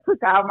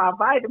took all my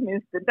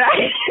vitamins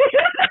today.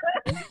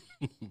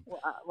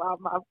 while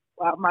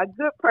my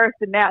good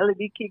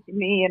personality kicking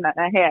me in,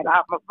 I had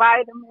all my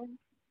vitamins.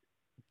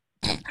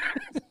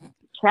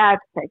 Tried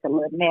to take a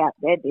little nap.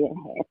 That didn't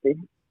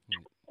happen.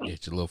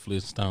 Get your little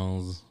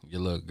Flintstones,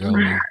 your little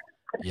goldie,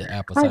 your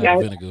apple cider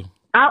Okay. vinegar.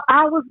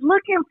 I was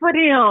looking for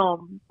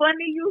them.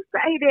 Funny you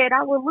say that.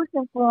 I was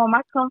looking for them.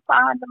 I couldn't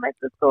find them at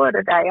the store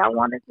today. I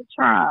wanted to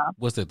try 'em.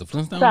 What's that? The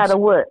Flintstones? Cider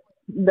what?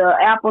 The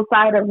apple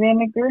cider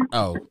vinegar?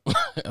 Oh, I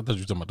thought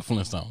you were talking about the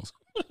Flintstones.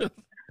 Oh,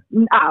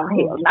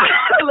 hell no.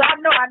 I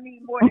know I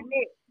need more than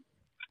that.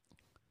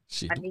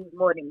 Shit, I need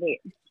more than that.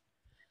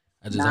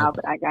 I just No, hope,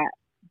 but I got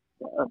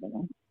the other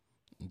one.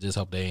 just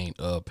hope they ain't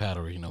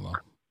powdery no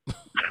more.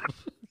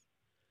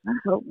 I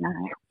hope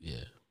not.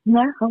 Yeah.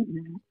 No, I hope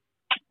not.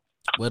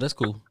 Well, that's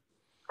cool.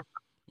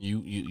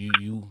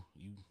 You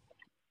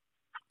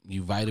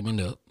vitamin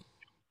up.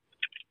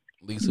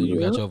 Lisa, you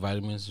got Yep. your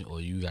vitamins,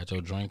 or you got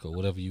your drink, or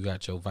whatever you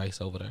got your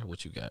vice over there.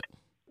 What you got?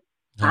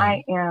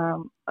 I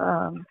am.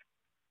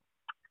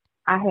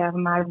 I have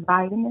my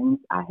vitamins.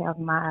 I have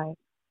my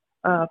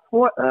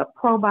 4-Up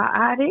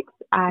probiotics.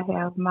 I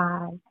have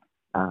my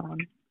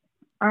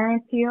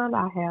iron pill.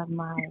 I have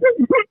my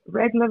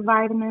regular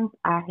vitamins.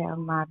 I have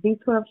my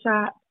B12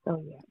 shot.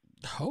 So yeah.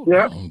 Hold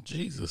Yep. on,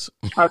 Jesus.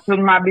 I took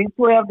my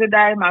B12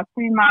 today, my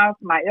sea moss,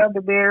 my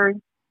elderberry,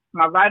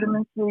 my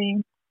vitamin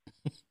C,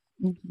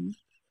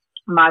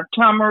 my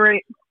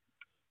turmeric,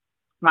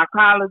 my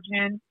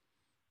collagen.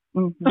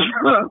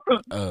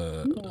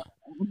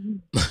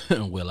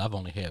 Well, I've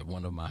only had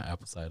one of my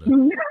apple cider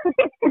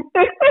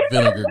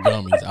vinegar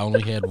gummies. I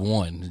only had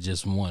one,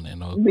 just one,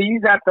 and Do you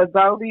got the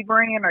Zoe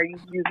brand, or are you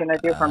using a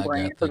different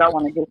brand? Because I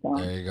want to get some.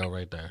 There you go,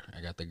 right there. I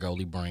got the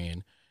Goldie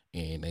brand,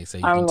 and they say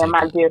you I'm can in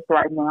my take it. gift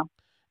right now.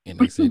 And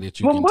they say that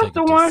you Well, can what's take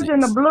the it to ones in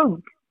the 6.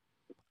 blue?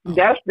 Oh.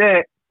 That's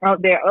their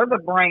other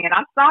brand.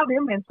 I saw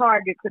them in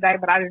Target today,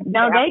 but I didn't.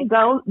 No, they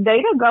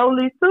the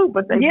goalies too,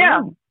 but they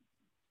blue.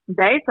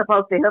 They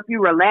supposed to help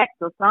you relax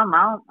or something.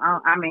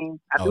 I mean,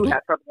 I do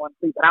have trouble with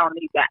sleep, but I don't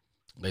need that.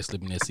 They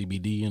slipping that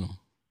CBD in them.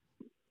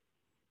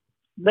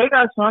 They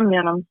got some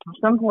in them.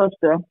 Some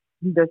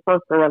they're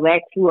supposed to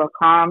relax you or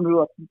calm you,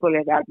 or people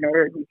that got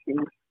nerves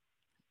issues.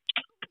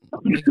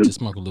 They can just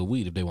smoke a little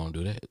weed if they want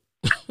to do that.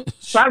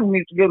 Probably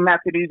need to give them out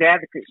to these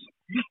advocates.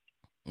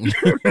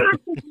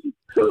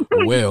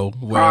 Well,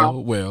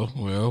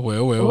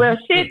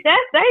 shit,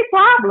 that's their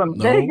problem.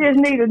 No. They just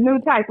need a new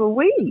type of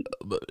weed.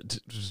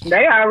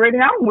 They already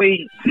on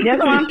weed. That's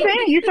what I'm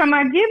saying. You talking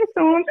about give it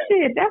to them?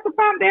 Shit, that's the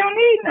problem. They don't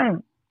need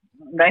none.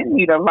 They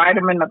need a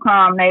vitamin to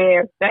calm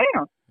their ass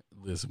down.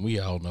 Listen, we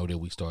all know that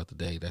we start the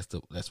day.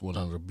 That's one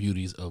of the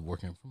beauties of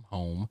working from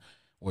home,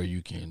 where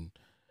you can,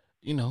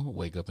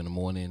 wake up in the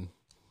morning,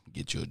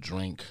 get you a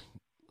drink,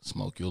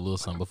 smoke you a little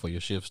something before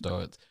your shift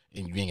starts,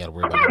 and you ain't got to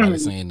worry about nobody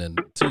saying nothing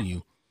to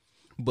you.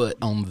 But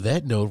on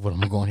that note, what I'm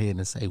going to go ahead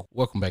and say,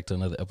 welcome back to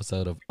another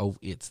episode of Oh,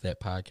 It's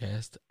That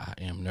Podcast. I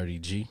am Nerdy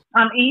G.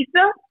 I'm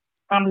Issa.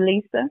 I'm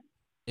Lisa.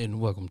 And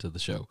welcome to the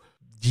show.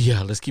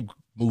 Yeah, let's keep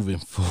moving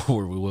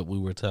forward with what we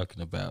were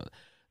talking about.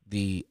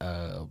 The,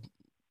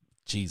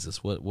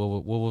 Jesus, what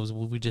was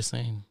we just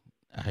saying?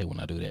 I hate when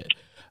I do that.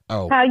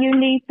 Oh, how you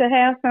need to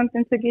have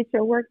something to get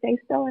your workday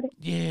started.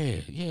 Yeah.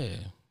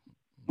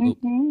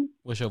 Mm-hmm.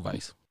 What's your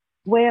vice?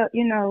 Well,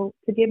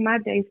 to get my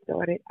day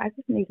started, I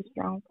just need a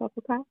strong cup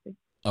of coffee.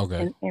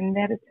 Okay. And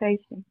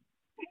meditation.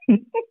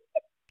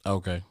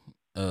 Okay.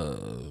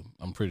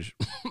 I'm pretty sure.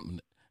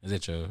 Is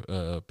that your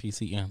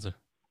PC answer?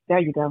 There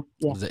you go.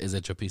 Yeah. Is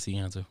that your PC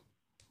answer?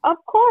 Of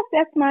course,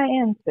 that's my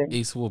answer.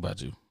 Issa, what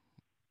about you?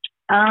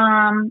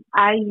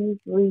 I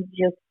usually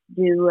just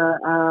do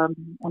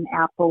an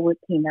apple with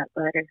peanut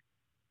butter.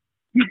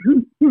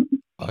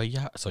 Oh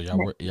yeah. So y'all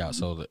work.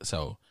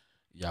 So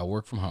y'all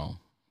work from home,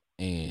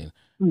 and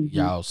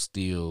y'all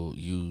still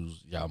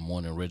use y'all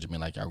morning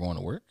regimen like y'all going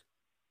to work,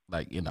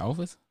 like in the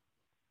office.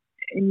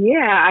 Yeah,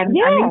 I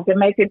need to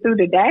make it through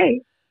the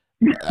day.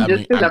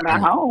 Just because I'm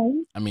at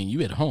home. I mean,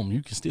 you at home,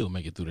 you can still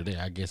make it through the day.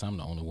 I guess I'm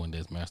the only one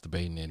that's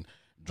masturbating and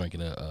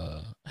drinking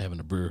having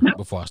a beer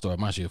before I start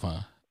my shift,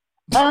 huh?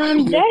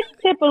 That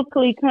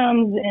typically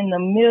comes in the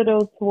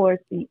middle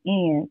towards the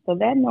end. So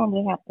that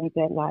normally happens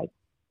at like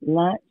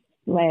lunch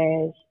 /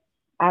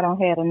 I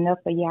don't have enough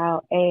of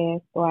y'all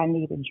ass, so I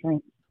need a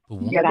drink.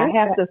 But I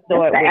have to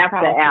start with after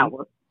coffee.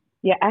 hours.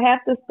 Yeah, I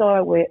have to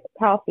start with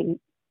coffee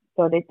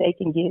so that they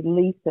can get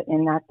Lisa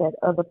and not that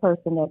other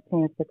person that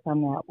tends to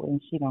come out when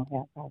she don't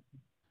have coffee.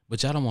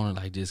 But y'all don't want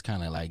to just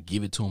kind of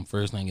give it to them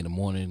first thing in the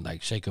morning,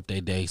 shake up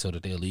their day so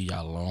that they'll leave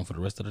y'all alone for the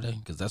rest of the day.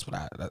 Because that's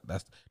what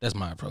that's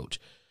my approach.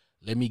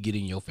 Let me get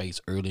in your face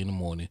early in the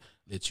morning,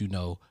 let you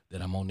know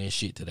that I'm on that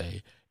shit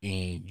today,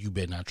 and you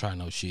better not try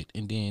no shit,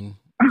 and then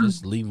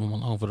just leave them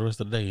alone for the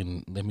rest of the day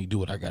and let me do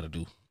what I got to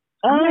do.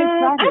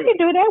 I can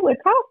do that with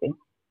coffee.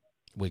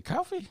 With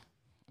coffee?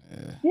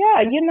 Yeah,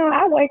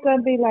 I wake up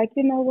and be like,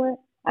 you know what?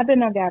 I've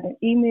been on got an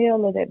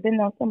email or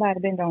somebody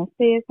been on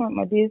said something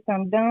or did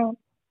something dumb.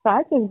 So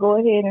I just go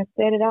ahead and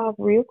set it off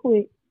real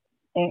quick.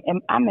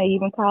 and I may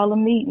even call a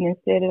meeting and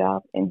set it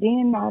off, and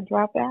then I'll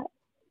drop out,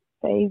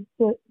 say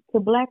to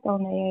Black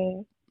on their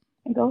ass,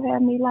 and go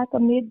have me like a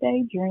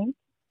midday drink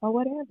or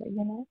whatever,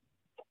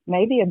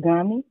 maybe a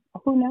gummy,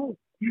 who knows?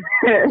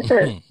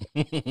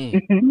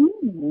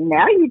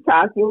 Now you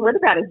talking. What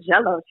about a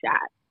Jello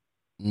shot?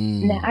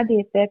 Now I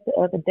did that the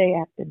other day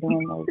after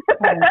doing those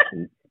time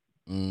sheets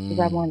because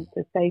I wanted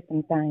to say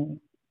some things.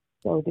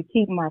 So to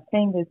keep my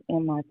fingers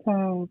and my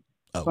tongue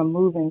from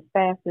moving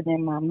faster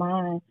than my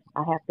mind,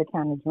 I have to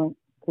kind of drink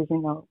because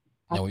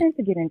I tend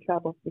to get in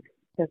trouble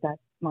because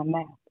my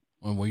mouth.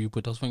 And where you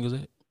put those fingers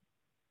at?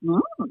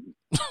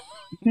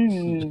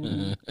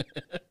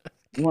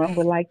 One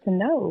would like to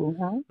know,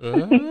 huh?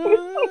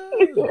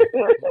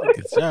 Look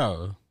at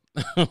y'all.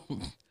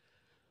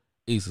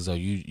 Issa, so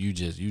you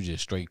just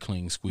straight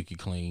clean, squeaky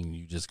clean.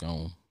 You just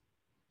gone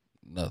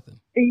nothing.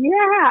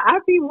 Yeah,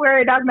 I'd be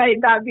worried I may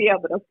not be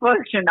able to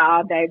function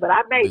all day, but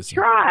I may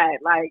try.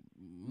 Like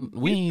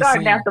we ain't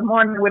starting out the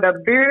morning with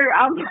a beer.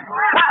 I'm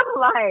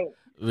like.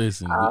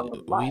 Listen,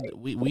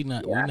 we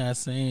not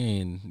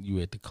saying you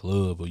at the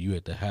club or you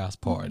at the house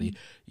party.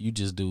 You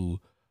just do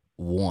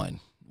one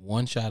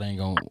shot ain't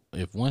gonna.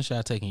 If one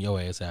shot taking your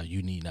ass out,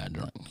 you need not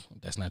drink.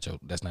 That's not your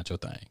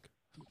thing.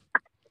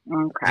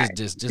 Okay.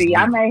 Just see,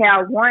 I may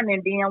have one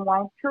and then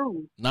want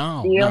two.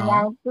 No, then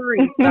want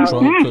three.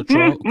 So.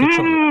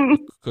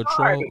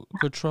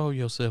 Control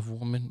yourself,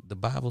 woman. The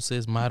Bible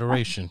says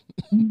moderation.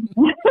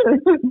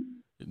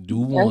 Do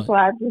one. That's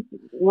why I just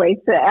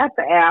wait till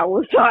after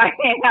hours so I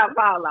can have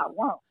all I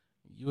want.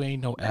 You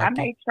ain't no alky. I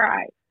may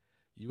try.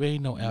 You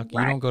ain't no alky.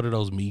 Right. You don't go to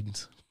those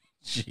meetings.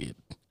 Shit.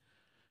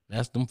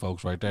 That's them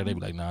folks right there. They be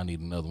like, nah, I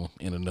need another one,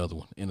 and another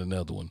one, and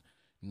another one.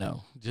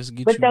 No, just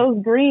get. But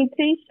those green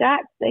tea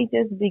shots, they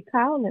just be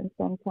calling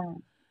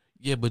sometimes.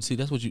 Yeah, but see,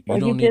 that's what you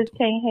don't need. You just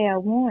can't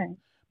have one.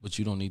 But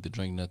you don't need to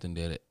drink nothing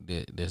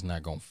that's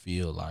not gonna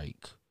feel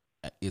like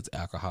it's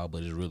alcohol,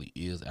 but it really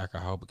is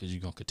alcohol because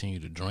you're gonna continue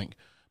to drink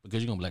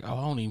because you're gonna be like, oh,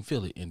 I don't even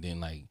feel it, and then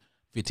like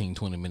 15,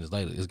 20 minutes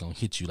later, it's gonna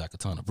hit you like a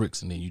ton of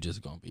bricks, and then you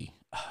just gonna be.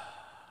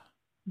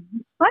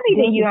 Funny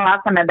that you're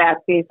talking about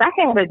this. I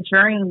had a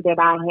dream that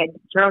I had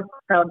drunk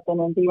something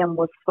and then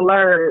was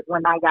slurred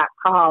when I got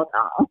called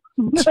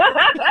on.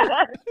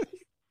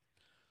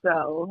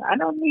 So I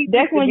don't need.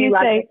 That's when you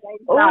say,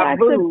 "Oh, I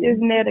took this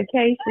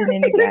medication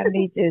and it got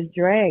me just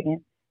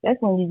dragging."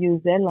 That's when you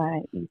use that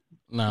line.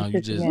 No,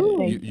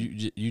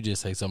 you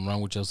just say something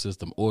wrong with your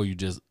system, or you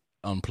just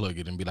unplug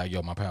it and be like,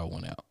 "Yo, my power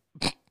went out."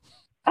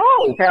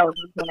 Oh, power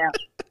went out.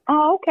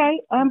 Oh,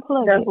 okay,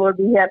 unplug. That's what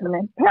be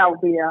happening. Power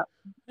be out.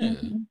 Yeah.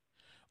 Mm-hmm.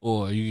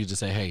 Or you could just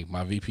say, "Hey,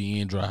 my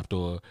VPN dropped,"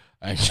 or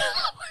 "I ain't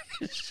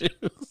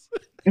shoes."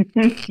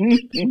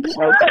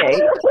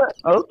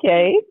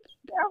 Okay.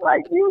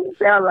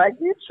 Sound like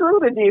you true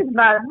to this,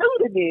 not new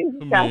to this.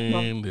 You got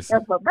some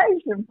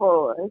information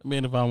for us.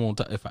 Man, if I want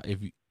to,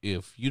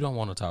 if you don't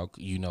want to talk,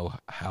 you know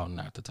how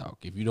not to talk.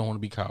 If you don't want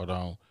to be called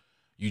on,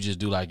 you just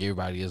do like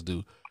everybody else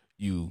do.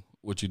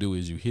 What you do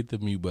is you hit the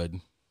mute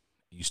button,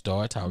 you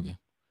start talking.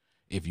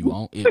 If you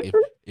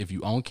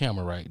on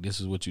camera, right,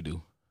 this is what you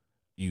do.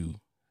 You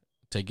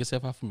take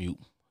yourself off of mute,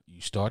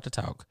 you start to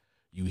talk,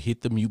 you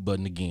hit the mute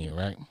button again,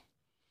 right?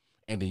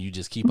 And then you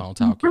just keep on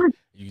talking.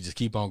 You just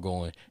keep on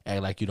going,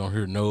 act like you don't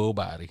hear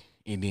nobody.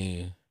 And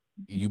then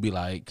you be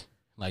like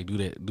do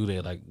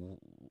that, like,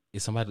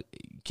 is somebody,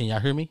 can y'all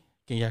hear me?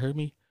 Can y'all hear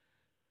me?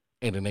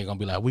 And then they're going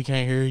to be like, we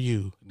can't hear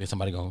you. And then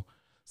somebody going to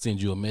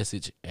send you a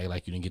message, act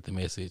like you didn't get the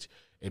message.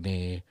 And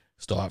then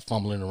start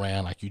fumbling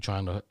around like you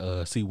trying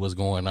to see what's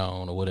going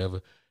on or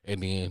whatever.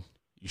 And then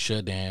you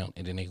shut down.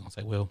 And then they're going to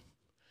say, well,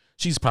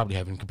 she's probably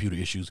having computer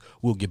issues.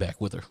 We'll get back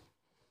with her.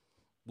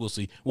 We'll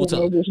see. We'll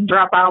tell. Just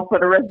drop out for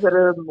the rest of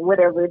the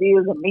whatever it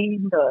is, a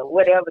meeting or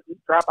whatever.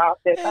 Just drop out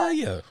that time.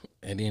 Yeah,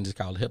 and then just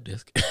call the help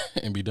desk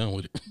and be done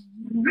with it.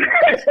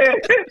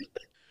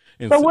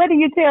 So what do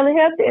you tell the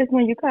help desk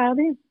when you call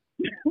them?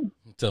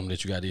 Tell them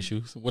that you got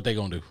issues. What they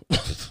gonna do?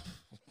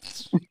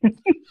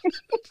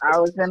 I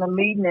was in a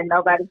meeting and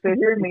nobody could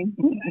hear me.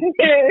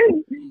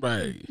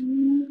 Right.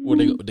 Well,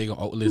 they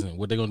gonna listen.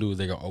 What they gonna do is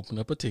they gonna open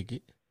up a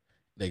ticket.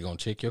 They gonna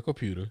check your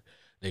computer.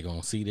 They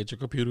gonna see that your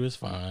computer is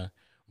fine.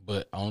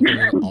 But only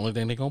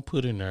thing they're going to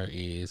put in there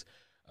is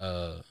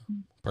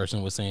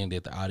person was saying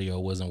that the audio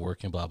wasn't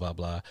working, blah, blah,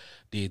 blah,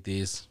 did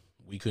this.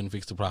 We couldn't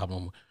fix the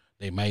problem.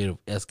 They might have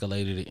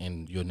escalated it,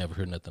 and you'll never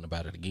hear nothing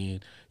about it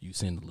again. You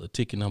send a little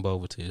ticket number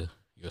over to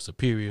your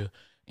superior,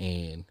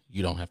 and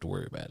you don't have to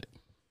worry about it.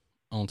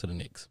 On to the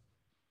next.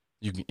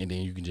 And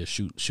then you can just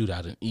shoot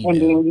out an email.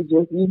 And then you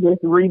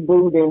just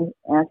reboot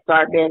and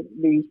start back.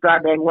 Do you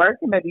start back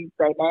working, or do you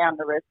stay down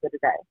the rest of the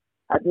day?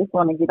 I just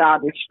want to get all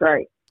this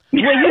straight.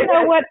 Well, you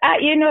know what?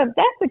 If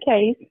that's the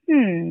case,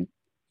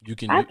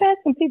 I've had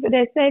some people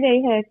that say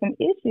they had some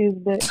issues,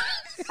 but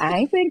I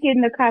ain't been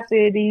getting a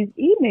copy of these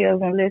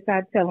emails unless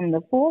I tell them to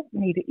force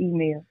me the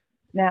email.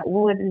 Now,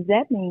 what does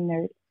that mean,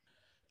 nerd?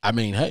 I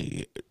mean,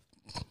 hey,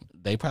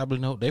 they probably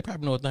know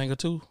a thing or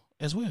two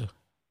as well.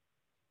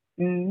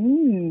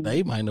 Mm-hmm.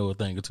 They might know a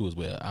thing or two as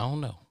well. I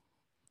don't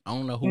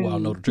know who all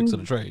know the tricks of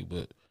the trade,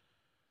 but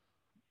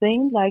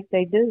Seems like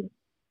they do.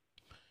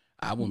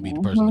 I wouldn't be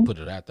the person to put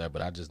it out there,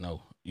 but I just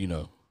know,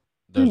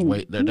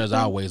 there's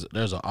always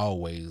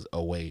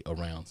a way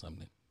around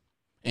something.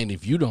 And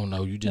if you don't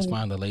know, you just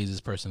find the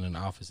laziest person in the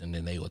office, and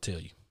then they will tell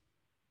you.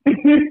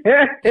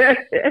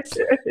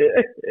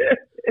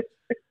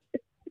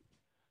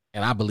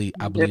 And I believe.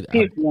 I believe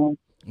that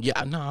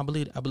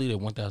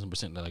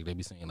 1,000% that, like, they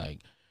be saying, like,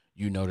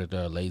 that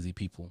there are lazy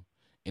people,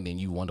 and then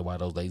you wonder why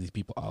those lazy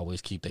people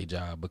always keep their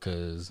job,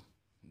 because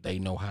they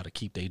know how to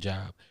keep their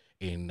job,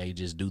 and they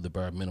just do the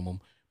bare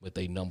minimum, but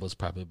they numbers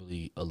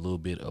probably a little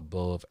bit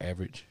above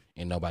average,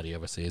 and nobody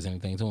ever says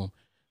anything to them.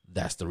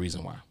 That's the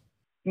reason why.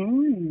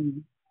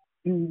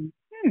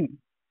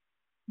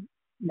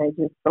 They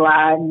just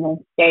sliding and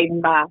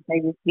skating by. They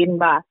just getting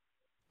by.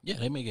 Yeah,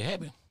 they make it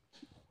happen.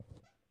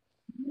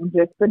 Do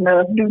just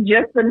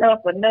enough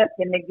or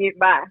nothing to get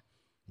by.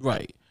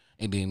 Right.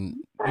 And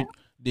then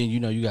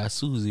you got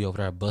Susie over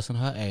there busting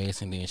her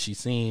ass, and then she's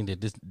seeing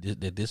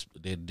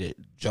that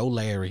Joe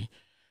Larry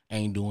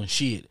ain't doing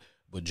shit,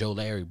 but Joe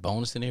Larry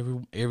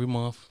bonusing every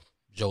month.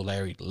 Joe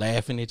Larry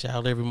laughing at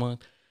y'all every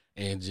month,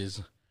 and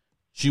just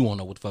she won't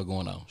know what the fuck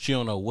going on. She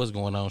don't know what's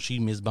going on. She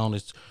missed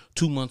bonus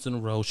 2 months in a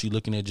row. She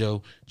looking at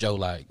Joe. Joe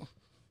like,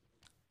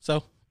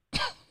 so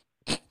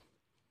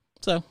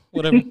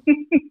whatever.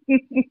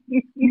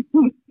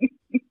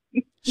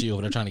 She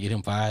over there trying to get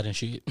him fired and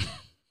shit.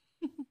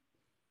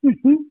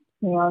 You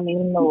don't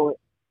even know it.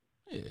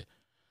 Yeah.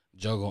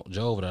 Joe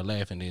over there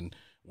laughing. Then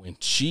when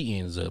she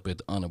ends up at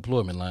the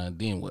unemployment line,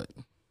 then what?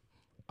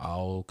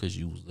 All because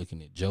you was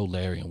looking at Joe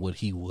Larry and what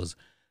he was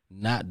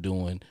not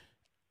doing.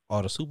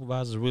 Are the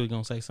supervisors really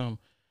gonna say something?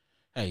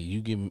 Hey,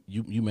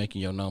 you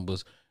making your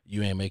numbers.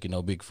 You ain't making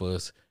no big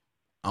fuss.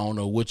 I don't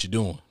know what you're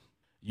doing.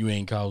 You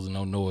ain't causing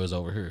no noise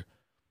over here.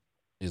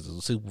 Is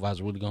the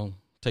supervisor really gonna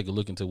take a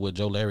look into what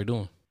Joe Larry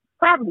doing?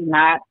 Probably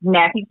not.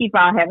 Now, if he keep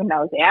on having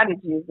those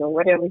outages or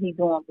whatever he's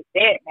doing with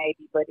that,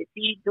 maybe. But if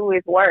he do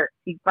his work,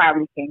 he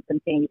probably can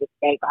continue to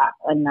stay by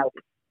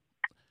unnoticed.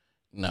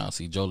 Nah,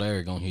 see, Joe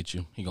Larry gonna hit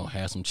you. He gonna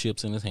have some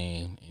chips in his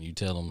hand, and you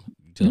tell him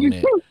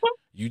that.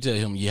 You tell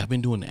him, yeah, I've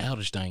been doing the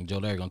outage thing. Joe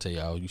Larry gonna tell you,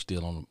 oh, you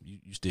still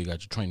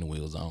got your training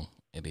wheels on,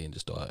 and then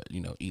just start,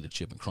 eat a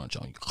chip and crunch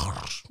on you.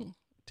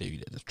 Tell you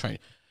that it's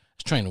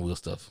training wheel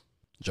stuff.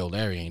 Joe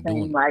Larry ain't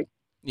doing. Right.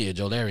 Yeah,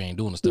 Joe Larry ain't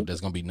doing the stuff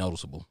that's gonna be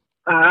noticeable.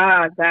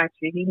 Ah, gotcha.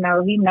 He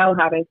know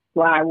how to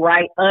fly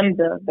right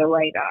under the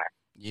radar.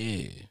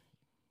 Yeah,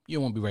 you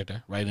don't want to be right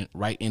there,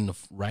 right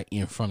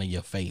in front of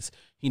your face.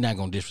 He not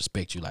gonna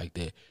disrespect you like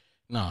that.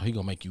 No, he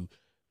gonna make you.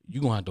 You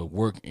gonna have to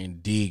work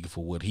and dig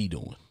for what he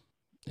doing.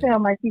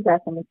 Sound like you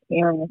got some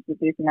experience with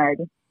this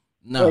nerdy.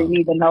 No, or you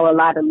even know a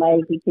lot of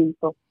lazy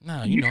people. No,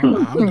 I'm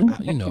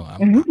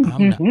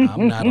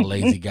not a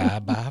lazy guy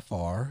by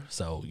far.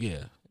 So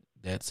yeah,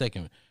 that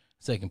second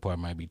part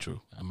might be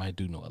true. I might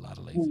do know a lot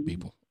of lazy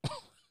people.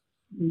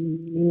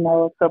 You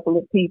know a couple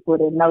of people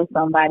that know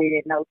somebody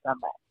that knows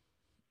somebody.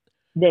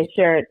 That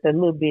shared a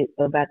little bit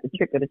about the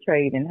trick of the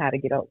trade and how to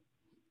get over.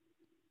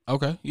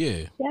 Okay,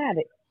 yeah. Got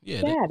it.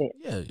 Yeah, Got it.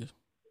 Yeah.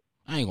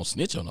 I ain't gonna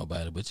snitch on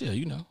nobody, but yeah,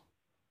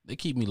 they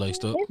keep me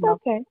laced up. It's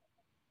okay.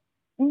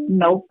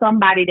 Know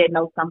somebody that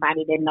knows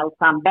somebody that knows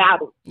something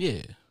about it.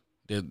 Yeah,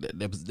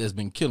 that's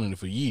been killing it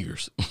for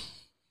years.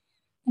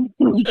 I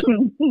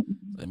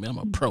mean, I'm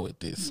a pro at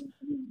this.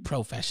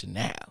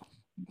 Professional.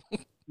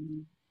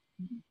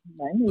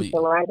 I need to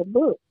write a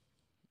book.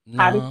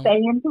 How to stay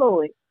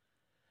employed.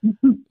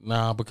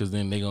 Nah, because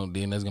then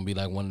that's gonna be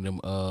like one of them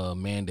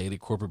mandated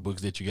corporate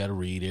books that you gotta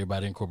read.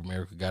 Everybody in corporate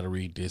America gotta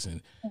read this,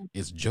 and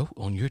it's Joe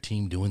on your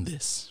team doing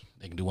this.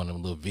 They can do one of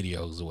them little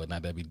videos or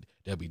whatnot.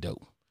 That'd be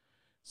dope.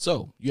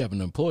 So you have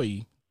an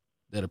employee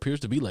that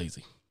appears to be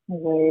lazy.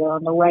 Well,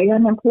 the way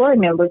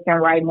unemployment looking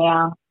right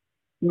now,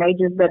 they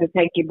just better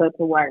take your butt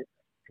to work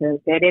because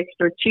that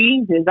extra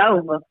cheese is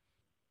over.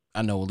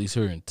 I know, at least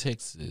here in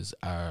Texas,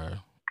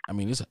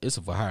 it's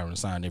a for hiring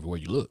sign everywhere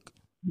you look.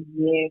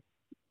 Yes.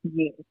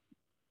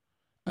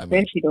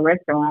 Especially the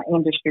restaurant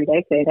industry,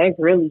 they say they've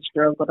really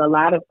struggled.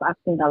 I've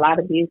seen a lot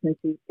of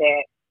businesses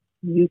that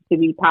used to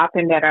be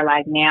popping that are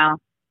like now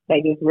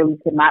they just really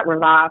could not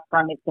revive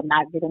from it, could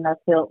not get enough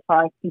help as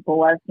far as people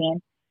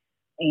working,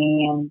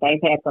 and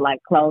they've had to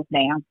like close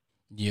down.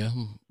 Yeah,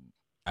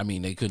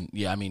 they couldn't.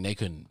 Yeah, they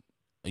couldn't.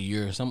 A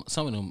year. Some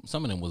of them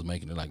was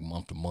making it like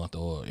month to month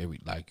or every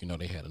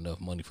they had enough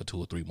money for 2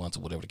 or 3 months or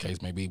whatever the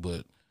case may be.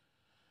 But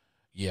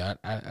yeah,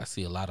 I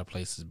see a lot of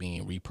places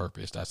being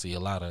repurposed. I see a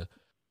lot of.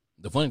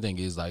 The funny thing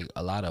is, like,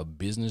 a lot of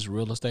business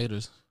real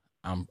estaters,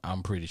 I'm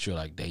pretty sure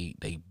like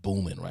they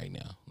booming right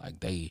now. Like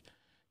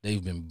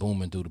they've been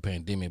booming through the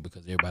pandemic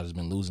because everybody's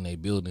been losing their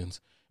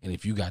buildings. And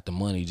if you got the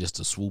money just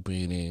to swoop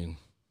in and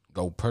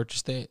go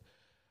purchase that,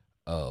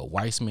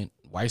 Weissman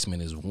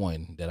is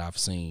one that I've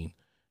seen.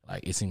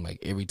 Like, it seemed like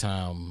every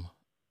time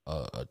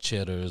a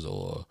Cheddar's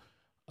or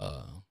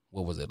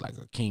what was it, like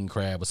a King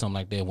Crab or something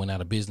like that went out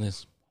of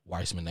business,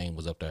 Weissman name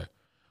was up there.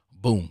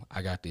 Boom,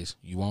 I got this.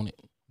 You want it?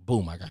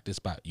 Boom, I got this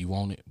spot. You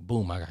want it?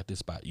 Boom, I got this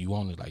spot. You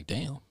want it? Like,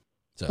 damn.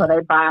 So they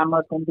buy them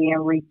up and then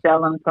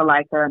resell them for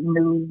like a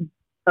new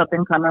up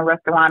and coming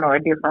restaurant or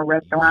a different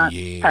restaurant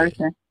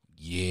person.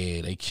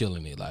 Yeah, they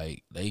killing it.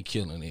 Like, they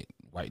killing it.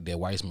 Right, that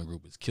Weissman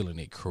Group is killing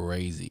it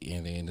crazy.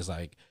 And then it's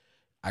like,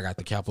 I got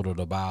the capital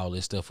to buy all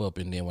this stuff up,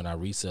 and then when I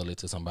resell it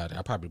to somebody,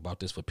 I probably bought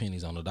this for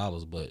pennies on the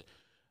dollars, but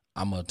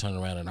I'm going to turn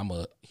around and I'm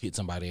going to hit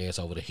somebody's ass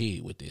over the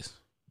head with this.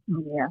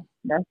 Yeah,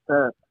 that's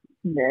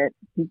that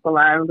people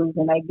are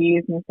losing their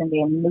business, and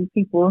then new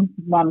people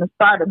want to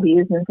start a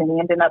business and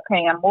ending up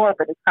paying more.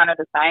 But it's kind of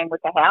the same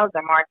with the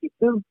housing market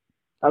too.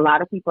 A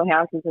lot of people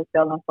houses are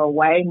selling for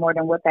way more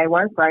than what they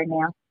worth right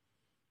now.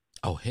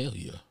 Oh hell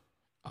yeah!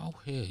 Oh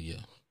hell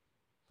yeah!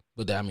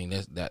 But I mean,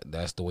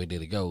 that's the way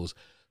that it goes.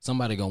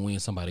 Somebody gonna win,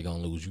 somebody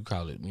gonna lose. You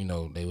call it,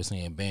 they were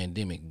saying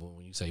pandemic, but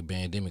when you say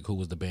pandemic, who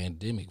was the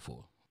pandemic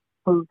for?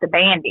 Who's the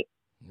bandit?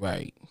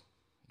 Right,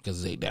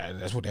 because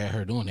that's what they had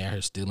her doing. They had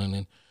her stealing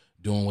and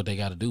doing what they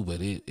got to do, but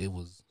it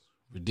was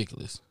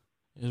ridiculous.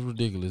 It was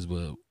ridiculous,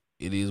 but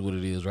it is what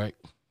it is, right?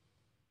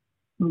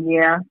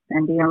 Yeah,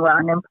 and then with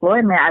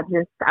unemployment,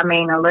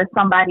 unless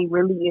somebody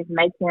really is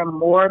making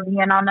more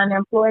being on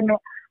unemployment,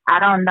 I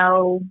don't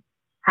know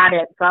how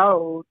that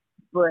goes,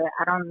 but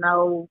I don't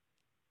know,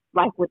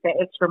 like with the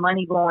extra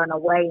money going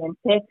away in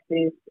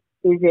Texas,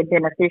 is it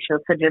beneficial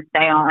to just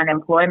stay on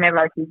unemployment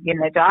versus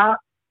getting a job?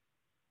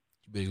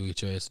 You better go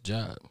get your ass a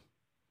job.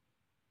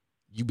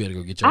 You better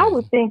go get your I ass.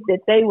 would think that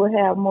they would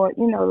have more,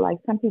 like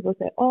some people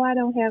say, oh, I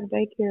don't have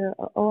daycare,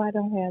 or oh, I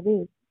don't have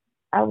this.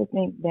 I would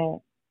think that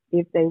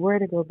if they were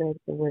to go back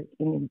to work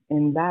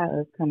and by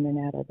us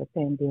coming out of the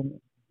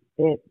pandemic,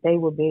 that they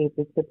would be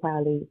able to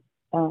probably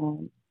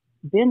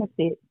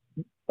benefit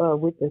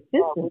with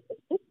assistance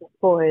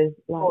for as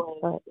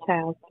like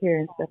child care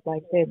and stuff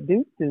like that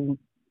due to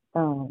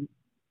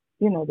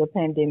the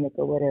pandemic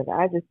or whatever.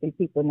 I just see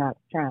people not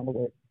trying to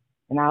work,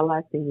 and all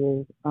I see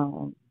is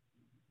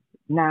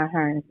not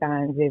hiring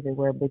signs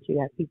everywhere, but you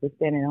got people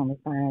standing on the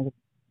signs,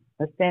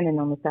 standing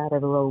on the side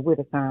of the road with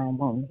a sign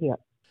wanting help.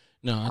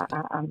 No,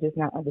 I'm just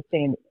not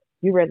understanding.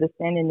 You rather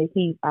stand in the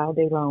heat all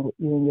day long with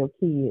you and your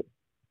kids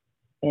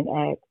and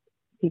ask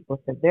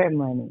people for their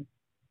money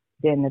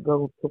than to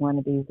go to one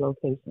of these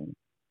locations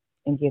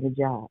and get a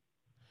job.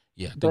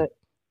 Yeah. But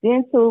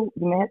then too,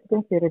 you may have to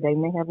consider they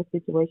may have a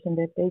situation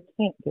that they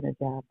can't get a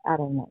job. I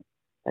don't know.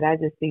 But I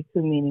just see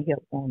too many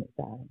help on the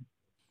side.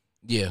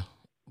 Yeah.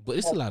 But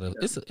it's a lot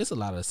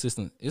of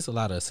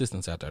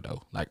assistance out there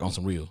though. Like on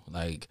some real.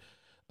 Like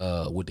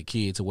with the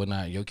kids or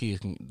whatnot, your kids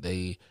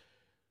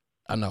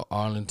I know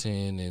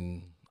Arlington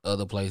and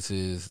other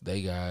places,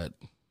 they got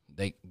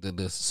the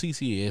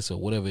CCS or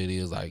whatever it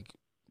is, like,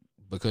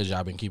 because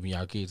y'all been keeping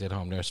y'all kids at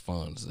home, there's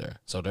funds there.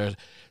 So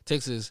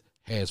Texas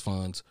has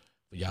funds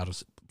for y'all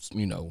to,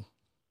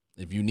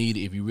 if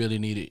you really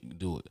need it,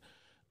 do it.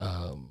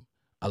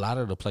 A lot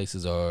of the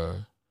places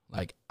are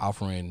like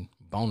offering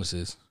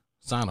bonuses,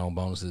 sign-on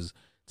bonuses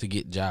to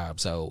get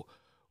jobs. So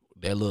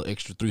that little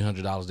extra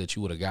 $300 that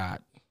you would have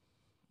got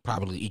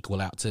probably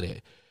equal out to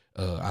that.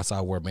 I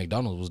saw where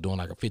McDonald's was doing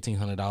like a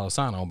 $1,500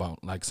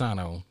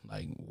 sign-on,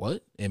 like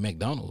what at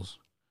McDonald's?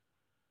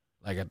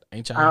 Like,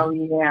 ain't y'all? Oh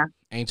yeah.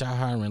 Ain't y'all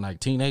hiring like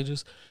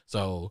teenagers?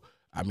 So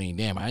I mean,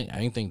 damn, I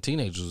ain't think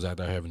teenagers was out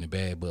there having it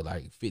bad, but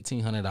like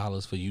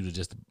 $1,500 for you to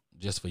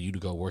just for you to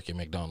go work at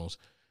McDonald's.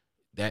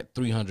 That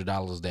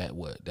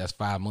 $300, that's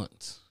 5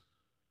 months.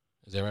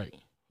 Is that right?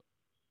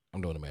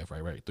 I'm doing the math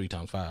right? 3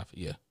 times 5,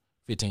 yeah,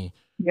 15.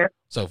 Yep.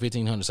 So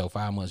 $1,500. So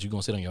 5 months, you're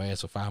gonna sit on your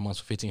ass for 5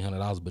 months for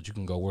 $1,500, but you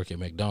can go work at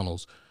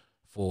McDonald's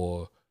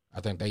for. I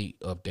think they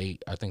up their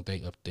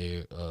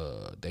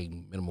they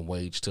minimum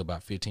wage to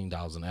about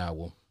 $15 an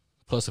hour,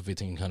 plus a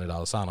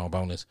 $1,500 sign-on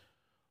bonus.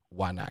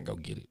 Why not go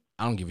get it?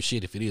 I don't give a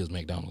shit if it is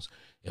McDonald's.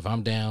 If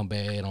I'm down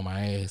bad on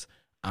my ass,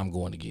 I'm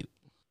going to get it.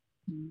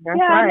 That's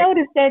right. I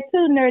noticed that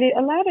too, Nerdy.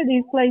 A lot of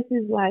these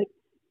places, like,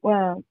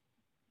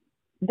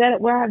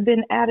 that where I've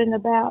been out and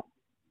about,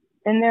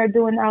 and they're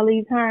doing all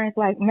these hirings,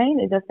 like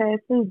mainly the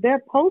fast food,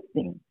 they're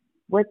posting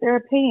what they're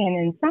paying,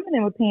 and some of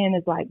them are paying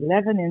is like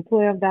 $11 and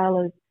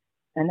 $12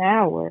 an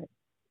hour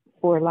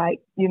for,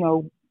 like,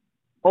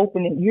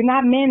 opening. You're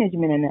not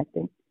management or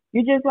nothing.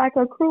 You're just like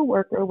a crew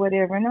worker or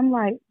whatever. And I'm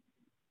like,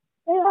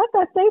 I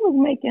thought they was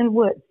making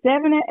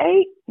 7 or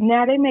 8.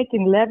 Now they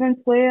making 11,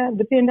 12,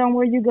 depending on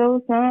where you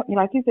go. Some,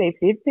 like you say,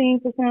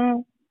 15 for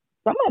some.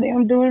 Some of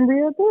them doing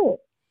real good.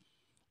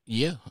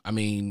 Yeah, I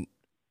mean,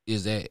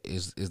 is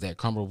that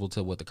comparable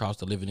to what the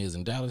cost of living is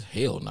in Dallas?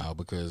 Hell no,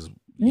 because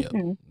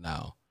no,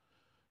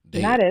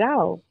 not at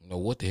all. Know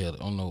what the hell? I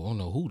don't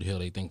know who the hell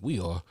they think we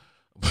are.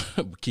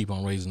 keep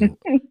raising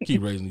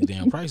these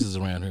damn prices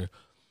around here.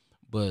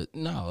 But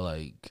no,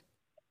 like,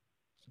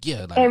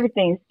 yeah, like,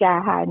 everything's sky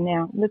high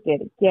now. Look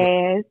at it,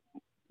 gas,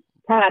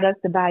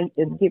 products to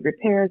get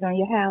repairs on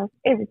your house.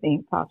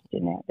 Everything costs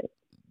you now.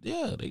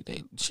 Yeah, they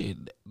shit.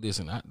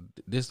 Listen,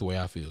 this is the way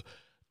I feel.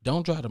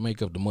 Don't try to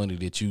make up the money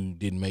that you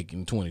didn't make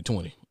in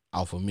 2020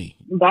 off of me.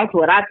 That's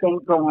what I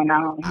think going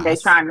on. They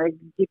trying to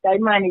get their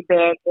money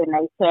back, and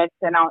they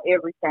taxing on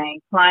everything: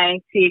 plane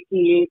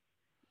tickets,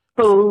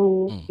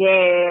 food,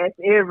 gas,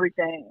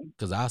 everything.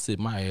 Because I sit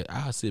my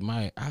ass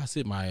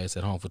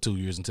at home for 2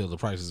 years until the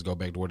prices go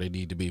back to where they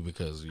need to be,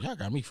 because y'all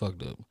got me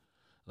fucked up.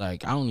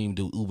 Like, I don't even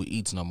do Uber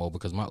Eats no more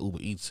because my Uber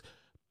Eats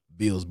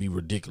bills be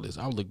ridiculous.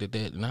 I looked at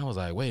that and I was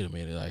like, wait a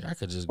minute, like I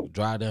could just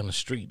drive down the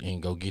street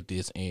and go get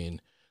this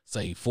and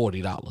save $40.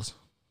 Is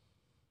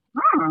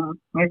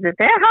it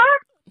that high?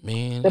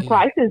 Man, the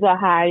prices are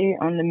higher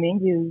on the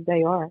menus.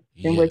 They are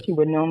than what you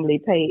would normally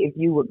pay if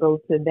you would go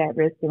to that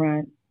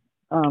restaurant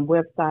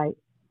website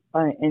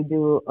and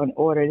do an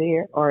order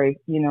there, or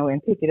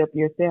and pick it up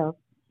yourself.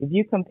 If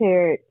you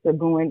compare it to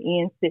going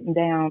in, sitting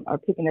down, or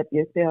picking up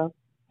yourself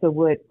to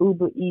what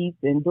Uber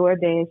Eats and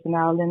DoorDash and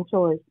all them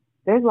charge,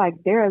 there is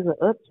an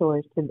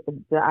upcharge to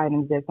the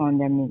items that's on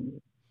their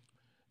menu.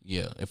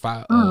 Yeah,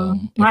 I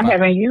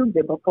haven't used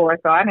it before,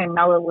 so I didn't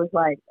know it was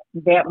like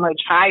that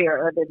much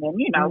higher, other than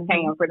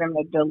paying for them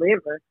to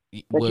deliver.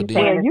 But you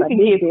can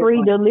get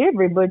free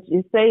delivery, but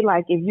you say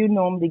like if you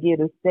normally get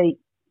a steak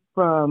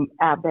from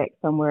Outback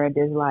somewhere,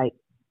 there's like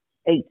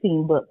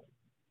 $18.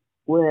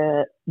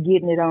 Well,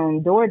 getting it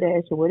on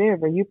DoorDash or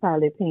whatever, you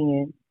probably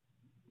paying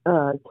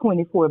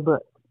 $24.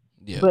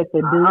 Yeah. But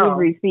the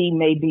delivery fee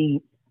may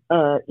be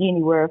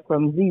anywhere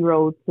from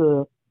 $0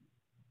 to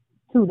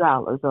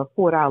 $2 or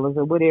 $4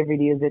 or whatever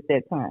it is at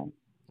that time.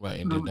 Right,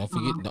 and then don't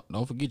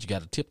forget you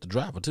got to tip the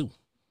driver too.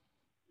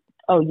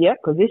 Oh yeah,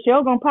 because it's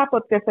sure gonna pop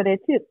up there for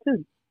that tip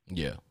too.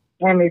 Yeah.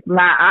 And it's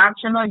not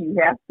optional. You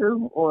have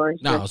to, or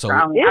it's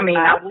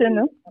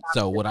optional.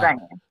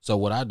 So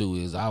what I do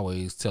is I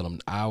always tell them,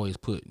 I always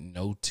put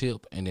no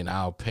tip, and then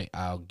I'll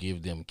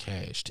give them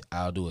cash.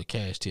 I'll do a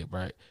cash tip,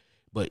 right?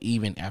 But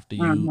even after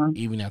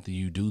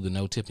you do the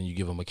no tip and you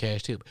give them a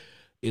cash tip,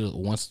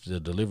 once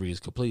the delivery is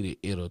completed,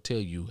 it'll tell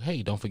you,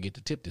 hey, don't forget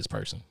to tip this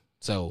person.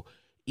 So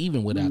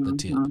even without the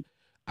tip,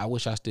 I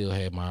wish I still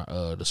had my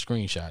the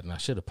screenshot, and I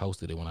should have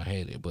posted it when I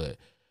had it, but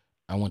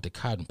I went to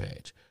Cotton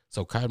Patch.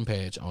 So Cotton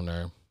Patch on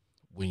there,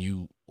 when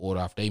you order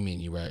off their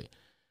menu, right,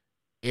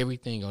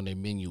 everything on their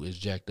menu is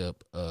jacked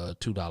up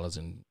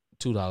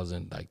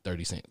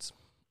 $2.30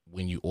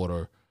 when you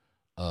order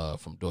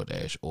from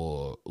DoorDash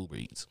or Uber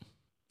Eats.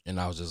 And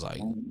I was just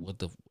like, what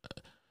the?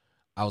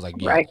 I was like,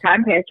 yeah. Right,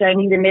 Cotton Patch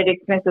ain't even that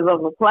expensive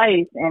of a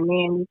place, and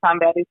then you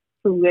talking about it's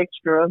 $2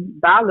 extra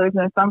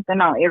and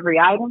something on every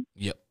item.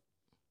 Yep.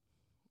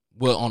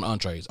 Well, on the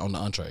entrees, not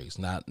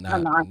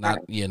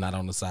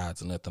on the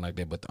sides or nothing like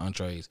that, but the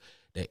entrees,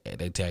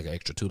 they tag an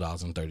extra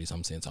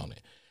 $2.30 on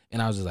it.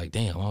 And I was just like,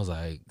 damn. I was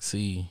like,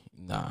 see,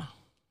 nah,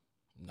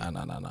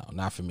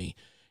 not for me,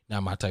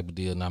 not my type of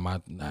deal, not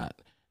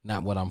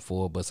what I'm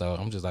for. But so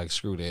I'm just like,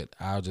 screw that.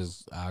 I'll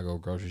go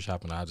grocery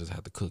shopping. I'll just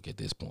have to cook at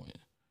this point.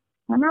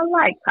 And I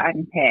like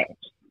Cotton Patch.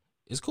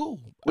 It's cool.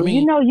 I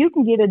mean, you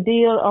can get a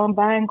deal on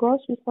buying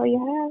groceries for your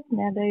house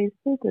nowadays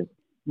too. Cause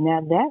now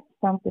that's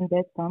something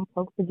that some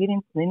folks are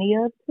getting plenty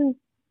of too.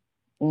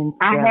 And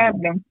I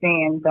have been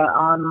seeing the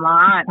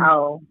online.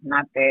 Oh,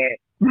 not that.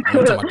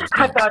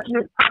 I thought you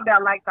were talking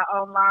about like the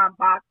online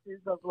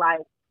boxes of like,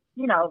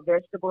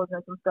 vegetables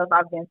and some stuff.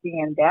 I've been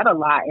seeing that a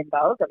lot, and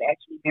those have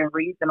actually been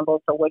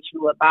reasonable to what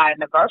you would buy in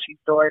the grocery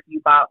store if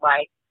you bought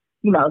like,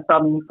 so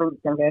many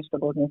fruits and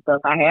vegetables and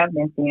stuff. I have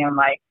been seeing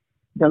like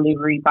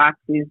delivery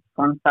boxes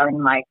from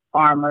certain like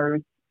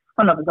farmers.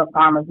 I don't know if it's a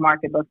farmer's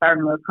market, but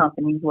certain little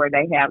companies where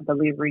they have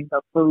deliveries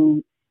of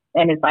food,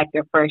 and it's like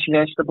their fresh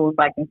vegetables.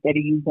 Like instead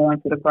of you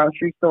going to the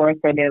grocery store,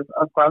 instead of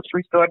a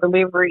grocery store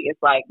delivery,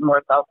 it's like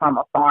more so from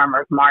a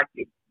farmer's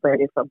market, but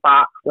it's a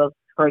box of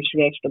fresh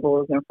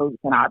vegetables and fruits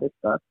and all this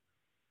stuff.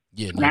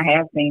 Yeah, and I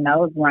have seen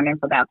those running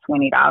for about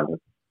 $20,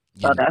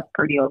 so that's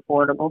pretty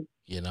affordable.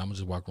 Yeah, now I'm gonna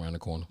just walk around the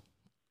corner.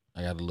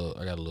 I got a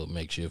little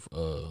makeshift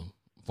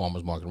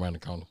farmer's market around the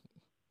corner.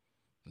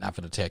 Not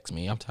for the text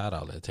me. I'm tired of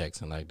all that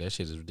texting. Like, that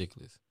shit is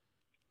ridiculous.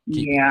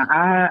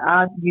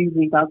 I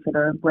usually go to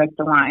the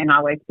restaurant and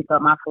always pick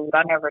up my food.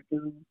 I never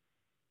do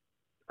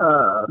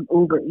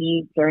Uber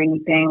Eats or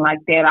anything like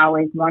that. I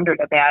always wondered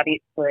about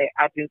it, but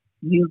I just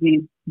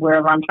usually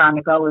wherever I'm trying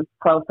to go is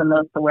close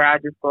enough to where I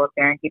just go up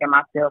there and get it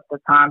myself. The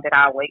time that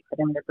I wait for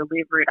them to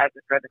deliver it, I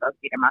just rather go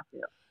get it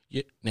myself.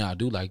 Yeah, now I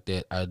do like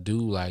that. I do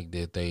like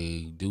that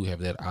they do have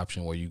that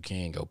option where you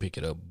can go pick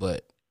it up,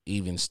 but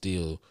even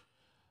still,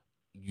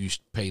 you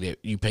pay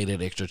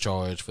that extra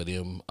charge for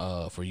them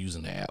for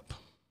using the app.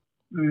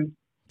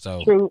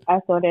 So true. I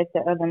saw that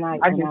the other night.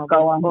 I just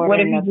go on. What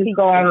if you just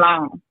go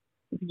online?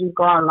 If you just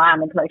go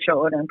online and place your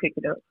order and pick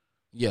it up.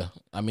 Yeah,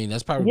 I mean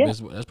that's probably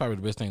the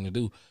best thing to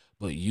do.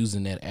 But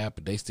using that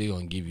app, they still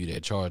gonna give you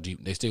that charge.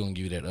 They still gonna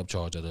give you that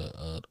upcharge of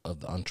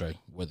the entree,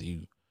 whether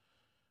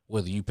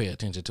you pay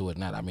attention to it or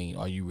not. I mean,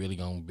 are you really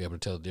gonna be able to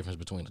tell the difference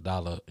between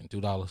 $1 and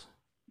 $2?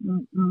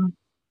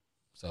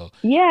 So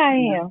yeah, I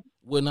am.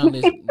 Well, not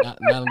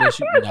unless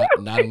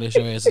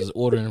your ass is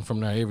ordering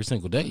from there every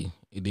single day.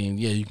 And then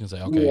you can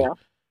say okay. Yeah.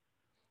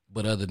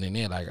 But other than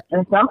that, like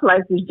in some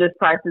places, just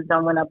prices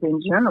don't went up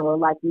in general.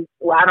 Like,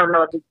 I don't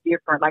know if it's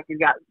different. Like you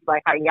got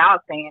like how y'all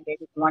saying that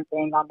it's one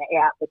thing on the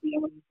app, but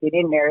then when you sit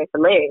in there, it's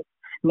less.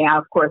 Now,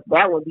 of course,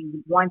 that would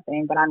be one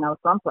thing. But I know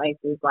some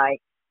places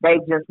like they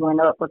just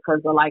went up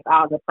because of like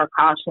all the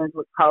precautions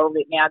with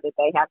COVID now that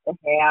they have to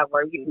have,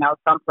 or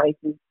some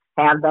places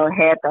had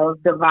those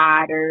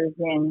dividers,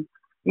 and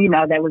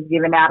they was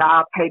giving out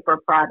all paper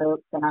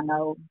products, and I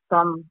know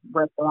some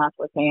restaurants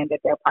were saying that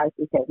their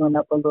prices had went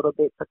up a little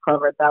bit to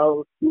cover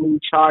those new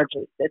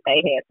charges that they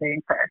had to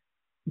incur.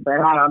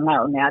 But I don't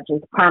know now,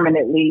 just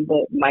permanently.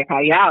 But like how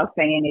y'all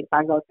saying, if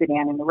I go sit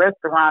down in the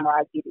restaurant or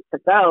I get it to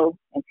go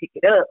and pick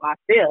it up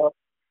myself,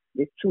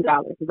 it's $2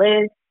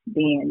 less.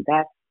 Then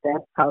that's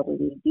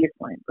totally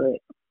different.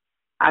 But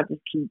I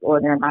just keep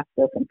ordering my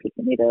stuff and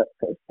picking it up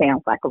because it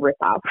sounds like a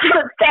ripoff.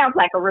 Sounds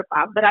like a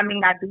ripoff. But I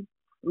mean, I do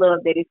love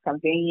that it's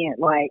convenient.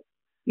 Like,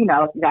 if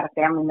you got a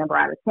family member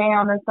out of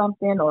town or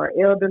something, or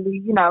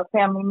elderly,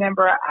 family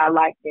member, I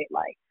like that.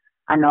 Like,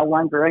 I know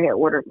one girl had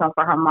ordered some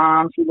for her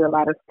mom. She lived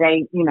out of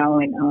state,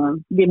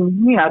 and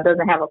didn't,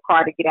 doesn't have a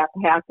car to get out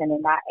the house and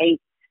then not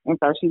ate. And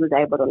so she was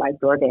able to like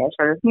DoorDash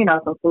her,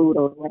 some food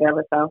or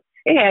whatever. So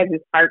it has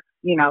its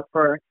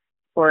perks,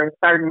 for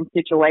certain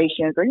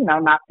situations, or,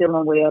 not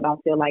feeling well,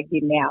 don't feel like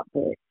getting out.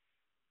 But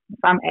if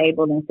I'm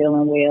able and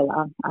feeling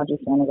well, I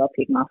just want to go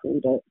pick my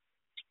food up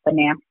for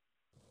now.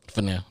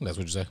 For now, that's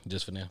what you say?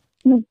 Just for now?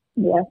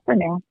 Yeah, for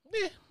now.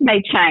 Yeah.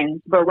 May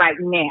change, but right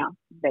now,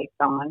 based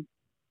on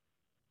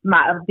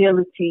my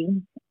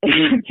ability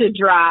to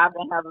drive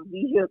and have a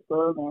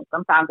vehicle, and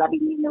sometimes I be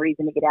needing a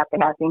reason to get out the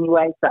house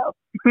anyway, so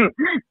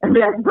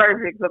that's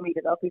perfect for me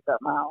to go pick up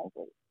my own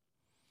food.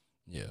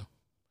 Yeah.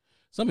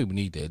 Some people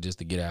need that just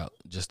to get out,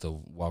 just to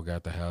walk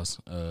out the house.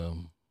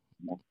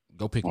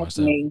 Go pick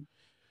myself.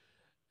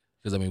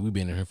 Because I mean, we've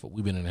been in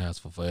the house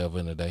for forever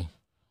and a day.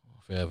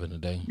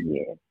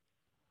 Yeah.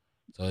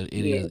 So it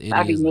is.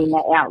 I be needing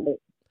that outlet.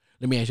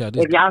 Let me ask y'all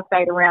this. If y'all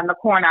stayed around the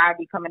corner, I'd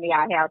be coming to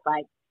y'all house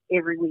like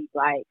every week.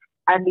 Like,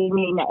 I be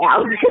needing the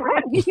outlet.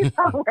 I need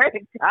somewhere to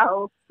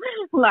go.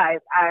 Like,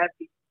 I'd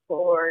be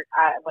bored.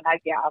 When I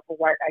get off of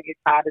work, I get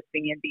tired of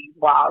seeing these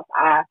walls.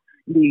 I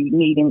be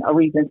needing a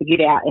reason to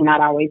get out and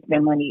not always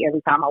spend money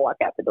every time I walk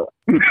out the door.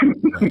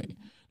 Right.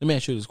 Let me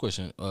ask you this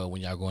question.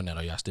 When y'all going out,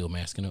 are y'all still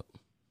masking up?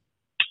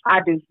 I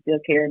do still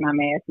carry my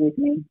mask with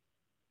me.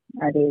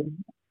 I do.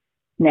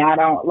 Now I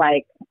don't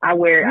I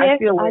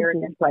still wear it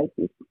in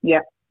places.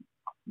 Yeah.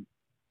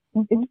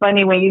 It's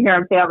funny when you hear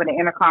them say over the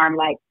intercom,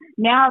 like,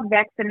 now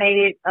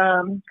vaccinated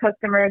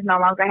customers no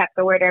longer have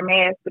to wear their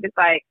mask, but it's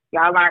like,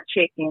 y'all aren't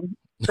checking.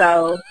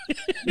 So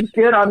you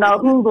still don't know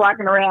who's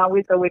walking around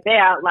with or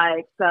without.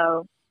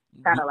 So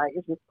kind of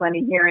it's just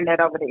funny hearing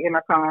that over the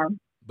intercom.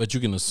 But you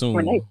can assume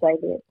when they say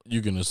that.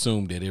 You can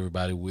assume that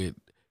everybody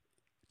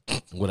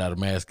without a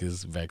mask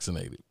is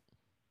vaccinated.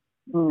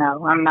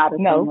 No, I'm not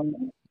assuming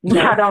that.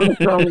 No, I don't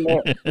assume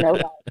that.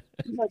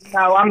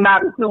 No, I'm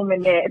not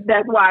assuming that.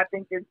 That's why I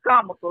think it's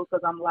comical,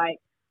 because I'm like,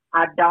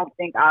 I don't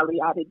think all of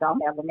y'all that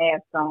don't have a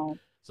mask on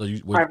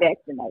are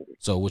vaccinated.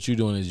 So what you're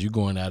doing is you're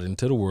going out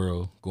into the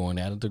world, going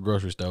out into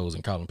grocery stores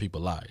and calling people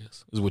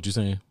liars. Is what you're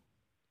saying?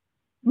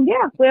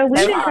 Yeah. Well, we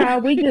didn't call.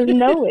 We just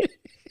know it.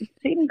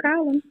 She didn't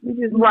call them. We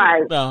just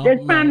right.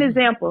 That's prime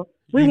example.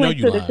 We went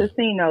to the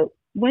casino.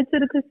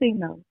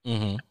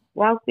 Mm-hmm.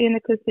 Walked in the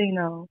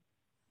casino,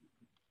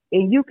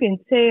 and you can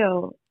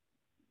tell.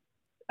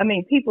 I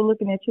mean, people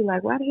looking at you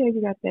like, why the hell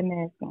you got that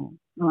mask on?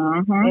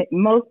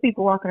 Mm-hmm. Most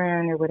people walking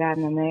around there without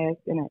no mask,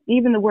 and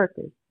even the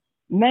workers.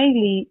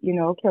 Mainly,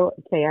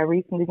 okay, I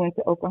recently went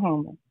to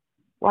Oklahoma.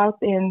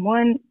 Walked in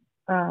one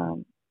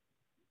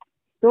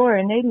store,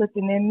 and they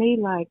looking at me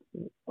like,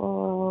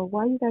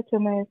 why you got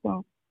your mask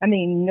on? I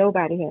mean,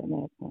 nobody had a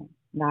mask on.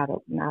 Not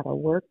a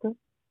worker,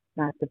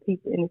 not the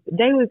people in the.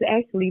 They was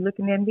actually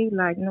looking at me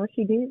like, no,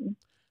 she didn't.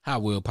 How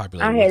well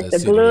populated? I had the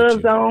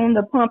gloves on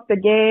to pump the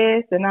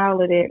gas and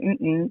all of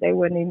that. They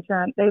wasn't even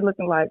trying. They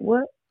looking like,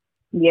 what?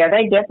 Yeah,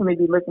 they definitely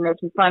be looking at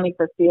you funny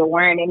for still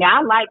wearing it. Now,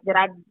 I like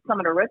that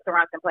some of the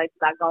restaurants and places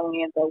I go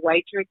in, the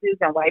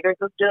waitresses and waiters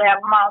will still have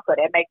them on, so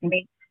that makes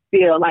me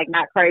feel like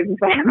not crazy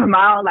for having them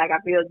on. Like, I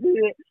feel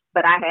good.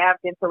 But I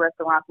have been to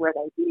restaurants where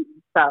they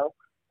didn't. So,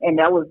 and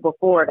that was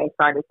before they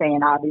started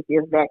saying, obviously,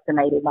 if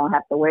vaccinated, don't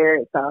have to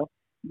wear it. So,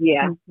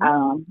 yeah,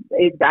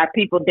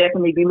 people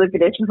definitely be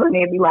looking at you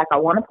funny and be like, I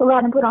want to pull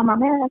out and put on my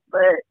mask.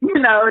 But,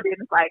 then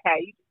it's like,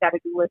 hey, you just got to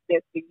do what's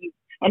best for you.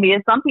 And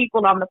then some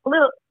people on the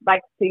flip,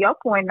 like to your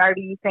point, Nerdy,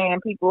 you saying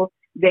people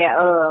that,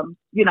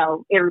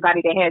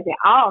 everybody that has it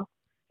off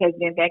has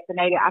been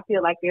vaccinated. I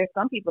feel like there's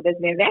some people that's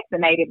been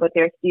vaccinated, but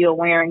they're still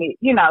wearing it,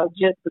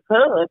 just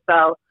because.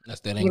 So that's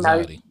that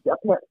anxiety.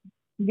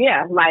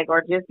 Yeah,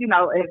 or just,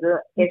 as an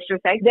extra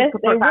safety.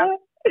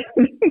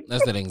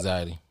 That's that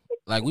anxiety.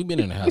 Like, we've been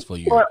in the house for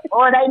years.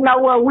 Or they know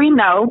what we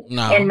know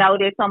and know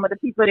that some of the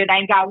people that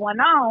ain't got one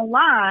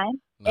online.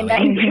 No, and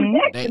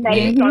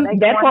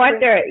that part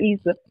there is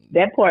easy.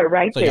 That part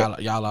right there.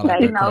 Y'all are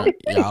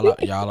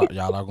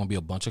gonna be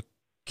a bunch of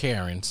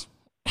Karens.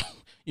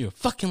 You're a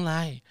fucking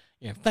lie.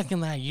 You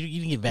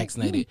didn't get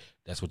vaccinated.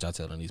 That's what y'all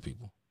telling these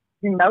people.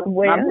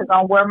 Well, I'm just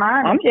gonna wear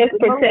mine. I'm just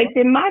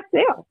protecting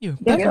myself.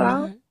 That's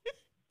all.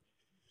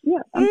 Yeah,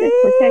 I'm just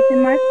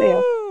protecting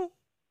myself.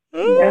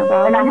 That's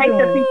all And I I'm hate the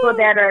doing. people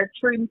that are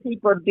treating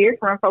people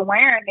different for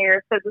wearing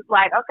theirs because it's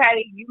like,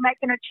 okay, you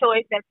making a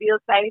choice and feel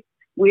safe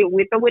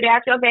with or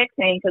without your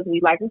vaccine because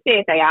we, like we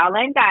said, they all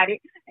ain't got it,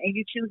 and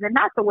you choosing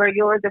not to wear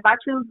yours. If I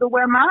choose to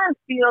wear mine,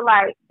 feel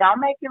like don't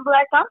make it look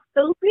like I'm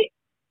stupid.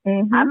 I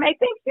Mhm. may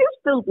think you're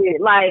stupid.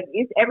 Like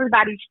it's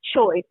everybody's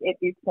choice at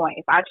this point.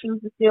 If I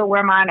choose to still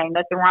wear mine, ain't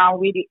nothing wrong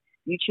with it.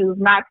 You choose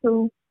not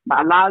to.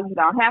 By law, you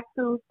don't have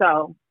to.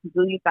 So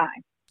do your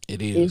thing.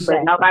 It is. But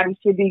Exactly. nobody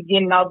should be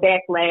getting no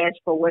backlash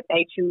for what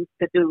they choose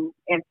to do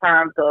in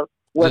terms of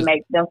what Listen,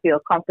 makes them feel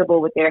comfortable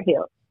with their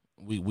health.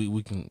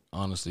 we can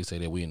honestly say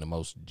that we in the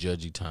most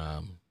judgy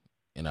time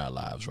in our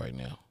lives right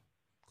now,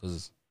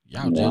 because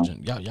Yeah.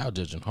 y'all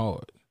judging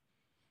hard.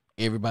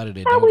 Everybody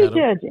that How don't we got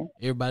a judging?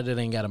 everybody that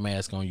ain't got a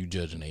mask on, you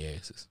judging their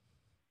asses.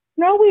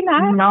 No, we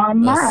not. No,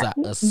 I'm not.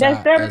 That's their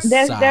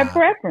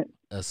preference.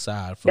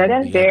 aside from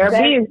That's the their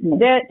other. business.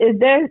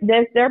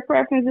 That's their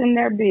preference and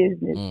their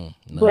business.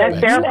 But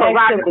That's their you asked the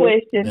prerogative.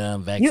 question. You asked the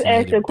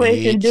Unvaccinated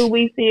question. Do bitch.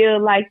 we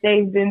feel like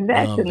they've been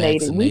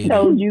vaccinated? We Unvaccinated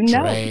told you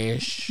no.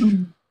 trash.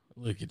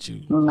 Look at you.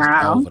 Just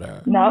No. over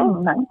there.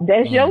 No, No.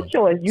 that's your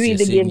choice. You Just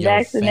either sitting get your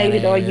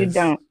vaccinated fat or you ass-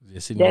 don't.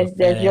 Just sitting your That's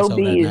fat your ass over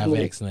there not business.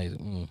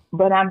 vaccinated.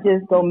 But I'm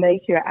just gonna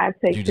make sure I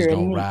take You care just of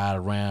gonna me. ride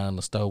around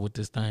the store with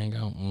this thing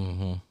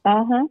on?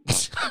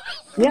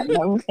 Yep.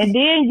 And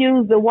then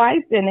use the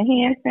wipes and the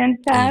hand And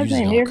you sanitizer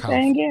just and gonna cough.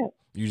 everything else.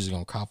 You just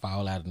gonna cough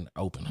all out in the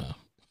open, huh?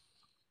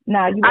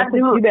 Now you I better do.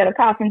 you better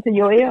cough into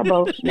your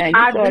elbow. Now you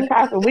I start do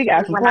coughing, we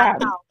got some when I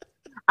problems. cough.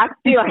 I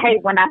still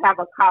hate when I have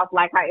a cough,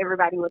 like how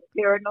everybody was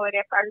paranoid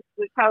at first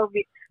with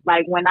COVID.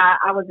 Like when I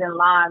was in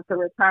line to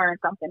return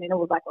something and it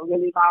was like a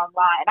really long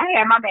line. I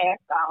had my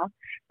mask on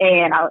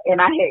and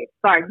I had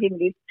started getting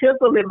this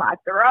tickle in my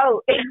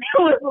throat and it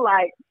was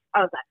like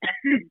I was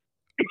like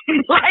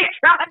like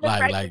trying to Like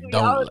practically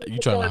don't hold it you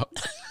trying to?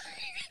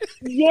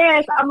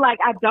 yes, I'm like,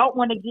 I don't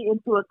want to get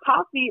into a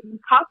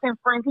coughing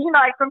frenzy. You know,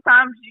 like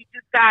sometimes you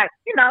just got,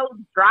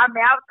 dry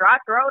mouth, dry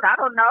throat. I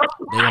don't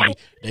know.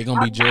 They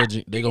gonna be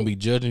judging. They gonna be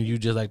judging you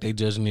just like they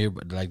judging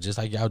everybody. Like just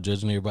like y'all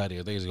judging everybody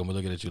else. They just gonna be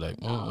looking at you like,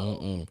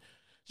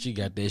 She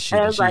got that shit.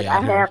 And And it's she like, I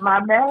out here. have my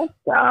mask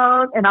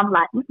on, and I'm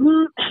like, I'm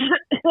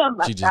She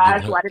like, just guys,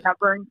 giving her- why did I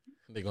bring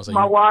They gonna say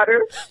my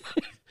water?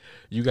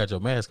 you got your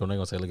mask on. They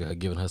gonna say look at her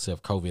giving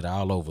herself COVID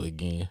all over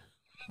again.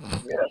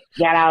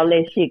 Got all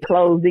that shit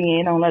closed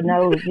in on her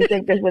nose. You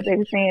think that's what they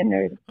were saying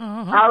there?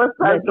 I was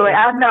so glad.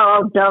 I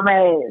know,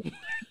 dumbass.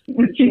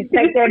 She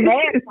take that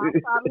mask off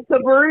probably to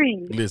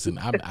breathe. Listen,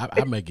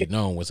 I make it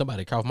known when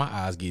somebody cough, my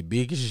eyes get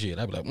big as shit.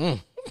 I be like,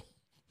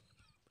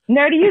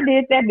 Nerdy, you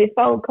did that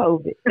before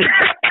COVID.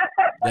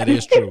 That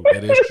is true.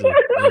 That is true.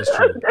 That is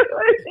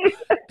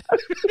true.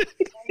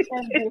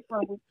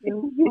 Different with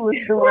you. You was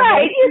doing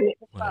Right.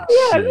 Like,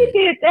 Yeah, you shit.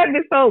 did that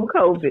before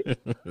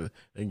COVID.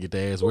 They can get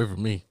their ass away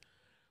from me.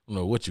 I don't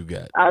know what you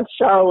got. I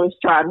sure was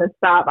trying to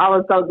stop. I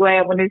was so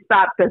glad when it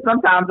stopped because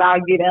sometimes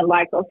I'll get in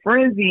like a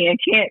frenzy and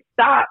can't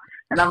stop.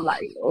 And I'm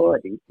like, oh,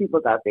 these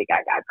people gonna think I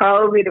got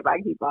COVID if I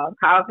keep on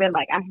coughing.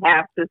 Like I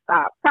have to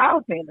stop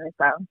coughing. And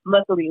so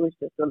luckily it was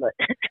just a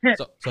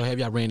look. So have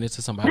y'all ran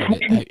into somebody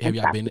have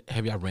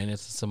y'all ran into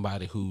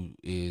somebody who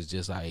is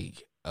just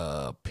like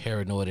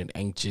paranoid and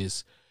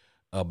anxious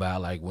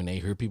about like when they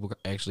hear people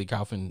actually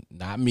coughing?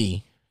 Not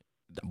me,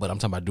 but I'm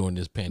talking about during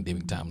this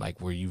pandemic time, like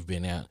where you've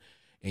been out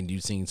and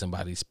you've seen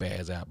somebody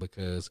spaz out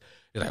because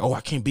they're like, oh,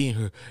 I can't be in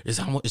here. It's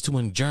too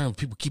many germs.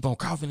 People keep on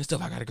coughing and stuff.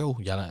 I gotta go.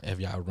 Have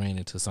y'all ran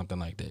into something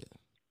like that?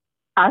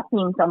 I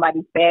seen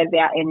somebody spaz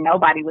out and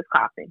nobody was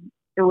coughing.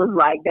 It was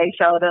like they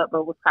showed up, but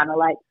it was kind of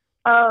like,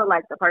 oh,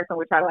 like the person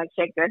would try to like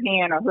shake their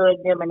hand or hug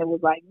them, and it was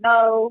like,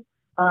 no.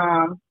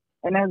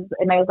 And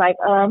they was like,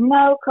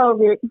 no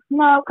COVID.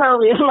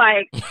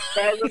 Like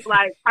they was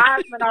like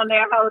Heisman on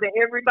there holding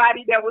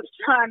everybody that was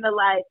trying to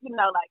like,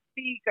 like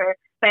speak or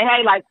say,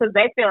 hey, like, cause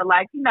they felt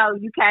like,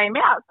 you came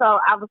out. So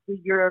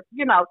obviously you're,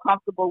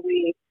 comfortable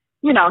with,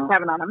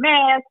 having on a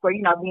mask or,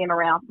 being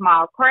around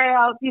small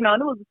crowds, and it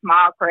was a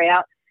small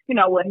crowd,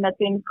 wasn't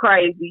nothing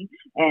crazy.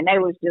 And they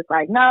was just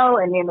like, no.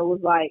 And then it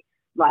was like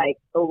it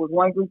was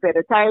one group at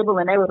a table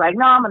and they was like,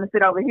 no, I'm going to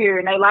sit over here.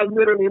 And they like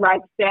literally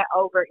like sat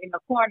over in the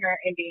corner.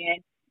 And then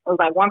it was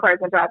like one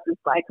person tried to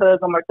like hug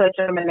them or touch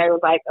them. And they was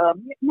like,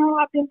 no,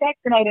 I've been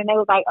vaccinated. And they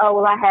was like, oh,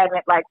 well, I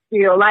haven't. Like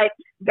still like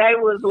they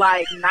was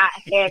like not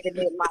having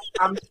it. Like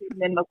I'm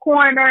sitting in the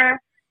corner.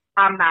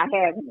 I'm not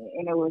having it.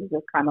 And it was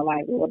just kind of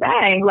like, well,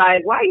 dang,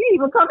 like, why you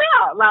even come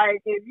out? Like,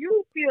 if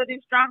you feel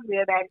this strongly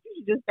about it, you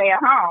should just stay at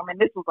home. And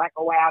this was like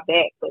a while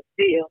back, but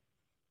still.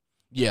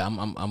 Yeah,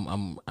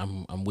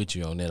 I'm with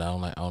you on that.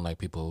 I don't like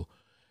people.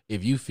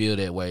 If you feel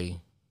that way,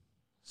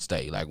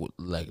 stay. Like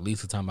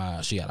Lisa talking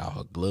about, she had all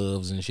her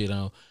gloves and shit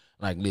on.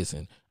 Like,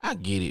 listen, I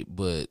get it,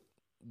 but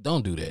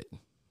don't do that.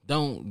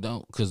 Don't,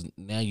 because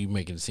now you're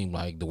making it seem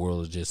like the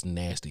world is just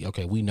nasty.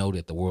 Okay, we know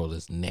that the world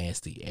is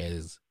nasty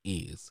as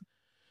is,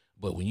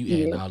 but when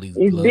you add all these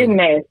it's gloves, been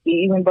nasty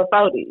even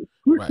before this.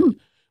 right?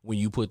 When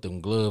you put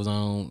them gloves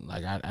on,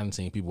 like I've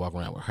seen people walk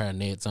around with hair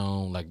nets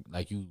on, like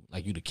you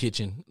the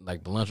kitchen,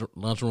 like the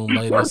lunchroom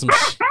lady or some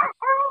shit.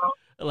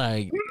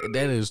 Like,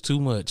 that is too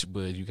much.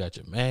 But you got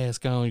your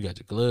mask on, you got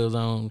your gloves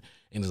on,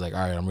 and it's like, all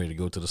right, I'm ready to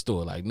go to the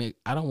store. Like, Nick,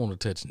 I don't want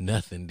to touch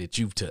nothing that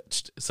you've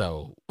touched.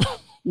 So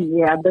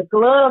Yeah, the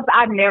gloves,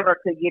 I never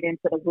could get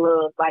into the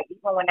gloves. Like,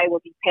 even when they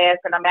would be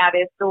passing them out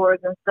at stores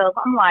and stuff,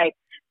 I'm like,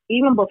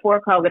 even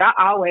before COVID, I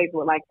always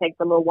would like take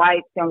the little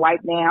wipes and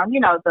wipe down,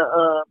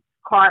 the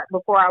cart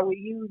before I would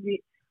use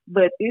it.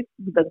 But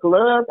the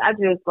gloves, I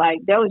just like,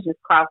 that was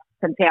just cross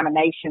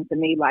contamination to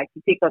me. Like,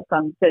 you pick up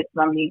something, touch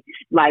something,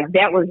 like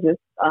that was just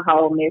a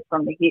whole mess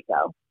from the get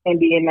go.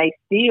 And then they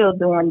still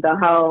doing the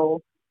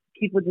whole,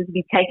 people just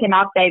be taking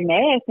off their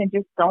mask and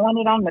just throwing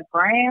it on the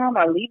ground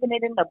or leaving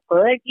it in the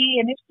buggy.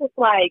 And it's just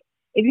like,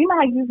 if you're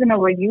not using a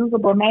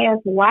reusable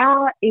mask,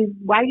 why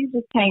you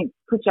just can't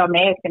put your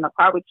mask in the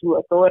car with you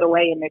or throw it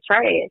away in the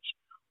trash?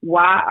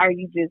 Why are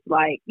you just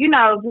like,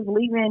 just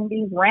leaving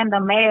these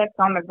random masks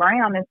on the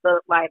ground and stuff?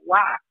 Like,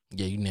 why?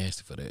 yeah, you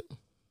nasty for that.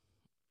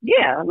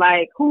 Yeah,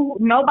 like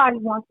nobody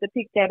wants to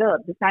pick that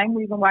up. The same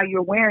reason why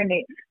you're wearing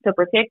it to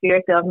protect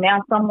yourself.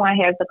 Now someone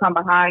has to come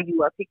behind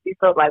you or pick this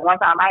up. Like one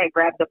time I had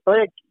grabbed the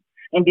fudge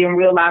and didn't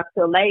realize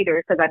till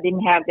later because I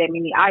didn't have that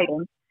many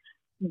items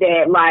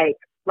that like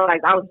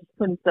I was just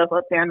putting stuff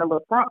up there in the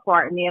little front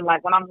part. And then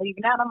like when I'm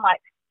leaving out, I'm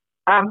like,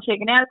 I'm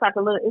checking out. It's like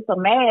it's a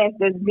mask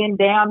that's been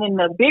down in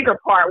the bigger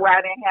part where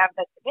I didn't have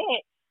nothing in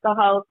it the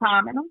whole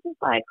time. And I'm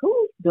just like,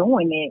 who's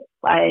doing it?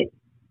 Like,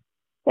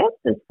 that's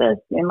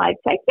disgusting. Like,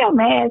 take your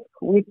mask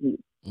with you.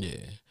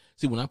 Yeah.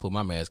 See, when I put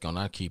my mask on,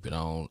 I keep it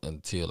on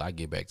until I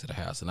get back to the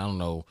house. And I don't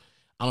know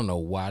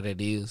why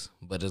that is,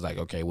 but it's like,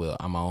 okay, well,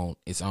 I'm on.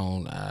 It's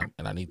on,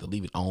 and I need to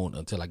leave it on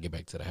until I get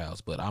back to the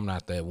house. But I'm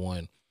not that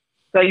one.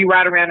 So you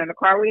ride around in the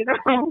car with it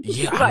on?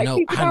 Yeah, like,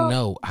 I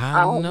know.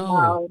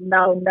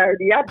 No,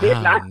 nerdy. I did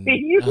not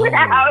see you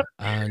without.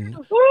 I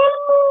know.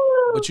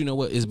 But you know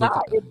what? It's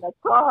not in the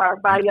car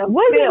by yourself.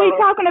 Wasn't we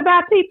talking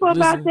about people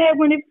about that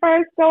when it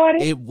first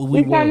started?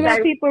 We talking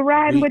about people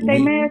riding with their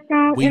mask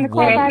on in the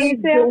car by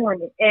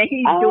themselves. And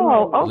he's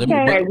doing it.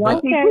 Okay.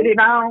 Once he put it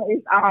on,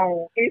 it's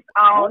on. It's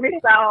on.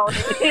 It's on.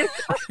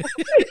 It's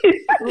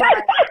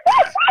like,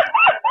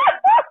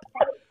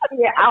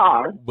 yeah,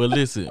 off. But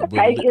listen,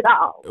 take it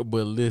off.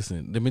 But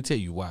listen, let me tell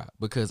you why.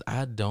 Because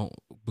I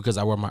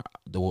wear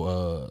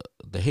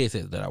the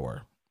headset that I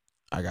wear.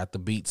 I got the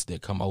Beats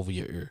that come over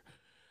your ear.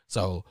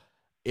 So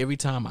every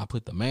time I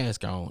put the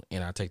mask on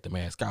and I take the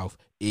mask off,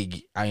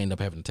 I end up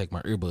having to take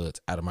my earbuds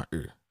out of my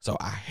ear. So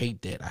I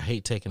hate that. I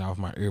hate taking off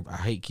my ear. I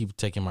hate keep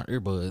taking my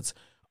earbuds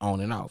on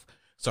and off.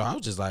 So I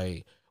was just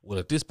like, well,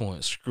 at this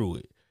point, screw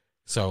it.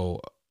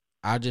 So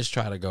I just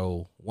try to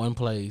go one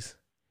place,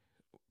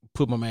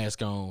 put my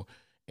mask on,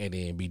 and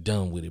then be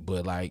done with it.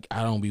 But like,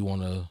 I don't be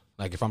want to,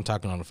 like, if I'm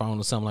talking on the phone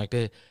or something like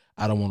that,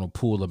 I don't want to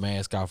pull the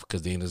mask off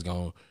because then it's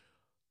going,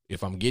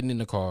 if I'm getting in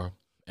the car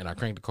and I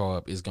crank the car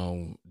up, it's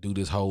going to do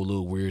this whole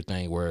little weird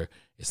thing where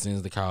it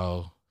sends the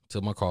call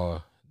to my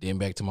car, then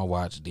back to my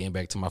watch, then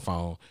back to my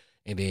phone,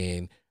 and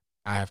then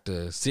I have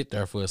to sit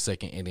there for a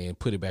second and then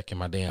put it back in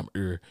my damn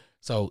ear.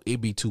 So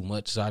it'd be too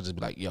much. So I just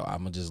be like, yo,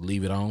 I'm going to just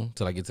leave it on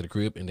till I get to the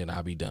crib and then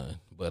I'll be done.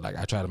 But like,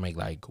 I try to make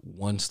like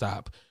one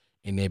stop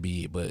and that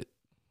be it. But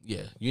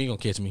yeah, you ain't going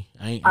to catch me.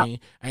 I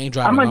ain't driving long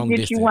distance. I'm going to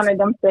get you one of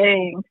them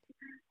things.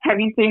 Have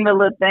you seen the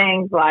little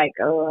things like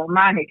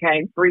mine had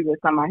came free with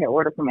something I had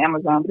ordered from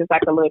Amazon, but it's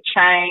like a little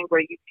chain where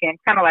you can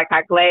kind of like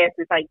how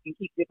glasses, how you can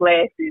keep your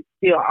glasses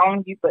still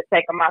on you but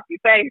take them off your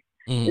face.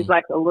 Mm-hmm. It's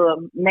like a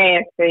little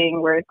mask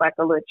thing where it's like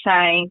a little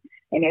chain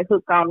and it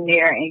hooks on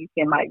there and you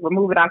can like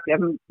remove it off your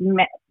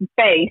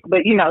face,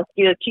 but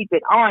still keep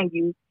it on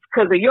you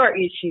because of your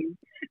issues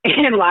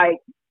and like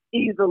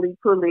easily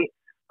pull it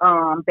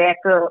back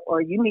up,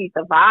 or you need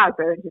the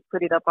visor and just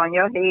put it up on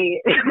your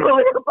head, pull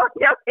it up on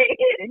your head,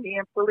 and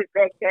then pull it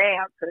back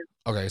down.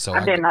 Okay, so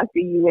I did not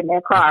see you in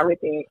that car with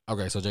it.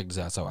 Okay, so check this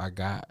out. So I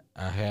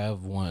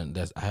have one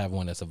that's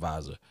a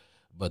visor,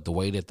 but the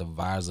way that the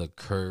visor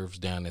curves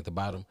down at the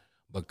bottom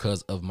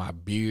because of my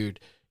beard,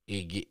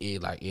 it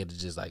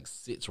just like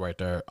sits right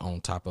there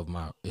on top of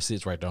my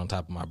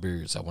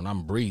beard. So when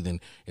I'm breathing,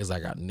 it's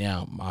like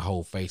now my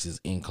whole face is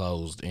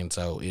enclosed, and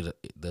so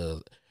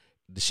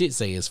the shit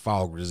say it's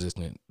fog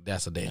resistant.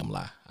 That's a damn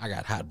lie. I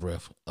got hot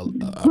breath,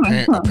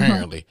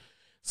 apparently.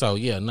 So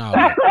yeah, no.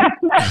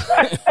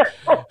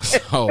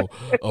 So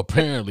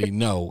apparently,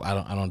 no,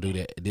 I don't do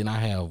that. Then I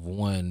have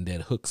one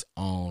that hooks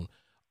on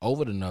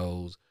over the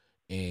nose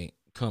and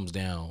comes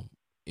down.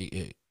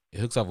 It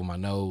hooks over my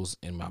nose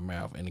and my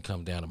mouth, and it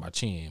comes down to my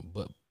chin.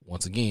 But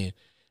once again,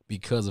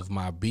 because of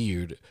my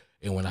beard,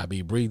 and when I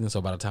be breathing, so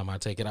by the time I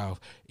take it off,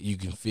 you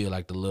can feel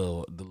like the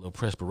little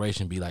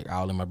perspiration be like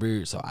all in my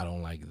beard. So I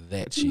don't like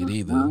that shit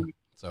either.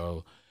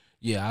 So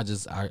yeah,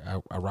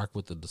 I rock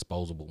with the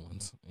disposable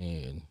ones,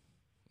 and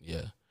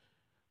yeah,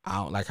 I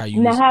don't like how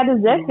you. Now, how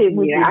does that fit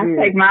with you? I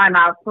take mine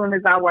off as soon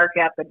as I work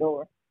out the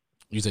door.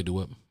 You say do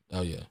what?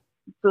 Oh yeah.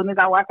 As soon as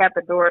I walk out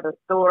the door of the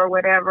store or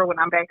whatever, when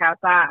I'm back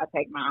outside, I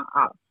take mine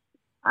off.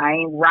 I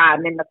ain't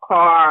riding in the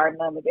car or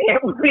none of that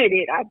with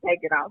it. I take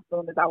it off as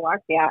soon as I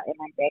walk out and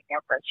I'm back in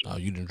fresh. Oh,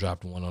 you done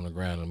dropped one on the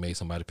ground and made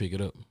somebody pick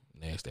it up?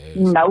 Nasty ass.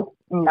 Nope.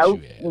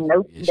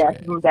 Yes,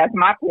 That's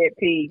my pet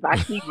peeve. I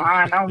keep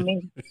mine on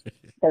me.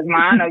 Because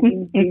mine are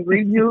usually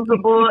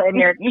reusable and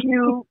they're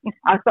cute.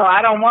 So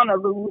I don't want to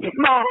lose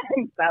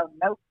mine. So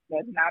nope,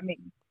 that's not me.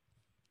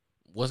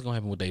 What's gonna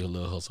happen with their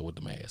little hustle with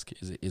the mask?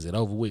 Is it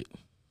over with?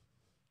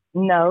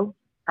 No,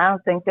 I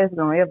don't think that's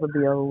gonna ever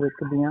be over with,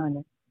 to be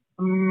honest.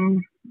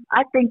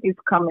 I think it's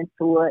coming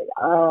to it.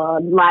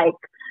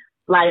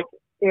 Like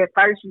at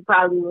first you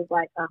probably was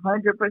like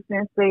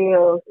 100%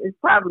 sales. It's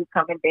probably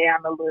coming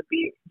down a little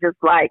bit, just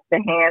like the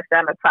hand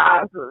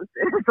sanitizers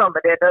and some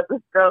of that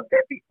other stuff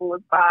that people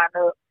was buying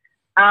up.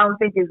 I don't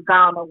think it's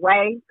gone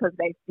away because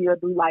they still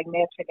do like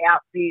matching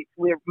outfits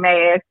with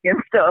masks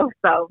and stuff.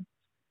 So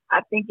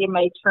I think it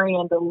may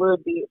trend a little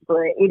bit,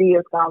 but it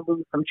is going to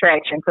lose some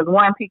traction because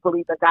one, people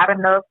either got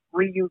enough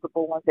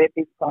reusable ones at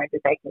this point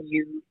that they can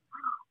use,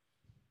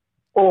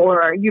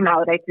 or, you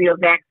know, they feel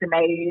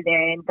vaccinated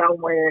and don't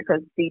wear it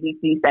because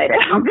CDC say they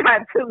don't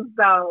got to.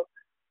 So,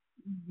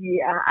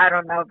 yeah, I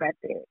don't know about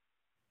that.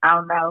 I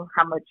don't know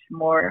how much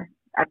more.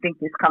 I think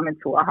it's coming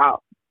to a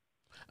halt.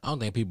 I don't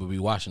think people be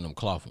washing them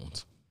cloth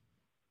ones.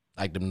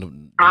 Like the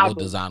little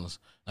designers.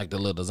 Like the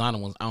little designer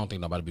ones, I don't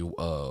think nobody be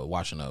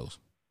washing those.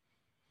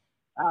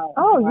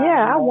 Oh,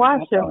 yeah, I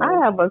wash them.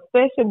 I have a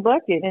special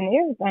bucket and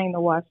everything to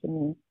wash them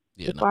in.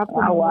 Yeah, I put them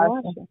in the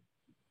washer.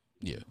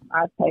 Yeah.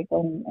 I take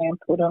them and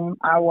put them,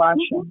 I wash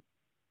them.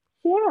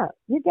 Yeah,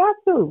 you got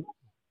to.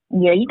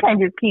 Yeah, you can't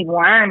just keep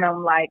wearing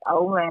them like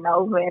over and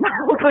over and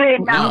over.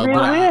 And No,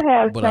 We'll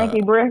have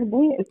stanky breath,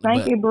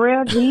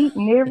 heat,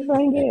 and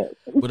everything else.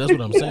 But that's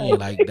what I'm saying.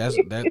 Like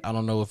that. I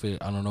don't know if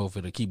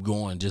it'll keep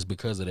going just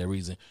because of that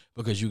reason.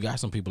 Because you got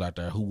some people out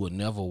there who would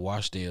never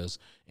wash theirs,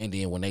 and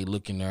then when they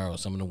look in there, or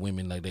some of the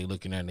women like they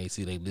look in there and they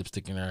see their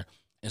lipstick in there,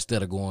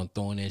 instead of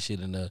throwing that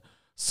shit in the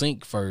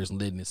sink first and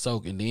letting it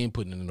soak and then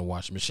putting it in the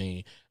washing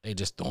machine, they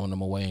just throwing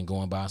them away and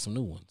going buy some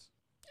new ones.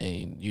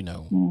 And you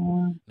know,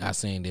 not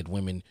saying that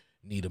women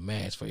need a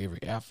mask for every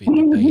outfit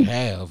that they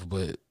have,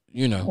 but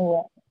you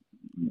know.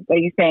 So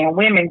you saying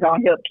women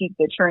gonna help keep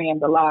the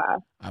trend alive?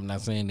 I'm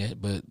not saying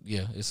that, but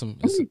yeah, it's some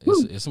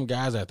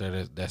guys out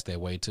there that's that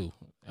way too.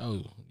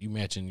 Oh, you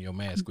matching your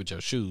mask with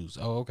your shoes?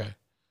 Oh, okay.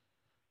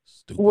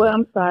 Stupid. Well,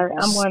 I'm sorry,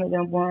 I'm one of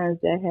them ones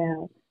that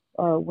have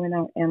went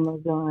on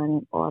Amazon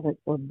and ordered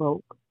a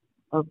bulk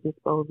of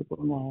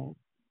disposable masks,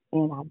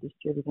 and I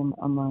distribute them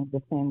among the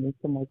family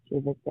to make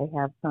sure that they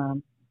have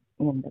some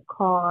in the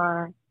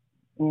car,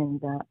 in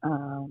their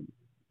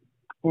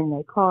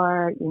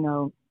car, you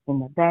know, in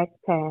the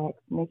backpack.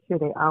 Make sure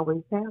they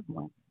always have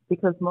one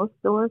because most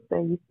stores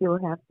say you still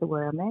have to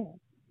wear a mask.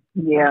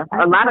 Yeah,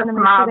 a lot of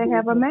small they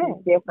have a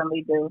mask.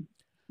 Definitely do.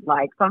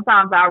 Like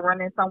sometimes I'll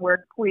run in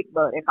somewhere quick,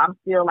 but if I'm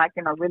still like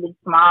in a really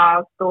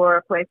small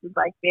store, places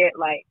like that,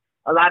 like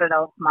a lot of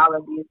those smaller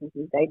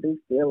businesses, they do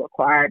still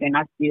require it, and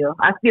I still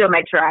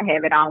make sure I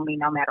have it on me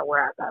no matter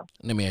where I go.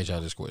 Let me ask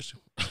y'all this question.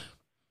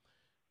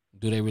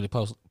 Do they really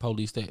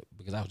police that?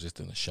 Because I was just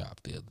in the shop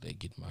the other day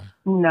getting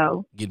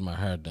my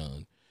hair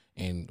done,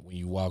 and when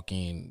you walk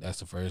in,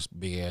 that's the first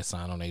big ass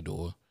sign on their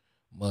door.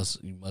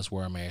 You must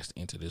wear a mask to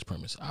enter this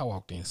premise. I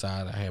walked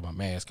inside, I had my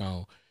mask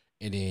on,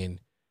 and then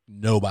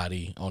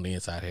nobody on the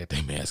inside had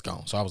their mask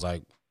on. So I was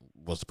like,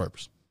 "What's the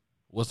purpose?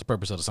 What's the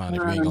purpose of the sign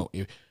if you ain't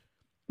going?"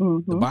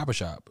 The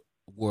barbershop,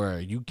 where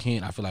you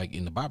can't, I feel like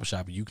in the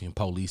barbershop you can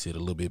police it a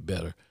little bit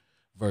better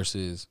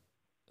versus,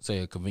 say,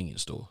 a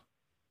convenience store.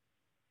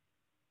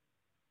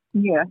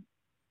 Yeah,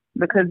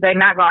 because they're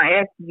not going to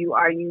ask you,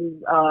 are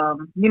you,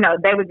 you know,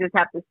 they would just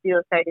have to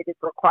still say that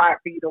it's required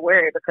for you to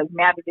wear it because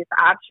now that it's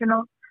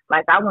optional,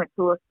 like I went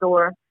to a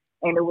store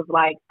and it was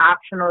like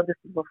optional. This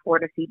was before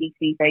the CDC,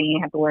 so you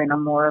didn't have to wear it no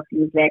more if you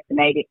was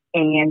vaccinated.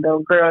 And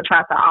the girl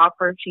tried to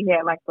offer, she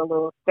had like the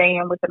little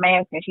stand with the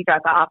mask and she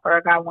tried to offer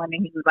a guy one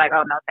and he was like,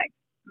 oh, no, thank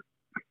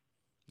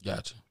you.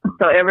 Gotcha.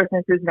 So ever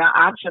since it's been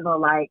optional,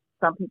 like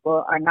some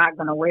people are not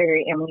going to wear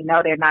it and we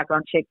know they're not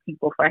going to check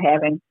people for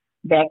having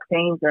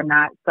vaccines or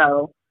not.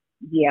 So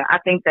yeah, I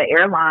think the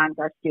airlines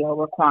are still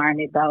requiring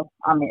it though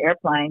on the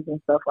airplanes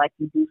and stuff. Like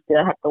you do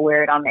still have to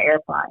wear it on the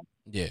airplane.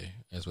 Yeah,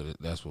 that's what.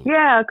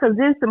 Yeah, because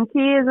did some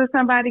kids or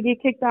somebody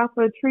get kicked off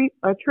a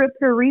trip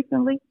here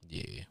recently?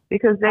 Yeah,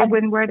 because they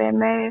wouldn't wear that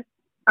mask.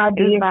 I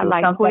did about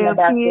like something 12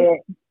 about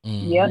kids. that.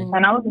 Yep,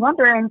 and I was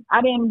wondering.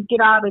 I didn't get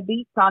all the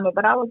deets on it,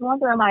 but I was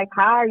wondering like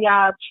how are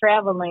y'all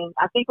traveling?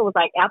 I think it was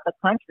like out the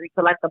country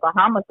to like the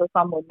Bahamas or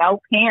something with no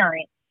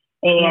parent.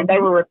 And they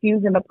were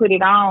refusing to put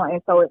it on,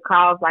 and so it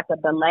caused like a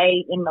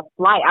delay in the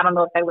flight. I don't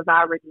know if they was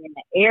already in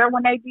the air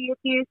when they did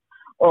this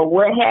or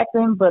what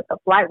happened, but the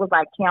flight was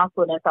like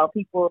canceled, and so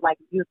people like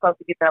you were supposed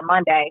to get there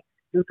Monday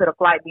due to the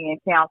flight being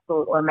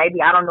canceled, or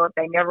maybe I don't know if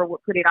they never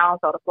would put it on,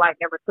 so the flight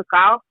never took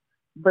off.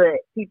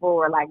 But people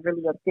were like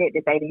really upset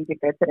that they didn't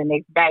get there to the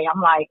next day. I'm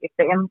like,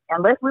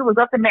 unless we was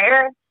up in the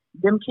air,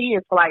 them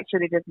kids' flight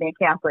should have just been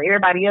canceled.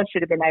 Everybody else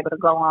should have been able to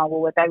go on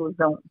with what they was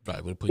doing.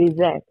 Right,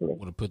 exactly.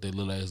 Would have put their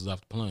little asses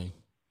off the plane.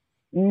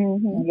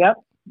 Yep.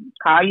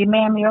 Call your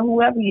mammy or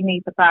whoever you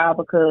need to call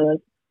because,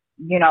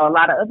 you know, a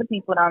lot of other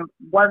people done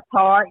worked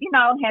hard, you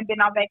know, have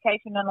been on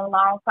vacation in a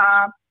long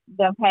time.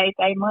 done paid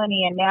their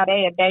money and now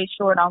they a day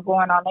short on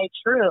going on their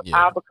trip,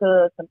 Yeah. all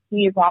because some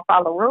kids won't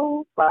follow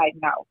rules. Like,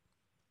 no.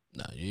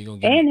 No, you ain't gonna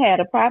get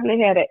And probably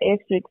had an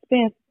extra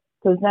expense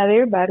because not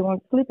everybody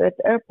wants to sleep at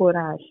the airport,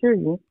 I assure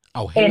you.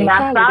 Oh, hell And no. I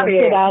Probably saw done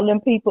that. put all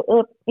them people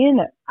up in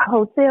a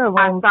hotel room.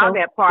 I saw so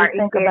that part. just It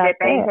think said about that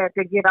they that. had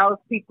to get those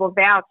people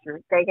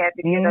vouchers. They had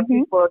to get the Mhm.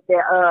 people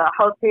that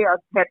hotels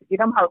had to get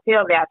them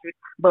hotel vouchers.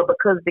 But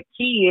because the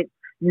kids,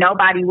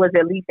 nobody was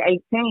at least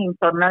 18,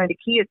 so none of the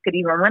kids could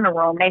even rent a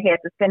room. They had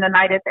to spend the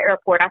night at the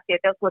airport. I said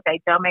that's what they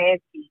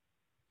dumbass did.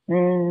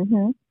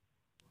 Mhm.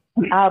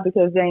 All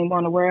because they ain't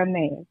want to wear a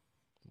mask.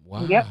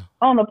 Wow. Yep.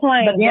 On the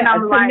plane. But then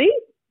I'm to like-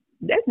 me,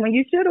 that's when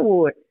you should have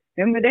wore it.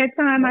 Remember that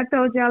time I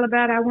told y'all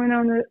about? I went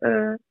on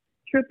a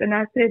trip and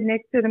I sat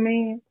next to the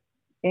man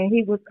and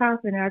he was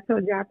coughing and I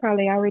told you I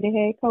probably already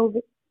had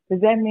COVID.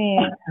 Because that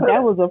man,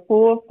 that was a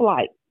full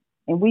flight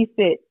and we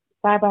sat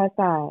side by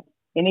side.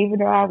 And even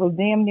though I was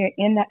damn near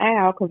in the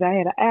aisle because I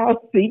had an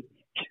aisle seat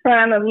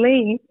trying to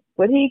lean,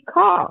 but he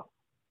coughed.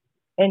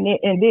 And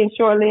then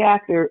shortly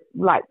after,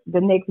 like the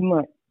next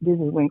month, this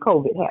is when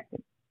COVID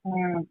happened.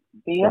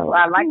 Yeah,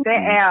 I like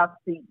that aisle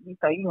seat.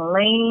 So you can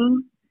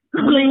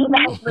lean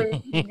over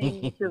if you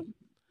need to.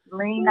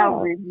 Lean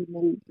over if you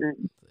need to.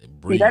 See,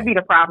 Breathe. that'd be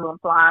the problem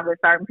flying with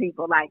certain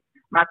people. Like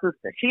my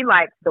sister, she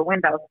likes the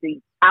window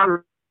seat. I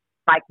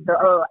like the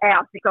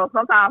aisle seat because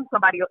sometimes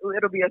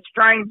it'll be a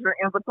stranger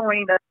in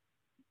between us.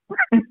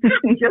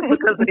 Just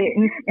because of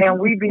it. And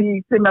we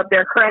be sitting up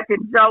there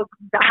cracking jokes,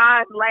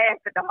 dying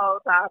laughing the whole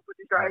time with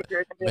the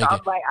strangers. And then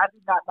I'm like, I do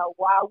not know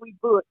why we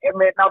book and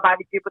let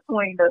nobody get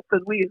between us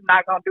because we is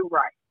not going to do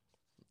right.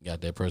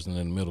 Got that person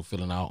in the middle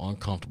feeling all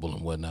uncomfortable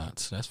and whatnot.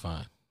 So that's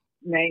fine.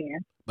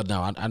 Man. But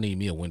no, I need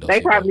me a window They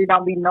seat. probably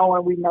don't be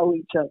knowing we know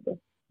each other.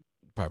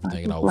 Probably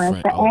thinking just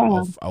like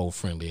the old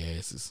friendly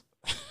asses.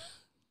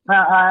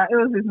 It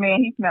was this man,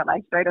 he smelled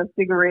like straight up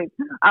cigarettes.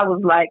 I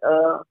was like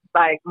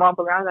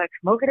mumbling. I was like,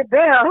 smoking a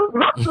bell.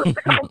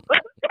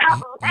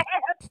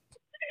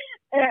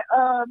 And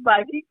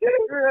like he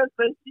couldn't hear us,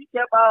 but she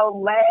kept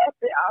on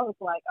laughing. I was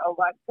like, oh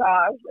my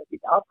gosh, let me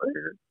off of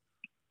her.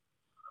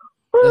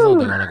 That's the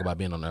only thing I like about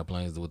being on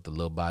airplanes with the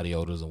little body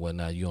odors and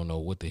whatnot. You don't know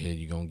what the hell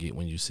you're going to get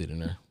when you sit in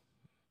there.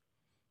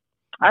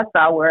 I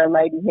saw where a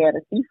lady had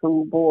a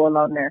seafood boil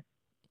on there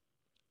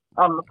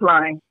on the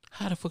plane.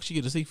 How the fuck she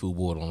get a seafood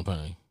board on the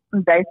plane?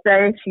 They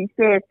say she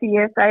said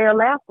TSA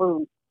allow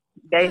food.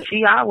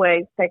 She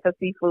always take a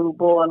seafood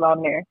boil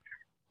on there.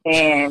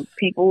 And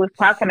people was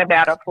talking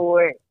about her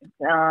for it.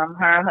 Her and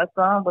her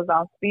son was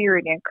on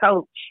Spirit and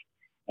Coach.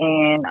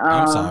 And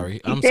I'm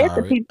sorry.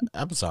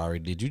 I'm sorry.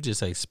 Did you just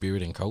say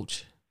Spirit and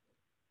Coach?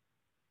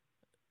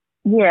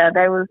 Yeah,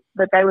 they was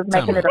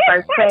making it a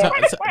first class.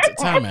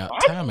 Time out.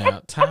 I'm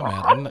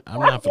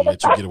not gonna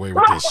let you get away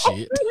with this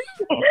shit.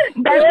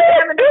 I'm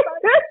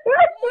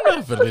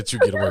not gonna let you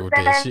get away with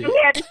that shit.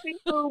 Had a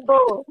seafood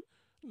bowl.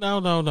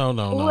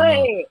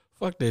 No.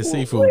 Fuck that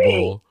seafood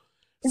bowl.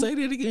 Say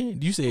that again.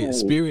 You said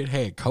Spirit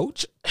had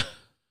Coach?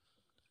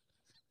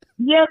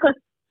 Yeah, because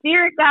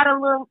Spirit got a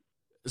little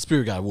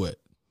Spirit got what?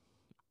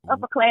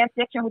 upper class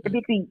section with the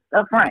big seats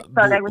up front.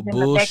 So they was in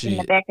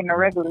the back in the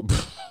regular.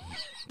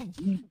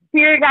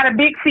 Spirit got a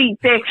big seat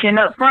section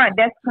up front.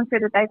 That's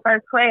considered their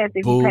first class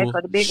if you pay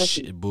for the bigger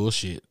seat.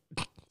 Bullshit.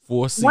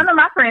 4 seats. One of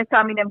my friends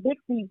told me them big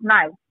seats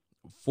nice.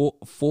 Four.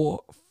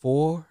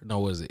 No,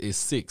 what is it? It's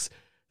 6.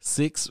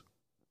 6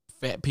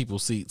 fat people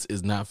seats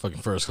is not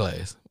fucking first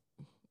class.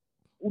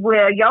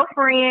 Well, your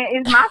friend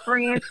is my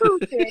friend too.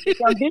 Said that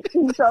them big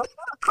seats are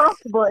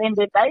comfortable and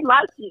that they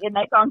like it and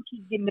they gonna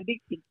keep getting the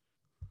big seats.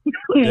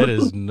 That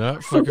is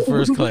not fucking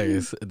first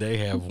class. They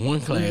have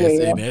one class,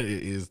 and that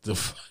is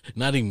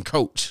not even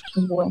Coach.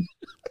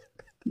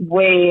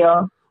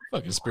 Well,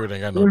 fucking Spirit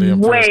ain't got no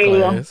damn first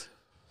class.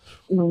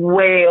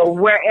 Well,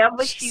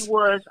 wherever she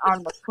was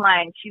on the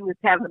plane, she was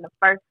having a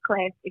first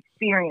class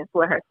experience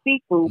with her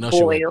seafood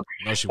boil.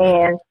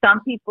 And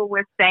some people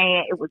were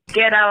saying it was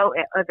ghetto,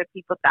 and other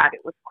people thought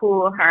it was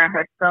cool. Her and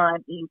her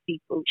son eating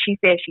seafood. She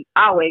said she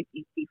always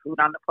eats seafood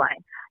on the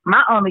plane.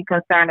 My only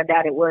concern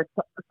about it was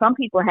some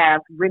people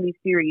have really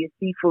serious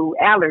seafood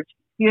allergies.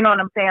 You know what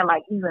I'm saying?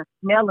 Like even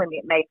smelling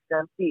it makes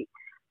them sick.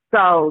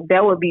 So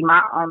that would be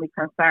my only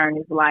concern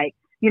is like,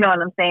 you know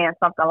what I'm saying?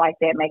 Something like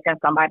that making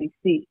somebody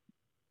sick.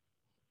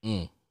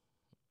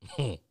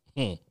 Okay.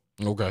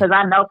 Because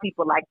I know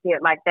people like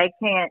that. Like they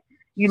can't,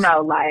 you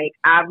know, like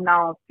I've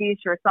known fish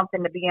or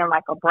something to be in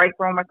like a break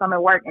room or something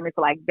at work, and it's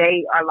like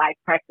they are like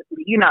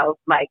practically, you know,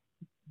 like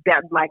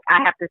that. Like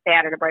I have to stay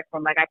out of the break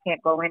room. Like I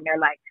can't go in there.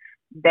 Like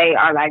they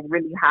are like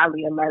really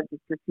highly allergic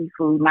to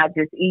seafood, not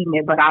just eating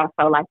it, but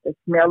also like the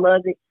smell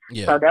of it.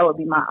 Yeah. So that would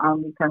be my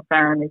only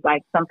concern is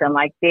like something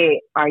like that.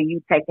 Are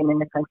you taking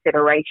into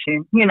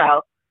consideration, you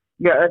know,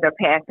 your other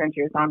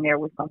passengers on there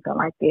with something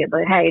like that?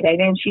 But hey,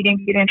 she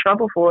didn't get in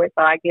trouble for it,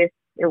 so I guess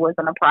it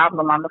wasn't a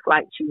problem on the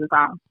flight she was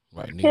on.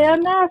 Right. Hell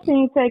no, she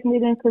ain't taking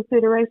it in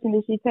consideration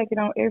that she take it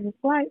on every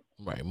flight.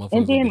 Right.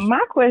 And then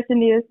my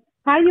question is,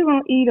 how you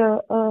gonna eat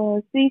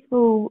a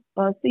seafood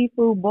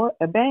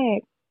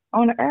bag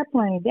on an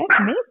airplane? That's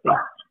messy.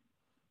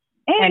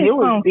 And it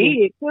was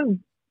big too.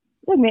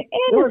 Wait a minute,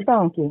 and it's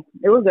funky.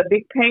 It was a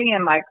big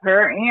pan, like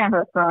her and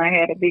her son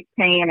had a big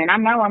pan. And I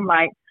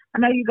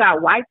know you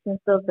got wipes and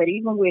stuff, but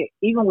even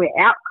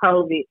without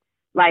COVID,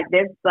 like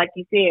that's like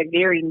you said,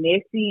 very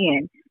messy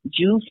and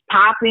juice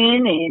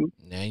popping and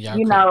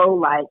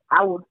like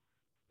I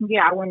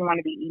wouldn't want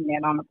to be eating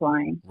that on the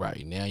plane.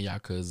 Right. Now y'all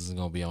cousins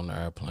gonna be on the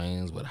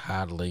airplanes with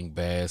hot link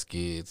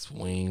baskets,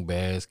 wing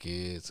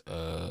baskets,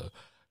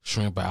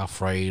 shrimp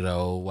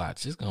Alfredo.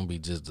 Watch, it's gonna be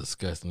just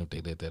disgusting if they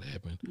let that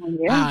happen.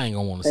 Yeah. I ain't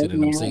gonna want to sit in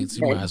them seats.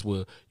 You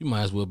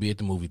might as well be at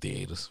the movie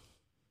theaters.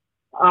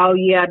 Oh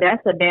yeah,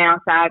 that's a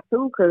downside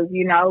too, because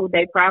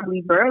they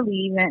probably barely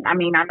even. I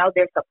mean, I know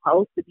they're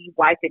supposed to be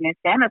wiping and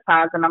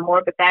sanitizing them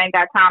more, but they ain't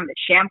got time to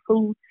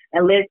shampoo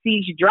and let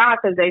these dry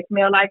because they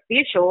smell like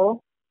fish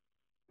oil.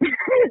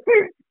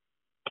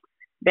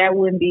 That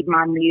wouldn't be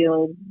my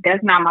meal.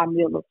 That's not my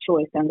meal of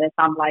choice unless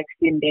I'm like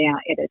sitting down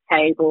at a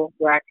table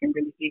where I can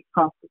really get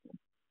comfortable.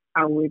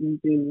 I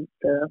wouldn't do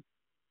the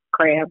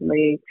crab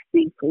legs,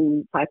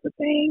 seafood type of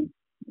thing.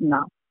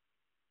 No.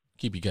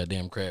 Keep your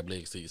goddamn crab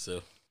legs to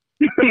yourself.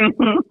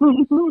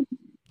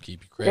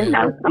 Keep your crab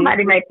legs.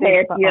 Somebody may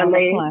pass your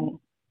legs.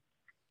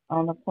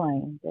 On the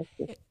plane. That's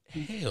just...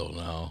 Hell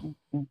no.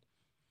 Mm-hmm.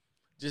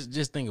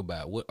 Just think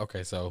about what.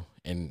 Okay, so,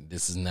 and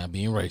this is not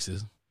being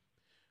racist.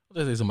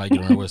 Let's say somebody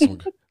get on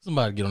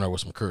there with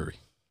some curry.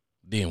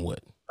 Then what?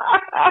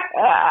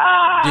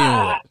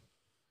 Then what?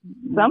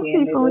 Some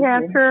people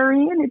have curry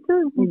in it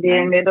too.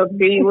 Then it'll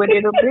be what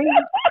it'll be.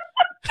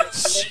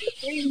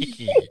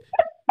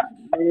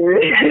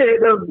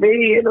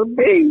 It'll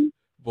be.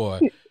 Boy,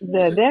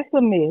 that's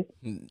a miss.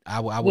 I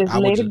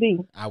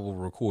will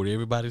record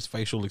everybody's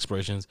facial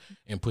expressions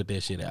and put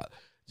that shit out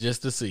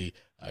just to see.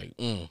 Like,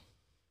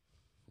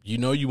 you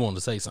want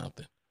to say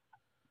something.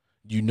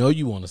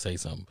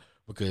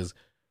 Because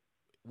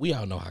we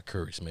all know how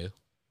curry smells.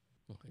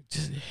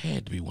 Just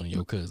had to be one of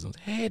your cousins.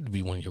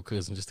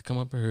 Just to come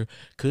up here.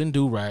 Couldn't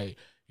do right.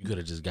 You could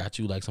have just got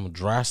you like some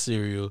dry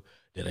cereal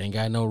that ain't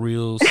got no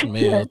real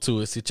smell to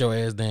it. Sit your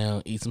ass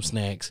down, eat some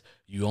snacks.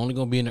 You only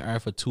gonna be in the air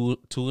for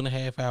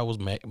 2.5 hours,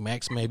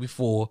 max maybe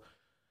 4.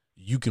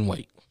 You can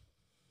wait.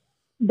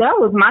 That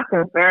was my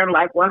concern.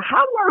 Like, well,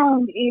 how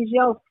long is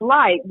your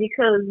flight?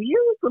 Because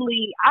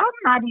usually I'm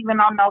not even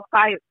on no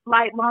flight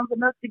long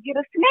enough to get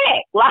a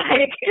snack.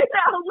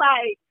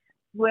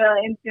 Well,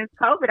 and since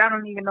COVID, I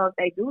don't even know if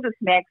they do the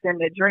snacks and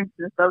the drinks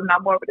and stuff no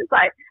more. But it's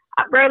like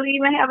I barely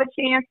even have a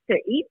chance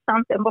to eat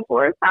something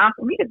before it's time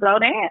for me to go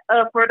down,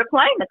 for the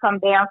plane to come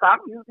down. So I'm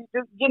usually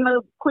just getting a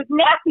quick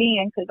nap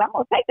in because I'm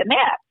gonna take a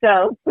nap.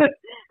 So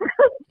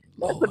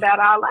that's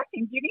about all I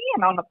can get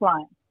in on the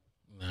plane.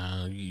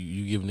 Nah,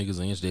 you give niggas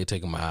an inch, they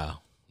take a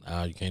mile.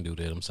 Nah, you can't do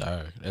that. I'm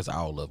sorry. That's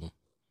all of them.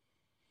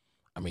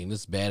 I mean,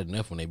 it's bad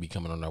enough when they be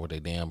coming on there with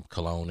their damn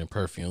cologne and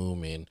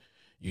perfume, and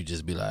you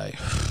just be like,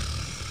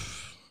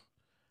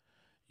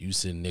 you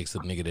sitting next to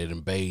the nigga that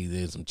done bathed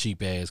in some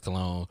cheap ass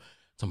cologne.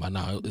 Talking about,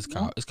 nah,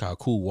 it's called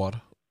cool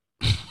water.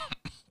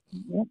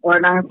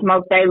 Or done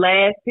smoked their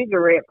last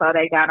cigarette before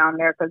they got on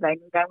there because they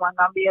knew they weren't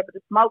gonna be able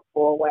to smoke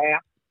for a while.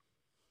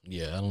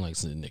 Yeah, I don't like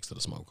sitting next to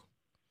the smoker.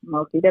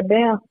 Smokey the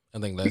Bell. I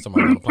think last time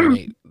I was on the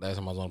plane,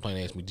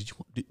 they asked me, do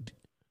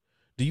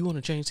you want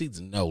to change seats?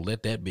 No,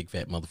 let that big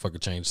fat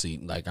motherfucker change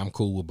seat. Like, I'm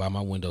cool with by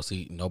my window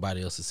seat.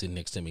 Nobody else is sitting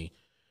next to me.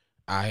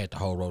 I had the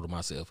whole row to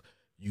myself.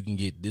 You can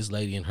get this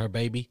lady and her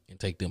baby and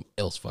take them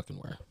else fucking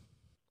where.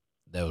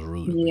 That was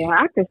rude. Yeah,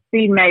 I could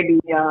see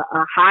maybe a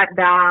hot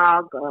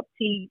dog, a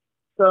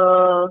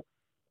pizza,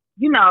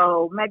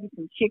 maybe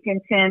some chicken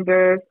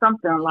tenders,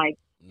 something like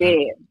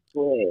that.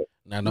 But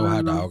now,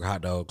 no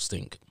hot dogs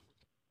stink.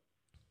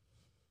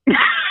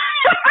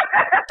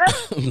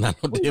 Not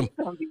no damn.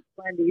 Gonna be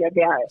funny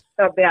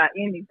about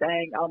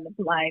anything on the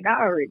plane.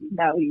 I already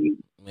know you.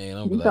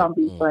 Man, you're gonna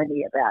be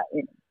funny about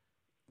anything.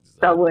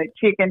 So what?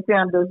 Chicken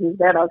tenders, is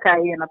that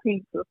okay in a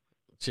pizza?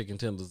 Chicken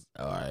tenders,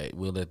 all right.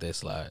 We'll let that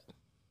slide.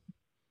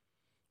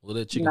 We'll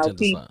let chicken tenders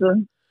pizza.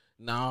 slide.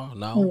 No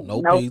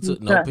pizza.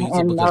 No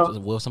pizza because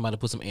well, somebody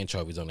put some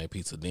anchovies on that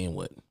pizza. Then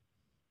what?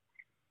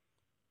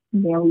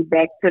 Then we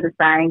back to the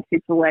same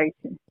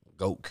situation.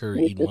 Goat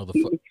curry eating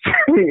motherfucker.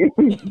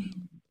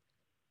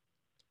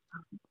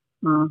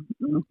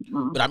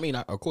 But I mean,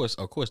 of course,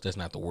 that's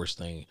not the worst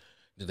thing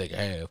that they can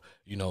have.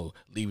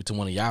 Leave it to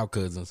one of y'all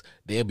cousins.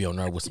 They'll be on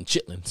there with some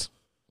chitlins.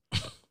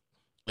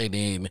 And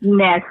then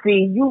now,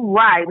 see, you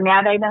right.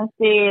 Now that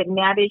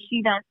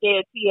she done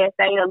said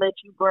TSA will let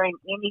you bring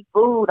any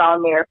food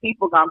on there,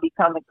 people gonna be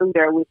coming through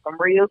there with some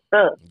real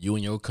stuff. You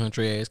and your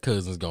country ass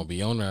cousins gonna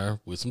be on there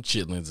with some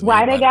chitlins.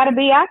 Why they gotta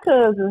be our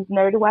cousins,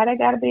 nerdy? Why they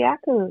gotta be our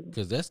cousins?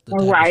 Because that's the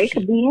right. It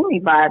could be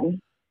anybody.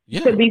 Yeah.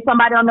 It could be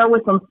somebody on there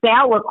with some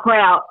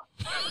sauerkraut.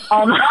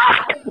 Oh,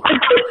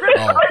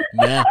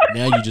 now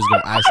you just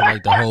gonna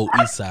isolate the whole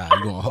east side.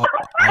 You're gonna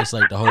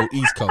isolate the whole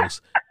East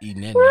Coast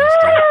eating that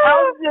nasty.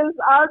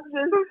 I'm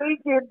just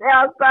thinking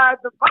outside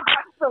the box.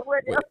 So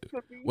what Wait, else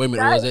could be wait a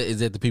minute, is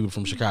that the people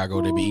from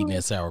Chicago that be eating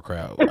that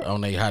sauerkraut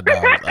on their hot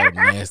dogs? Oh,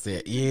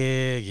 nasty.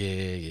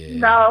 Yeah.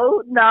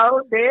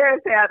 No,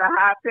 theirs had the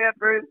hot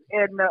peppers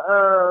and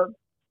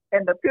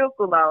the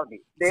pickle on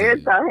it. Theirs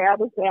See, don't have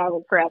the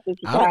sauerkraut, the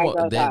I don't Chicago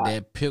want dog.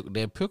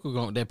 that pickle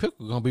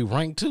gonna be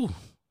ranked too.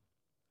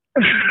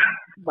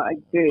 My Well,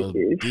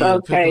 goodness. dill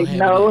Okay, pickle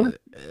no. having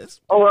that-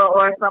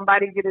 Or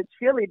somebody get a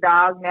chili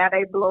dog, now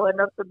they blowing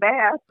up the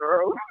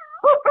bathroom.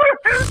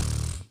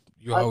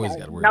 You always Okay,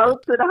 got to worry no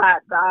about to the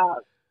hot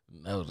dog.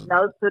 no.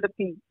 No to the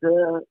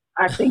pizza.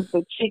 I think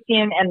the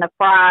chicken and the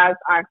fries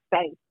are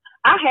safe.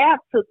 I have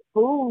took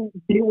food.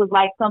 It was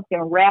like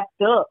something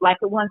wrapped up. Like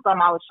it wasn't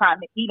something I was trying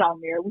to eat on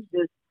there. It was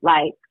just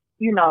like,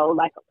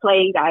 like a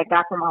plate I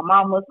got from my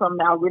mom or something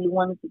I really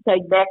wanted to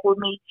take back with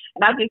me.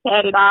 And I just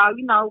had it all,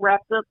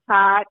 wrapped up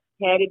tight,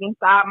 had it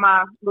inside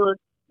my little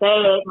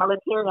bag, my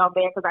little carry-on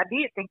bag, because I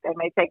did think they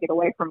may take it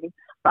away from me.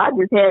 So I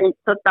just had it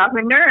tucked off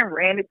in there and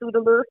ran it through the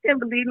little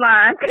assembly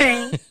line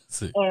thing.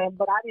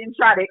 But I didn't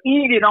try to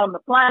eat it on the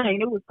plane.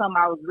 It was something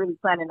I was really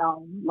planning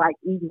on, like,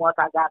 eating once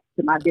I got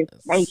to my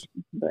destination.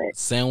 But,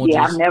 Sandwiches.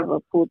 yeah, I never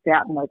pulled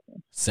out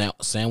nothing.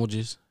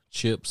 Sandwiches,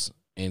 chips,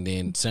 and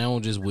then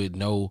sandwiches with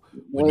no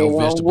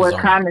vegetables what on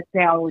kind it. of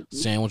sandwich?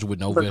 Sandwich with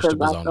no Because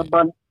vegetables like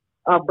on it.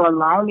 a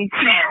bologna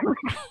sandwich.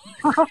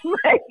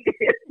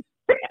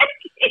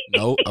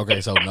 No,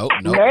 okay, so no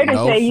Meredith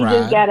say you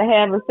just fried. gotta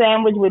have a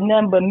sandwich with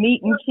nothing but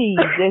meat and cheese.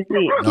 That's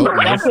it. No,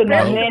 Don't put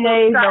no no.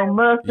 mayonnaise, no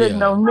mustard, Yeah.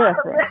 no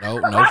nothing.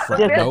 No fried.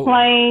 Just a No,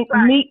 plain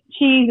meat,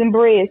 cheese, and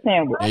bread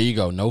sandwich. there you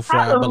go. No How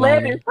fried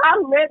bologna.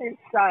 lettuce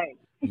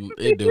stink?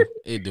 It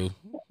do.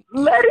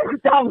 Lettuce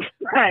don't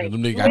stink.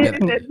 Them niggas got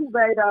that- Lettuce and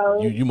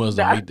tomatoes. You must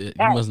not eat that.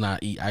 You must not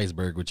eat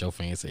iceberg with your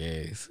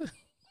fancy ass.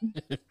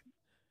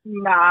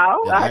 No,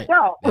 I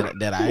don't.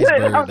 That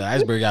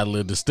iceberg got a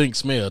little distinct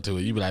smell to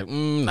it. You be like,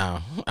 no,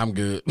 I'm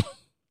good.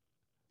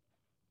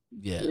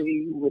 Yeah,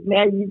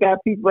 Now you got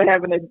people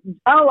having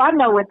I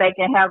know what they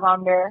can have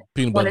on there.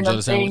 peanut One butter of jelly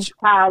them sandwich. things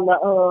called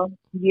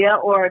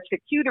or a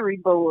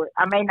charcuterie board.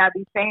 I may not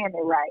be saying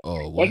it right. Oh,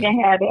 They what? can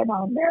have that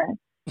on there.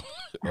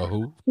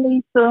 Who?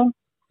 Lisa,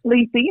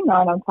 you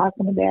know what I'm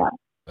talking about.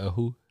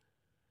 Who?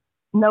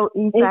 No,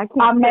 Issa, I I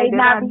can't may say that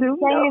not I be do.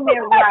 saying it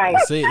right.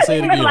 Say it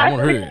again. I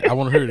want to hear it. I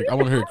want to hear it. I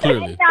want to hear it I may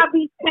clearly. not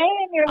be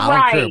saying it I don't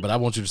right. care, but I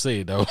want you to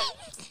say it though.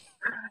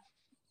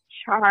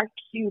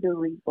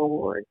 Charcuterie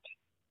board.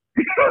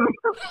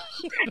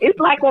 It's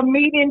like a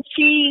meat and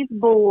cheese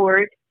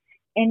board,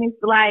 and it's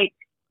like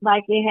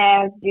it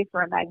has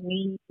different like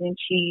meats and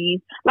cheese,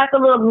 like a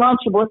little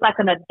Lunchable. It's like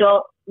an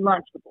adult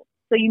Lunchable.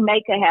 So you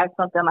could have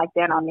something like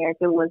that on there if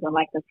it wasn't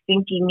like a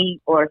stinky meat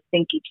or a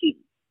stinky cheese.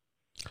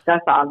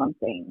 That's all I'm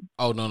saying.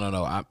 Oh no.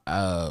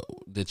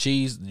 The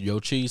cheese. Your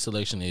cheese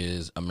selection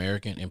is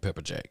American and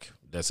pepper jack.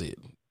 That's it.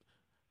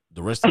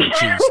 The rest of the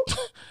cheese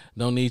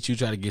don't need you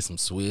try to get some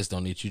Swiss.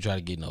 Don't need you try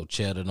to get no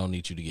cheddar. Don't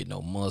need you to get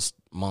no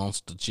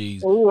monster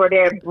cheese. Ooh, or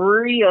that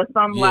brie or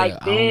something Yeah, like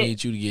I don't that.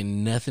 need you to get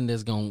nothing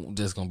that's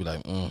gonna be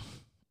like.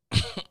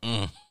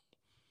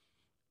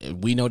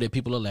 And we know that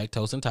people are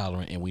lactose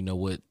intolerant, and we know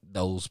what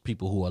those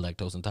people who are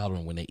lactose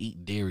intolerant when they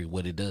eat dairy,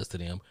 what it does to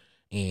them.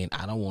 And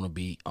I don't want to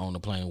be on the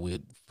plane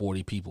with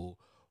 40 people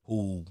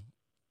who,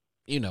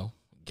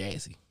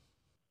 gassy.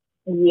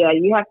 Yeah,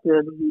 you have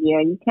to.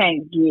 Yeah, you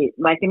can't get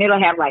and it'll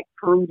have like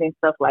fruit and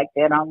stuff like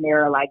that on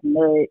there, or like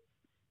nuts.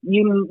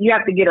 You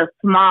have to get a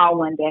small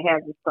one that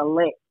has a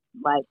select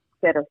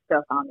set of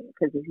stuff on it,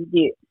 because if you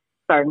get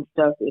certain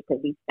stuff, it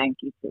could be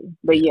stinky too.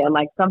 But yeah,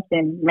 like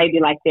something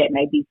maybe like that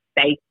may be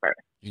safer.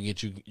 You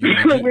get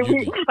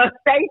A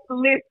safe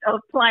list of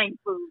plain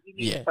food you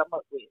need to come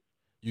up with.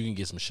 You can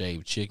get some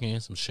shaved chicken,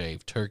 some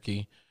shaved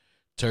turkey.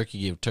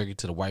 Give turkey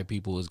to the white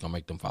people. It's gonna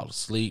make them fall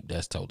asleep.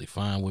 That's totally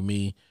fine with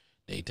me.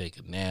 They take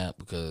a nap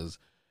because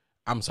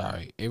I'm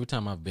sorry. Every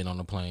time I've been on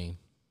a plane,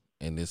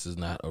 and this is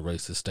not a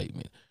racist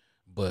statement,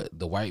 but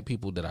the white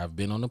people that I've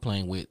been on the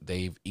plane with,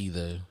 they've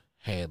either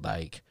had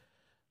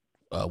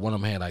one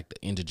of them had like the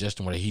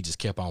indigestion where he just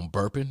kept on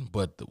burping,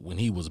 but when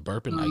he was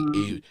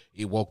burping,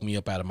 it woke me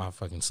up out of my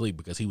fucking sleep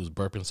because he was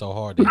burping so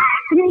hard that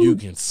you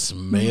can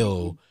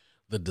smell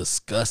the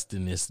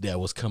disgustingness that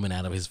was coming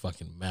out of his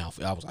fucking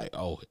mouth. I was like,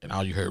 oh, and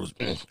all you heard was,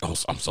 oh,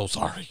 I'm so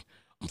sorry.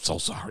 I'm so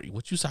sorry.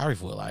 What you sorry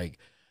for? Like,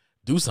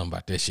 do something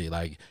about that shit.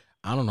 Like,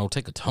 I don't know,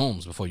 take a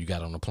Tums before you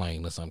got on the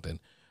plane or something.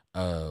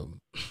 The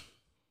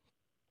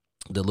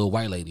little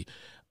white lady,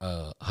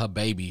 her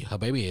baby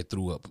had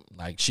threw up.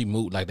 Like, she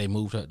moved, like they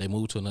moved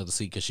to another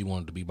seat because she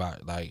wanted to be by,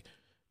 like,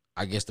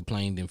 I guess the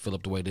plane didn't fill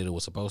up the way that it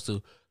was supposed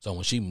to. So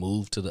when she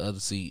moved to the other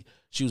seat,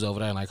 she was over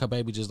there and like her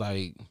baby just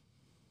like,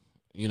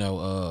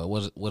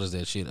 what is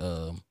that shit?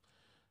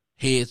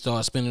 Head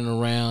started spinning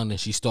around and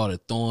she started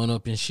throwing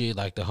up and shit,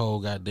 like the whole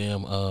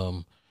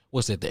goddamn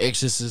what's that, The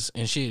Exorcist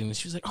and shit. And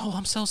she was like, oh,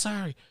 I'm so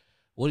sorry.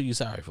 What are you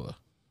sorry for?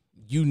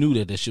 You knew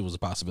that shit was a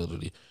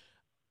possibility.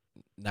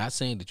 Not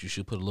saying that you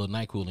should put a little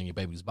NyQuil in your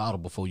baby's bottle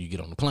before you get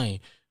on the plane,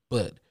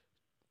 but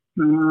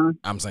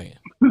I'm saying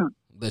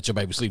let your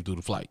baby sleep through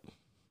the flight.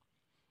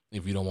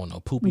 If you don't want no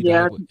poopy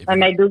Yeah, diaper, if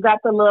and you they do got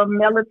the little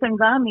melatonin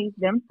gummies.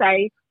 Them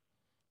safe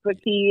for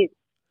kids.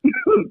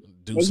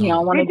 do If you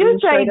don't something. want to Did you do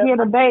say straight up. get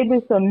a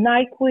baby some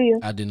NyQuil?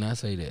 I did not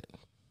say that.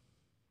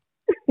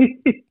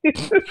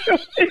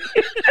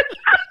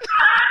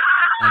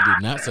 I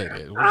did not say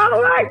that.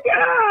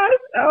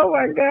 Oh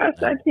my gosh,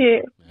 I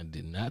can't. I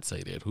did not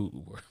say that.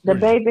 The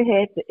baby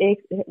had to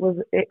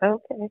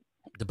okay.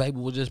 The baby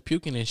was just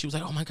puking, and she was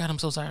like, "Oh my God, I'm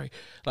so sorry."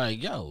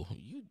 Like, yo,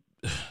 you,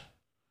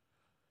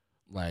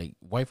 like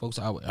white folks.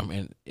 I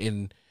mean,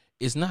 and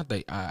it's not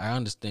that I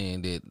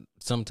understand that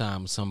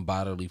sometimes some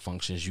bodily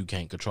functions you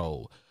can't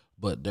control,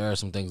 but there are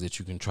some things that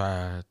you can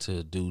try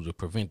to do to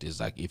prevent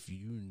this. Like, if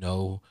you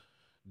know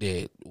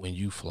that when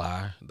you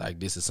fly, like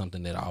this is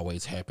something that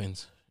always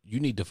happens, you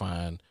need to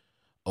find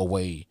a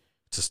way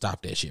to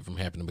stop that shit from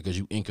happening because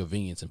you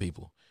inconveniencing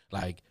people.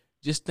 Like,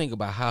 just think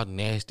about how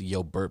nasty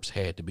your burps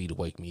had to be to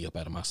wake me up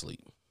out of my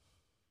sleep.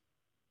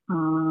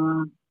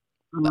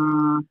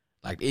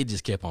 Like it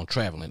just kept on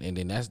traveling, and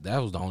then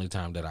that was the only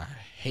time that I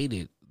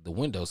hated the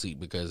window seat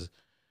because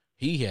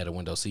he had a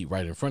window seat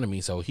right in front of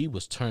me, so he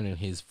was turning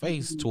his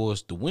face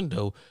towards the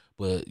window.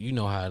 But you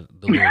know how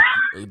the little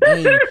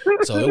thing,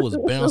 so it was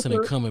bouncing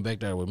and coming back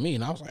there with me,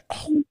 and I was like,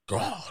 "Oh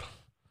God!"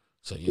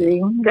 So yeah,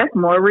 See, that's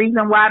more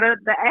reason why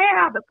the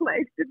air the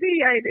place to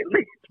be, ain't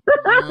it?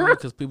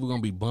 because people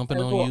gonna be bumping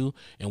on you,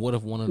 and what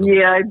if one of them?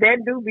 Yeah, that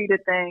do be the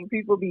thing.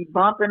 People be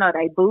bumping or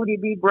they booty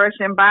be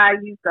brushing by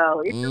you,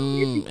 so it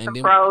do be some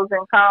pros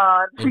and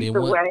cons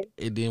either way.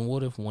 And then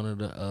what if one of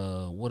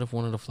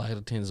the flight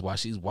attendants while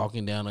she's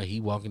walking down or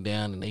he walking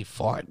down and they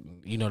fart,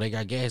 you know, they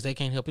got gas, they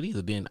can't help it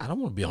either. Then I don't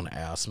want to be on the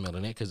aisle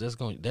smelling that because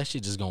that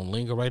shit just gonna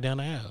linger right down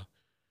the aisle.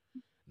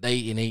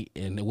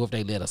 And what if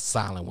they let a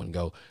silent one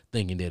go,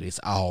 thinking that it's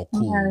all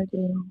cool,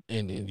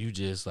 and then you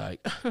just like,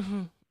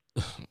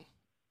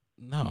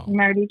 no,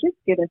 Nerdy, just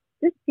get us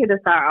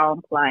our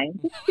own plane.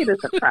 Just get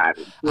us a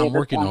private. I'm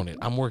working on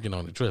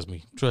it. Trust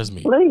me.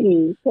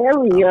 Please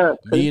hurry up.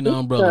 Me and the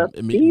umbrella.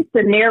 These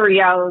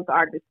scenarios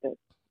are disgusting.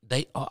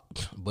 They are,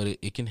 but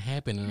it can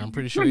happen, and I'm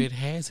pretty sure it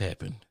has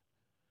happened.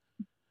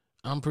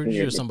 I'm pretty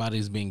sure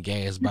somebody's been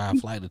gassed by a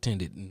flight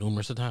attendant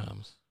numerous of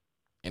times.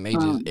 And they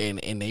just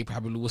and they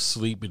probably was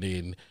sleeping,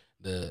 and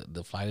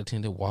the flight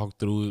attendant walked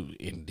through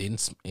it and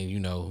didn't, and you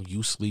know,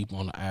 you sleep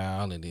on the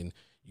aisle and then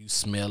you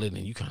smell it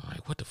and you kind of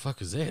like, what the fuck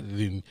is that? And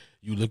then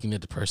you looking at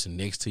the person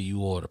next to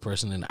you or the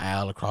person in the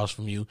aisle across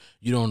from you.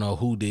 You don't know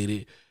who did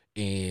it,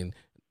 and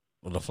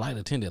the flight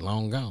attendant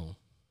long gone.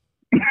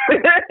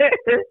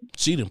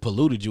 She done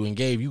polluted you and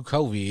gave you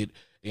COVID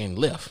and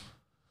left.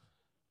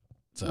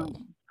 So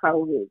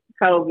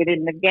COVID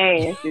in the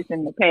gas. It's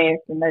in the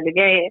past and the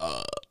gas.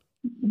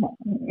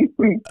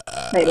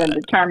 They done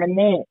determined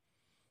that.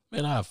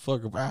 Man, I'll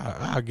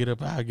get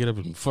up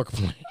and fuck a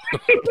plane.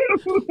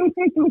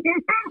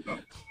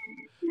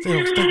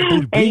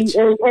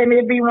 And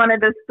it'd be one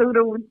of the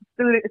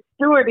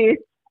stewardess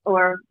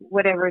or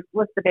whatever.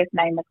 What's the best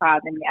name to call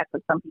them? Yeah,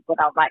 because some people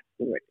don't like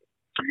stewardess.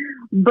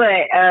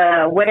 But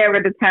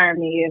whatever the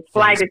term is,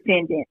 flight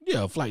attendant.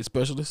 Yeah, flight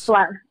specialist.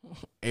 Flight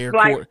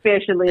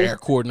specialist. Air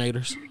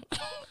coordinators.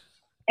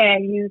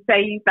 And you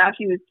say you thought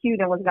she was cute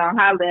and was gonna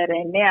holler at her,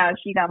 and now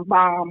she done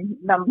bombed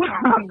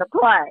the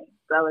plane.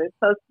 So it's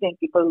so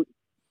stinky booty.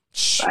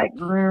 Like,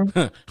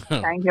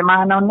 change your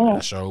mind on that. I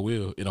sure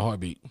will in a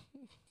heartbeat.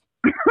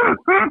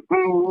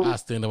 I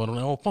stand up on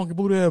that old funky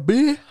booty ass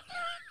bitch.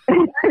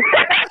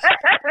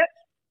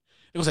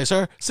 It was like,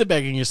 sir, sit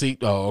back in your seat.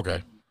 Oh,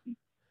 okay.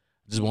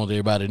 Just want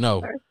everybody to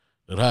know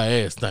that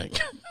her ass stink.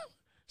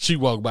 She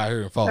walked by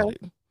her and farted.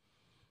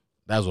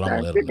 That's what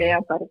I'm gonna let her know.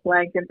 Down so the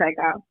plane can take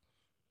off.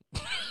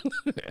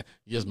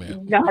 Yes,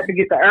 ma'am. You don't have to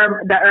get the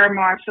air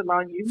marshal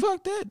on you.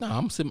 Fuck that. No,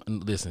 I'm sitting.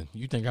 Listen,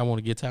 you think I want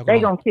to get tackled? They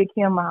gonna kick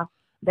him off.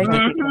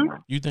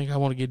 You think I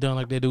want to get done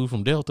like that dude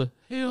from Delta?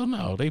 Hell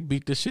no. They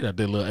beat the shit out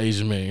that little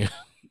Asian man.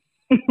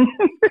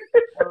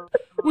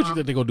 What you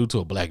think they gonna do to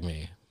a black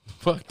man?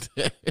 Fuck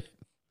that.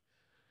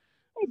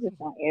 They just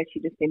gonna ask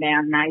you to sit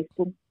down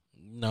nicely.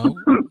 No,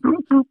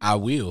 I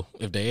will.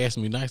 If they ask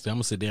me nicely, I'm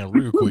gonna sit down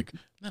real quick.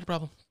 Not a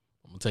problem.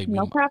 I'm gonna take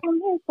no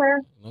problem here,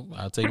 sir. No,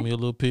 I'll take me a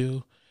little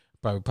pill.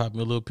 Probably pop me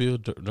a little pill,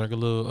 drink a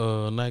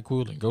little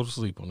NyQuil, and go to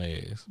sleep on their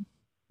ass.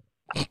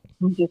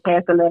 You just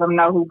have to let them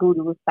know who booty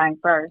was stank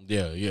first.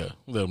 Yeah,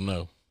 let them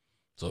know.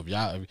 So if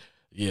y'all,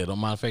 don't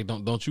mind the fact,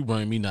 don't you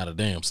bring me not a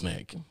damn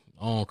snack.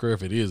 I don't care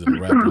if it is in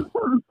the wrapper.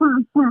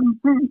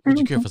 Would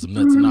you care for some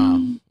nuts?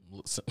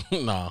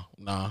 Nah,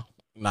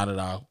 not at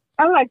all.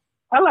 I like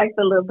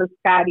the little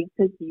biscotti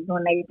cookies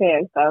when they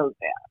pass those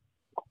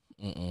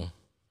out.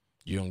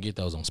 You don't get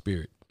those on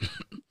Spirit.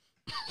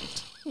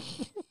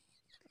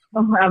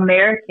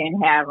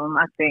 American have them,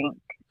 I think.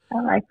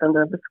 I like the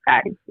little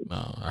biscotti.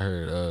 No, I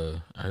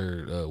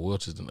heard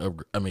Welch's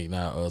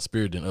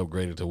Spirit didn't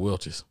upgrade it to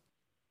Welch's.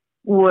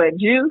 What,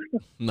 juice?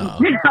 No.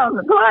 On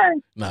the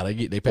plane? No,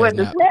 they passed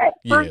out.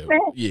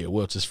 Yeah,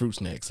 Welch's fruit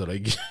snack. So they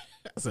get.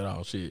 I said,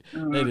 oh shit.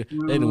 They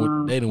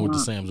didn't with the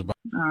Sam's about.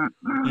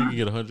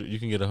 You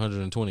can get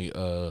 120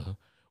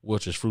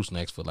 Welch's fruit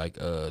snacks for like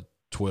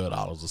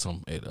 $12 or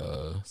something at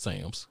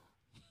Sam's.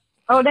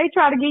 Oh, they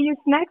try to give you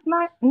snacks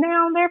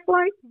now on their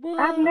flight?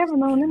 I've never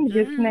known them to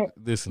get snacks.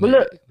 Listen, But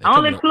look, they I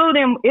only coming up- flew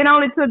them. It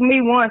only took me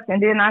once,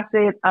 and then I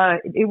said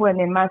it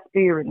wasn't in my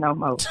spirit no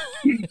more.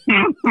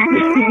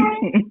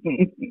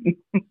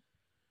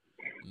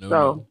 So,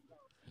 No.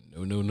 I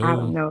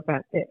don't know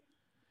about that.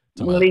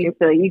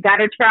 Lisa, you got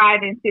to try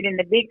it and sit in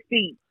the big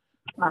seat.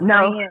 My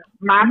No.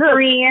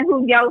 friend,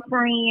 who's your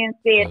friend,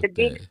 said Fuck the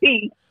big that.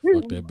 seat.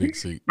 Fuck that big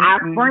seat. Our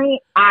friend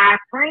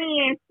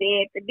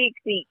said the big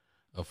seat.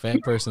 A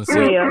fat person seat.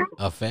 Well,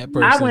 A fat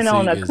person I went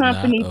on a seat is not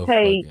company a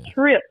paid fucking-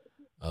 trip,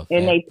 a and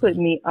fat they put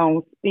person. me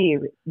on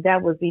Spirit.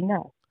 That was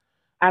enough.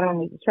 I don't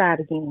need to try it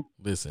again.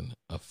 Listen,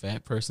 a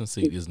fat person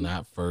seat is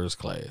not first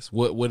class.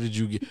 What did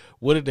you get?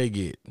 What did they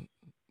get?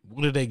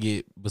 What did they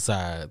get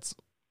besides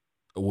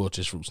a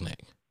Welch's fruit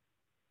snack?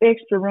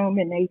 Extra room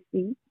in their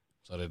seat.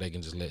 So that they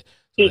can just let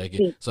Big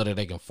seat. so that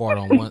they can fart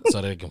on one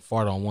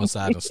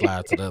side and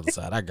slide to the other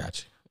side. I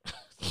got you.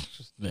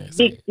 Big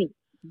seat.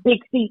 Big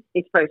seat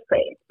is first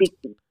class. Big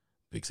seat.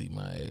 Big seat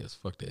my ass.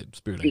 Fuck that.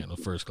 Spirit ain't got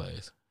no first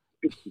class.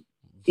 Big seat.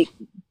 Big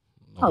seat.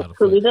 Know how Oh, to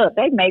pull flex. it up.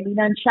 They maybe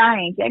done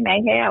changed. They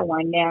may have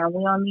one now.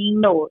 We don't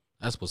even know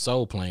That's what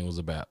Soul Plane was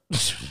about.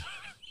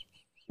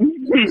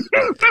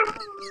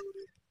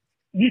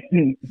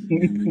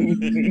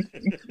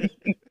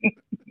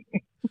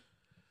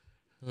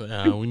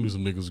 We knew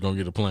some niggas was gonna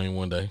get a plane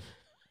one day.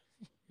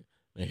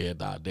 They had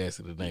the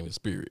audacity to name it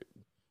Spirit.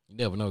 You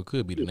never know, it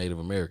could be the Native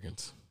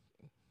Americans.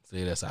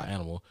 See, that's our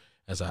animal.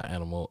 That's our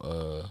animal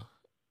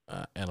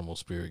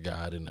spirit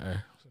guide in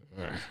there.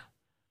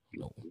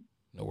 No,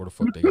 know where the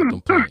fuck they got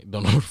them planes.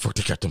 Don't know where the fuck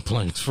they got them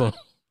planes from.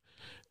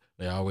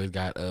 They always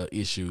got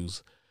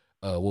issues.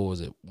 What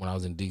was it? When I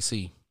was in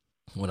DC,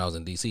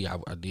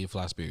 I did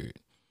fly Spirit.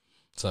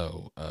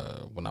 So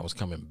when I was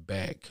coming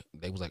back,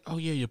 they was like, "Oh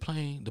yeah, y'all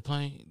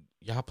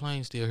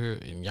plane still here,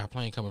 and y'all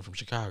plane coming from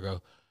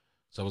Chicago."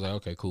 So I was like,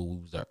 "Okay, cool.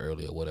 We was there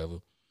early or whatever."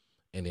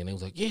 And then they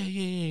was like, "Yeah,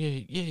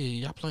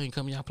 y'all plane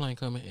coming."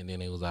 And then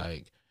they was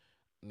like,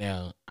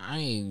 "Now I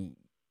ain't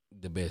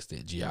the best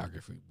at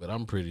geography, but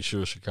I'm pretty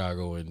sure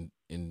Chicago and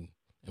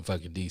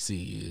fucking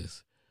DC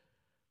is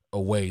a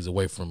ways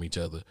away from each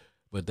other."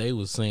 But they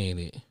was saying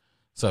it.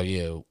 So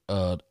yeah,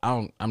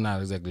 I'm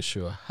not exactly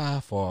sure how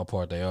far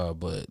apart they are,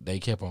 but they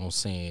kept on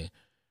saying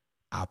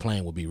our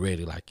plane will be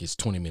ready like it's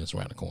 20 minutes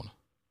around the corner.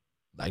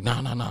 Like no,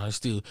 it's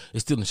still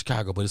in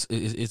Chicago, but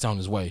it's on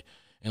its way.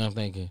 And I'm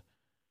thinking,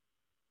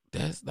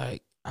 that's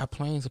like our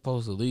plane's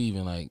supposed to leave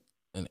in like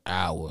an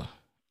hour,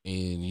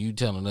 and you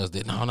telling us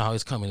that no,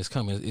 it's coming,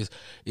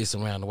 it's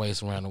around the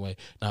way.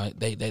 Now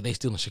they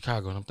still in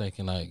Chicago, and I'm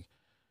thinking like,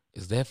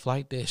 is that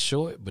flight that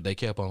short? But they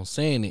kept on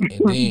saying it,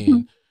 and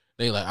then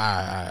they like,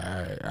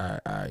 all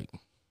right.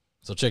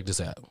 So check this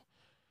out.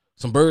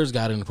 Some birds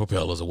got in the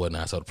propellers or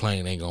whatnot, so the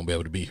plane ain't gonna be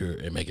able to be here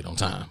and make it on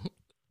time.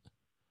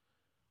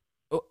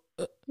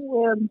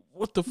 Well,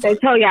 What the they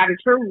fuck? tell y'all the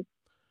truth,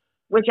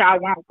 which y'all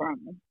want from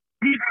them.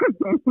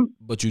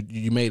 But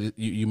you made it.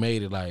 You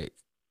made it like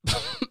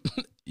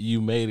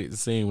you made it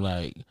seem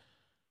like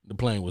the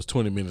plane was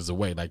 20 minutes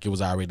away, like it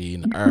was already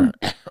in the air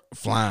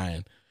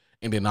flying,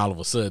 and then all of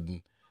a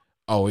sudden,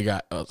 oh, we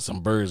got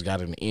some birds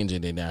got in the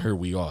engine, and now here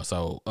we are.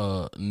 So,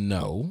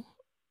 no,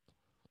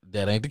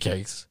 that ain't the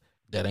case.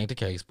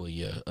 But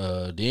yeah,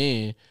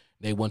 then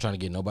they weren't trying to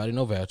get nobody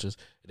no vouchers.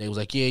 They was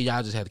like, yeah,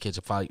 y'all just had to catch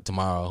a flight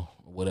tomorrow,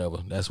 whatever.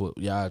 That's what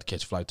y'all had to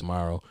catch a flight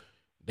tomorrow.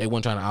 They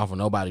weren't trying to offer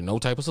nobody no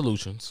type of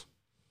solutions.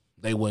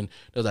 They was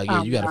like,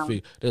 yeah, you gotta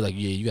figure. They're like,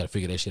 yeah, you gotta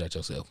figure that shit out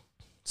yourself.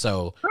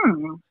 So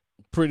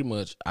pretty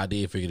much, I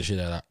did figure the shit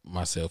out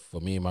myself.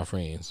 For me and my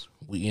friends,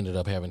 we ended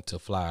up having to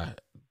fly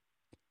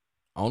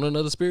on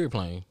another Spirit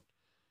plane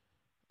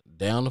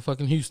down to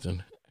fucking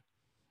Houston,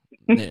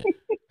 and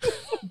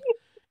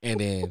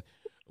then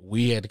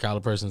we had to call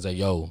a person and say,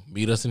 "Yo,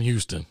 meet us in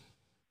Houston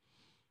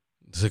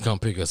to come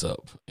pick us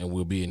up," and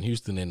we'll be in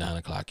Houston at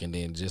 9:00. And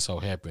then just so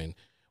happened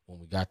when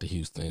we got to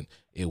Houston,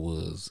 it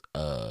was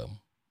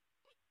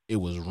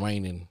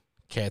raining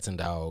cats and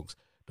dogs.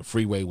 The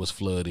freeway was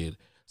flooded,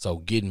 so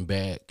getting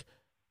back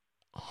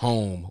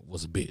home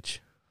was a bitch.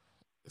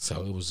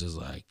 So it was just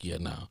like, yeah,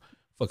 no,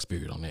 fuck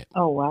Spirit on that.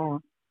 Oh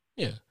wow.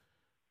 Yeah.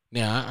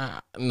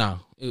 Now,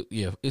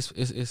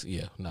 it's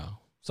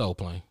Soul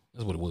Plane.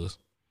 That's what it was.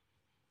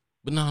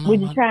 But no, Would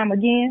you try them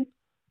again?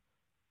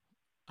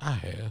 I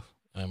have.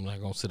 I'm not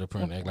gonna sit up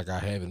here and act like I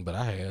haven't, but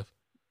I have.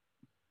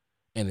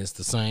 And it's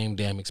the same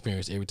damn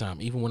experience every time.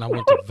 Even when I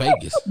went to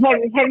Vegas.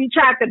 Have you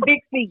tried the big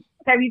seat?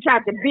 Have you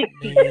tried the big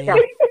seat? Man,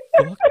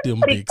 fuck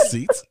them big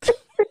seats.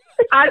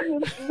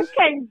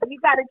 You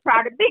gotta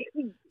try the big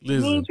seat.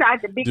 Listen, you ain't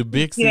tried the big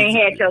big seats. You ain't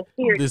had your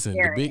spirit. Listen,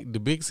 experience. the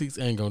big seats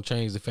ain't gonna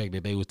change the fact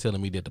that they was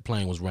telling me that the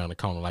plane was around the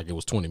corner like it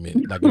was 20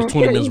 minutes. Like it was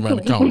 20 minutes around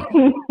the corner.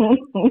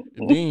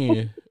 And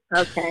then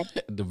Okay.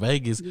 the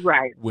Vegas,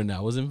 Right. when I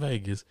was in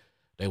Vegas,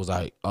 they was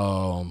like,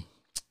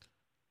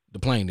 the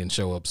plane didn't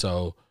show up,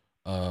 so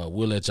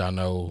we'll let y'all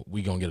know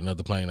we gonna get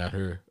another plane out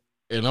here.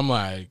 And I'm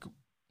like,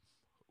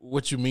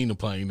 what you mean the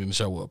plane didn't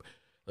show up?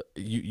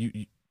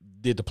 You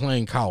did the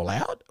plane call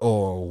out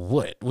or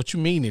what? What you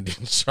mean it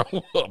didn't show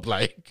up?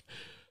 Like,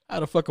 how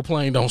the fuck a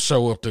plane don't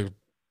show up to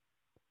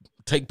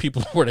take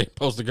people where they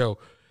supposed to go?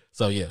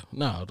 So yeah,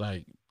 no,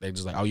 like they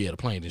just like, oh yeah, the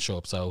plane didn't show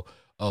up. So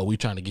we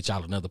trying to get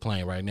y'all another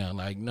plane right now.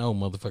 Like, no,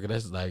 motherfucker,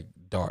 that's like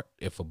DART.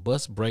 If a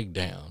bus break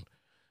down,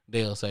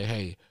 they'll say,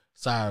 hey,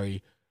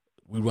 sorry,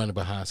 we running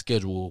behind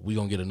schedule. We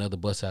gonna get another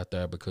bus out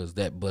there because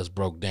that bus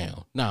broke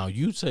down. Now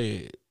you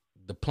said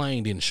the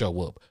plane didn't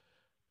show up.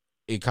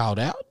 It called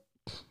out.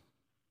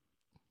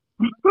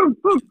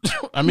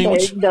 I mean,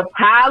 the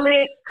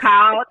pilot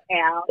called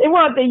out. They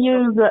want to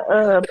use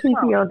a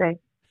PTO day.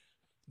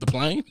 The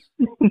plane.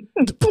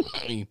 The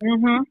plane.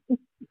 Mm-hmm.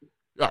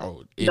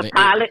 Oh, the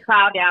pilot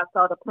called out,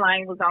 so the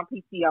plane was on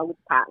PTO with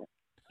the pilot.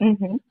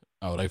 Mm-hmm.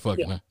 Oh, they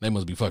fucking. Huh? They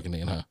must be fucking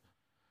in, huh?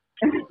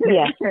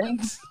 Yeah.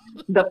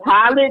 The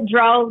pilot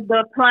drove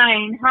the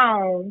plane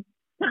home,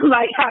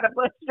 like how the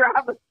bus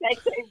drivers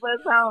take their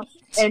bus home,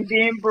 and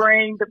then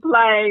bring the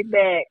plane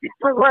back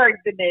for work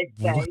the next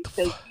day.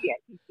 So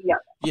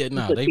yeah,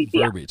 no, they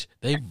verbiage.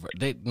 They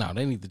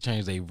need to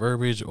change their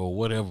verbiage or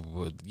whatever.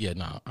 But yeah,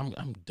 no,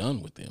 I'm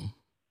done with them.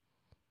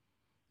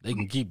 They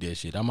can keep that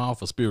shit. I'm all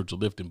for spiritual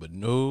lifting, but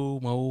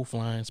no more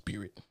flying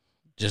Spirit.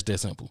 Just that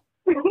simple.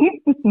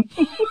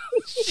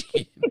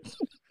 Shit.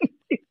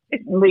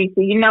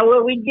 Lisa, you know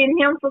what we getting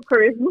him for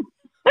Christmas?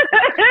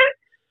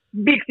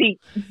 Big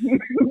seat.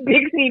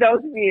 Big seat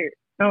on Spirit.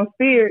 On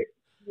Spirit.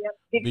 Yep.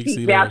 Big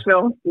seat voucher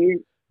on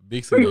Spirit.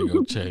 Big seat ain't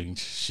gonna change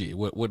shit.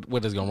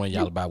 What is gonna run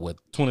y'all about? What,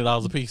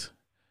 $20 a piece?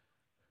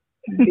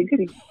 Big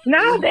seat.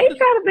 No, they try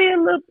to be a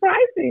little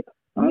pricey.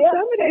 Some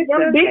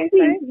of big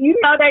seats, you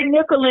know, they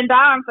nickel and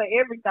dime for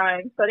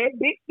everything. So that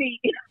big seat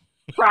is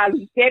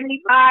probably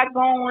 $75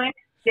 going,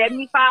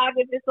 $75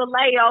 if it's a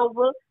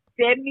layover,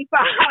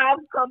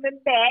 $75 coming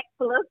back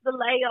plus the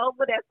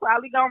layover. That's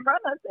probably gonna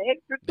run us an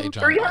extra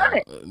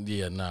 $300.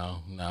 Yeah,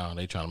 no,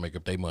 they trying to make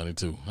up their money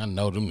too. I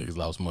know them niggas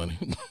lost money.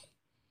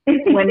 When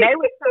they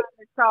were trying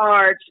to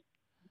charge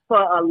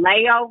for a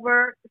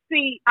layover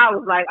seat, I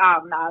was like,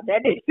 oh no,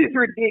 that is just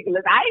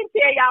ridiculous. I didn't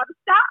tell y'all to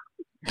stop.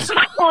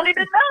 I wanted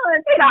to know.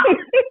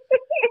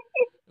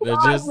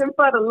 Charging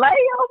for the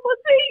layover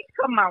seat.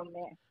 Come on,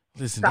 man.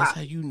 Listen, Stop. That's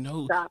how you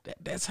know.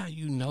 That's how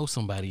you know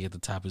somebody at the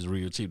top is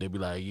real cheap. They be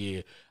like,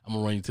 "Yeah, I'm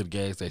gonna run you to the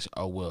gas station."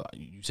 Oh well,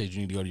 you said you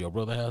need to go to your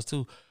brother's house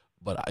too,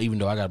 but even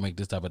though I gotta make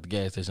this stop at the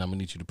gas station, I'm gonna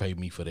need you to pay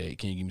me for that.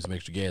 Can you give me some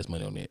extra gas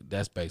money on that?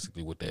 That's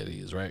basically what that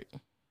is, right?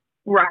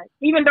 Right.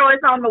 Even though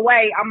it's on the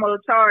way, I'm gonna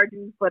charge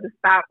you for the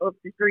stop up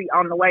the street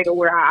on the way to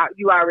where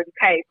you already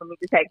paid for me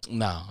to take.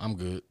 No, I'm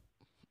good.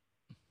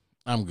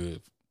 I'm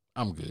good.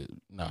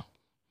 No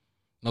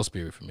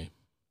Spirit for me.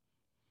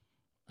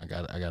 I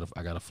got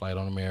a flight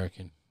on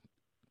American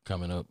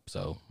coming up,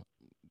 so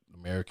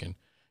American,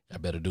 I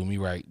better do me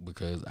right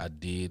because I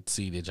did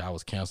see that y'all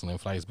was canceling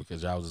flights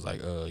because y'all was just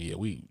like,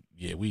 we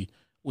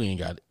ain't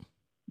got it.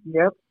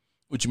 Yep.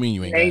 What you mean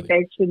you ain't got it?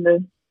 They should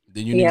have.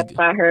 Yes,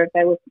 I heard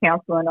they was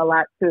canceling a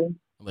lot too.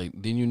 Like,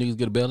 didn't you niggas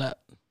get a bailout?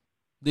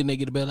 Didn't they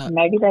get a bailout?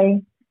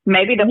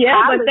 Maybe the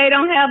but they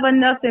don't have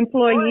enough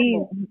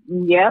employees.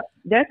 Yep,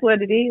 that's what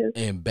it is.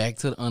 And back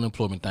to the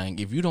unemployment thing.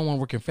 If you don't want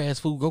to work in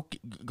fast food,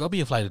 go be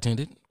a flight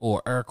attendant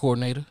or air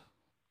coordinator,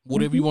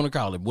 whatever you want to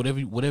call it.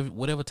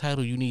 Whatever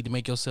title you need to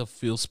make yourself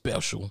feel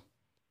special.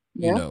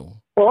 You know.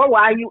 Or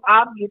while you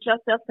off, get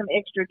yourself some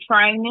extra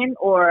training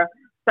or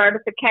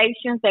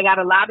certifications. They got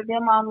a lot of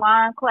them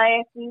online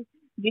classes.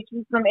 Get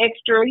you some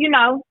extra,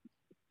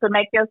 to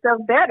make yourself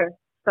better,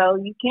 so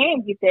you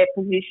can get that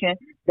position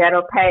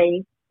that'll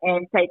pay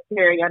and take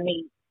care of your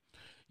needs.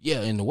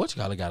 Yeah, and the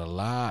whatchamacallit got a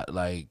lot,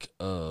 like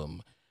the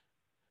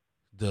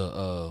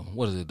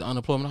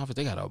unemployment office,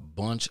 they got a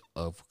bunch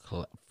of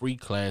free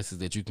classes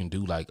that you can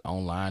do like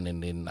online,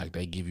 and then like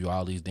they give you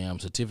all these damn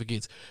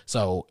certificates.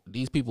 So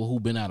these people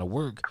who've been out of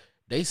work,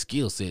 they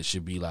skill set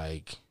should be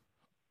like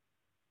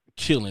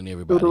killing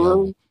everybody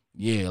over.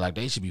 Yeah, like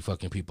they should be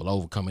fucking people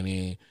over, coming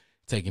in,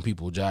 taking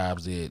people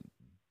jobs that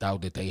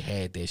thought that they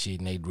had that shit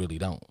and they really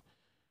don't.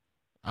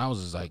 I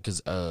was just like,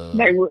 cause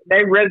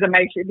they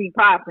resume should be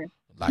popping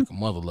like a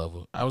mother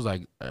lover. I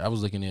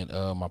was looking at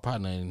my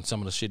partner and some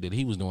of the shit that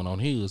he was doing on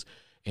his,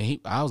 and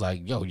I was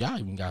like, yo, y'all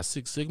even got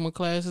 6 Sigma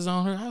classes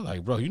on her. I was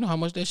like, bro, you know how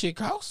much that shit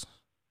costs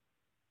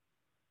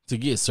to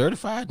get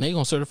certified? And they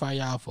gonna certify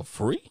y'all for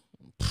free?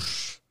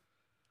 Psh,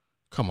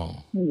 come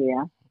on.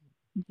 Yeah,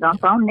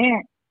 jump on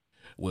that.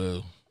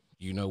 Well,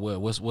 you know what?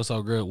 What's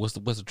our girl? What's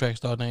the track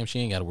star name? She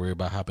ain't got to worry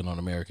about hopping on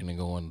American and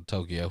going to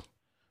Tokyo.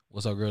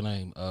 What's our girl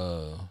name?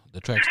 The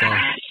track star.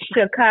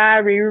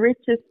 Sha'Carri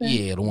Richardson.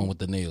 Yeah, the one with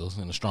the nails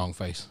and the strong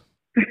face.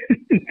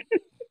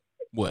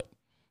 What?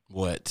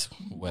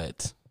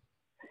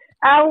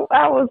 I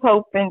was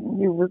hoping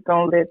you was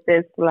gonna let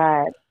that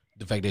slide.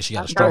 The fact that she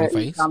got a strong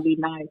face. It's gonna be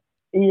nice.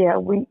 Yeah,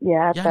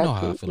 Y'all know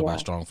how I feel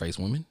about strong face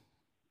women.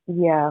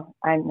 Yeah,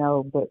 I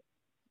know, but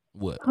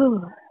what?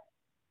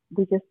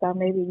 We just thought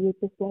maybe you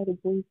just let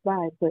it breeze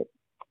by, but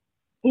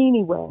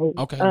anyway.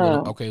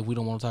 Okay, we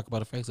don't want to talk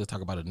about her face. Let's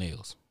talk about her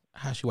nails.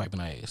 How's she wiping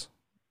her ass?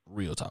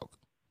 Real talk.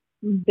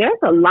 There's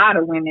a lot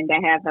of women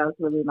that have those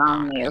really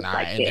long nails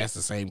like and that. that's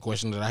the same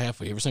question that I have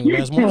for every single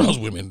last one of those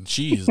women.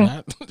 She is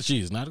not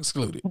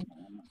excluded.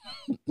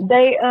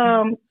 They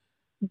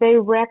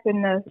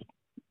wrapping the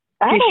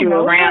tissue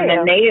around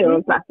the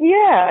nails.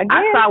 Yeah,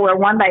 I saw where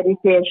one lady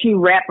said she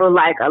wrapped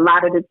like a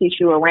lot of the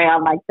tissue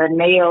around like the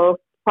nail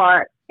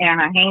part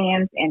and her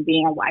hands and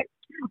then wipe.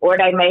 Or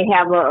they may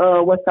have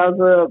a what's those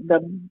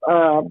bidet,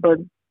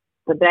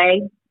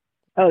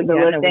 the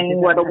little thing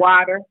where the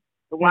water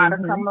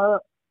come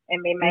up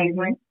and they may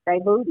rinse their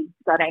booty,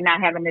 so they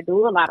not having to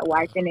do a lot of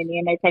wiping, and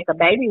then they take a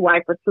baby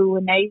wipe or two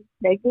and they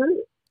good.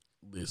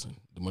 Listen,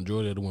 the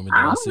majority of the women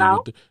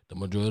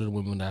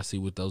that I see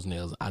with those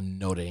nails, I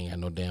know they ain't got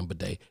no damn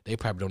bidet. They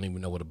probably don't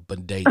even know what a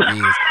bidet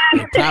is.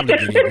 They probably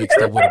get it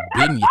mixed up with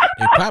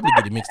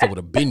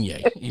a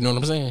beignet. You know what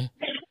I'm saying?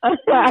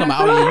 Talking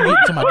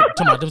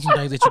about them some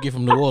things that you get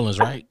from New Orleans,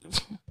 right?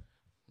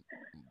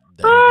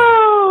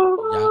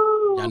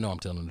 Y'all know I'm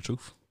telling the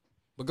truth.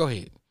 But go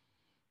ahead.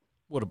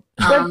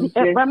 I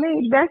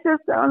mean, that's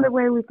just the only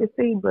way we could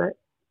see. But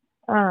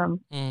I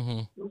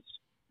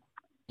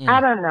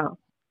don't know.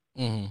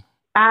 Mm-hmm.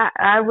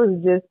 I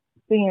was just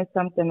seeing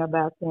something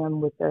about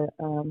them with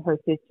her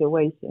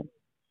situation.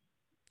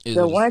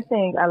 The one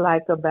thing I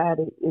like about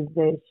it is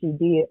that she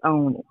did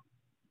own it.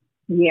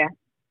 Yeah.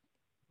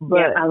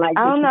 But I like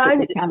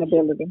the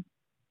accountability.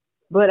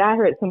 But I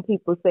heard some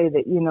people say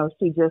that,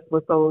 she just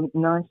was so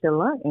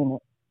nonchalant in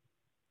it.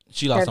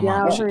 She lost her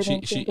mom.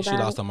 She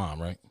lost her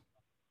mom, right?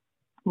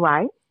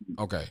 Right.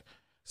 Okay.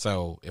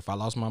 So if I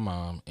lost my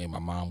mom and my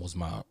mom was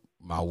my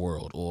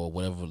world or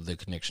whatever the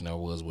connection there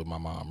was with my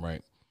mom,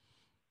 right?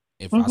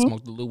 If I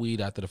smoked a little weed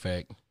after the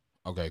fact,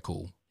 okay,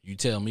 cool. You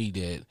tell me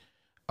that,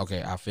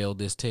 okay, I failed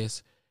this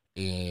test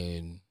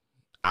and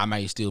I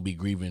may still be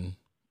grieving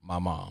my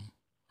mom,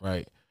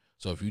 right?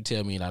 So if you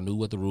tell me and I knew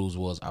what the rules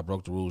was, I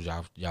broke the rules,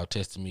 y'all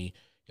tested me,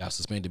 y'all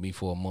suspended me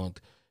for a month,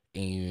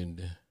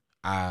 and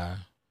I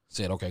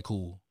said, okay,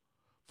 cool,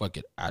 fuck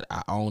it,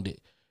 I owned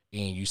it,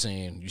 and you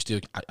saying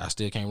I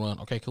still can't run,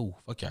 okay, cool,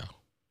 fuck y'all.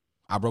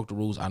 I broke the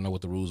rules, I know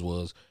what the rules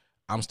was,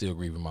 I'm still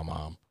grieving my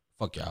mom,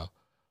 fuck y'all.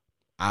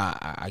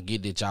 I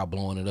get that y'all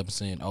blowing it up and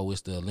saying, oh,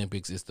 it's the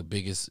Olympics, it's the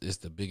biggest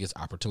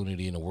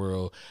opportunity in the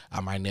world, I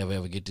might never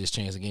ever get this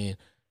chance again.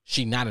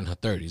 She not in her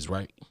 30s,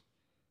 right?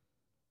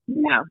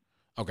 No.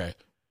 Okay.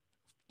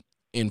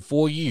 In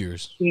 4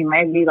 years. She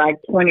may be like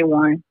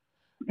 21.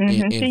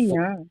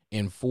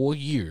 In 4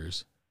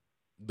 years,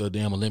 the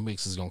damn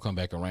Olympics is gonna come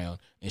back around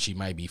and she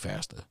might be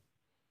faster.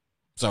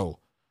 So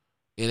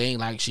it ain't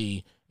like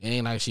she at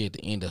the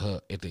end of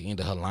her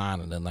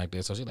line or nothing like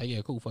that. So she's like,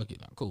 yeah, cool, fuck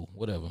it. Cool,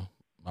 whatever.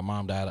 My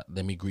mom died,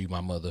 let me grieve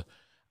my mother.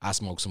 I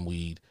smoked some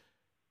weed.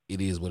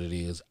 It is what it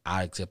is.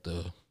 I accept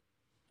the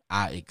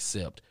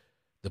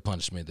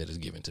punishment that is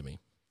given to me.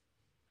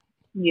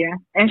 Yeah,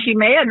 and she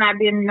may have not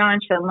been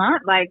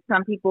nonchalant like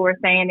some people were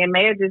saying. It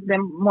may have just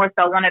been more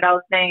so one of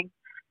those things.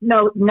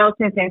 No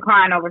sense in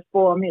crying over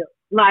spoiled milk.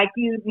 Like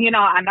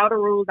I know the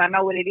rules. I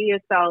know what it is.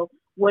 So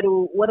what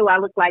do I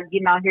look like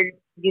getting out here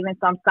giving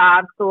some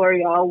sob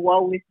story? Oh,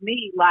 woe is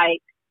me.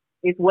 Like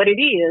it's what it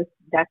is.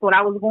 That's what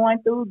I was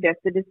going through. That's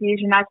the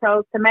decision I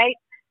chose to make.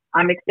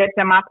 I'm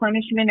accepting my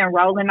punishment and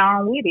rolling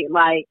on with it.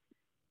 Like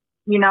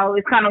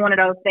it's kind of one of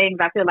those things.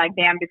 I feel like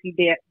damned if you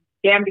do,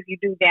 damned if you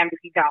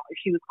don't. If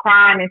she was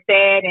crying and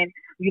sad and,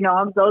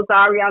 I'm so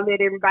sorry I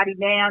let everybody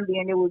down,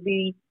 then it would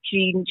be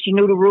she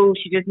knew the rules,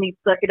 she just needs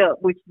to suck it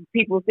up, which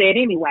people said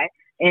anyway.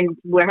 And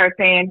with her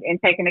saying and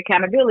taking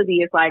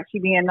accountability, it's like she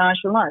being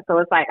nonchalant. So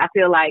it's like I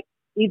feel like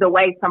either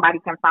way somebody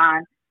can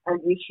find an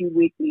issue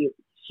with it.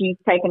 She's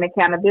taking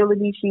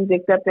accountability, she's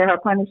accepted her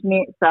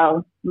punishment,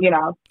 so,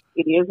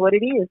 it is what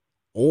it is.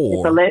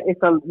 Or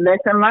it's a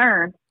lesson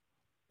learned.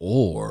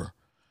 Or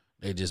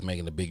they're just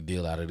making a big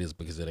deal out of this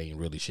because it ain't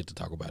really shit to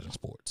talk about in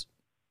sports.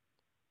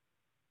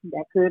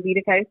 That could be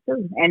the case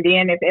too. And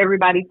then if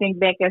everybody think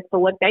back as to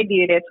what they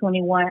did at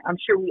 21, I'm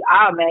sure we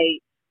all made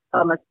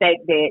a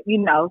mistake that,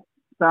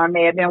 some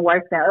may have been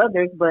worse than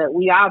others, but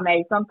we all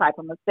made some type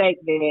of mistake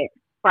that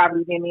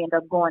probably didn't end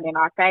up going in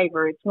our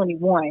favor at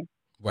 21.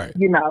 Right.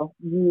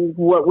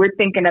 What we're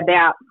thinking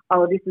about,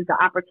 oh, this is the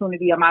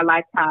opportunity of my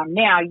lifetime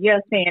now. You're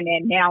saying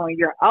that now when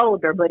you're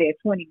older, but at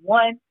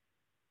 21,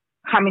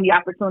 how many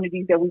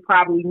opportunities that we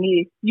probably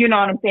missed, you know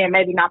what I'm saying?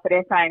 Maybe not for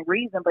that same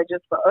reason, but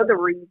just for other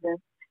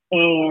reasons.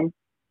 And,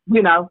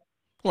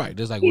 right.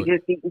 There's like, yeah.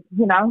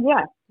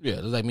 Yeah.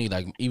 There's like me,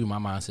 like even my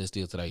mindset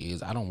still today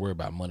is I don't worry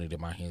about money that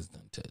my hands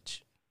don't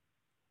touch.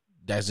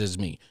 That's just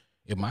me.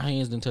 If my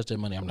hands didn't touch that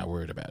money, I'm not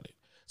worried about it.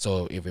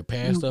 So if it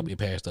passed up, it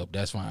passed up.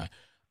 That's fine.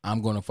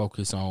 I'm going to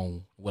focus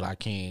on what I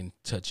can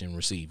touch and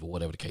receive or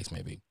whatever the case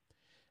may be.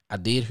 I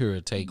did hear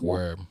a take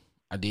where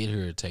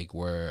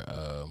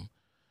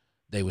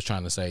they was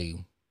trying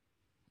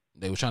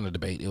to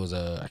debate. It was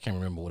I can't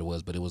remember what it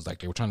was, but it was like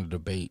they were trying to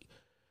debate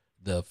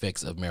the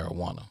effects of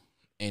marijuana.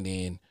 And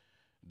then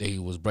they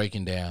was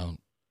breaking down,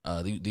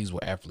 these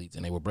were athletes,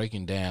 and they were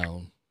breaking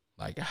down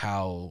like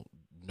how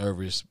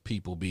nervous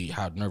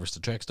the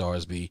track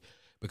stars be,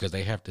 because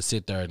they have to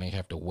sit there and they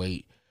have to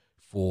wait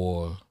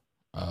for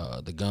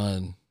the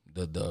gun,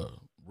 the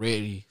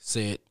ready,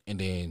 set, and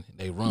then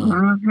they run.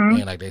 Mm-hmm.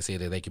 And like they said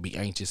that they could be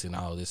anxious and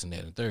all this and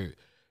that and third.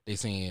 They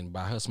saying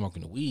by her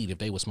smoking the weed, if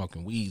they were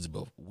smoking weed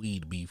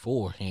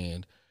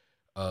beforehand,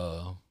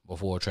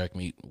 before track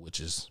meet,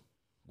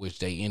 which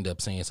they end up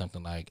saying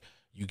something like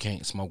you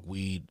can't smoke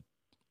weed,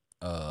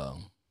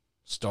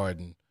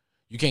 starting,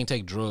 you can't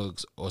take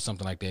drugs or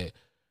something like that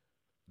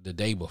the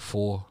day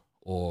before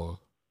or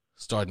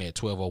starting at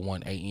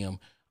 12:01 a.m.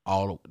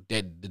 all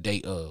that the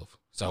day of.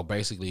 So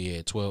basically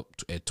at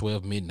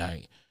 12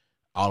 midnight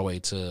all the way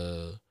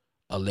to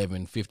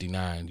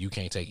 11:59, you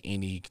can't take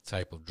any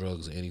type of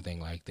drugs or anything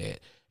like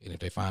that. And if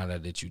they find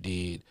out that you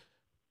did,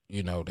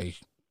 you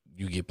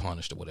get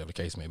punished or whatever the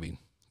case may be.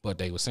 But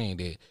they were saying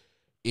that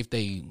if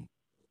they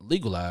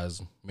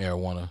legalize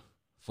marijuana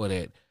for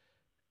that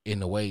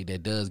in a way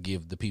that does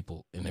give the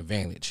people an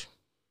advantage,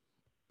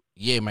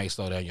 yeah, it might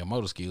slow down your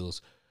motor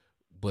skills,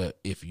 but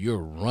if you're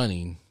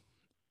running,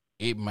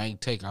 it might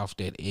take off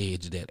that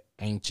edge, that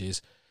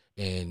anxious,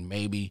 and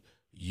maybe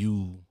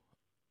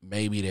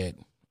that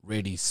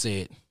ready,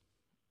 set,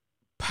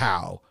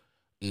 pow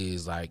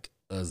is like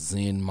a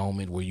zen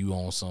moment where you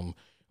on some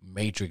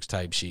Matrix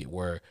type shit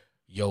where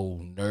your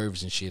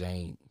nerves and shit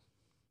ain't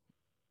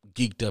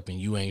geeked up and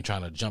you ain't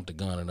trying to jump the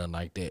gun or nothing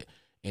like that.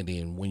 And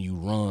then when you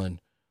run,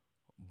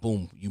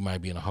 boom, you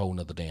might be in a whole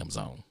nother damn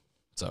zone.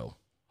 So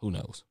who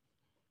knows?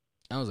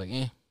 I was like,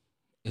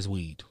 it's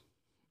weed.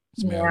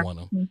 It's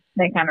marijuana.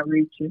 They kind of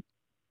reach you.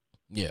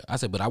 Yeah, I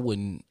said, but I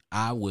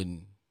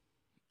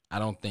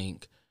don't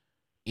think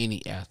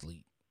any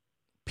athlete,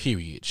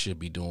 period, should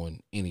be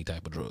doing any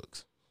type of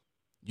drugs.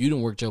 You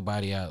done worked your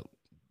body out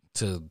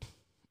to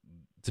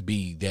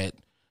be that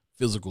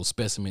physical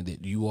specimen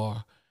that you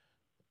are.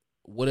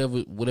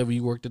 Whatever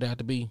you worked it out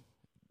to be,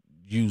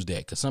 use that.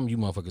 Because some of you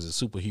motherfuckers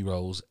are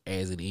superheroes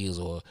as it is,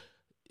 or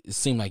it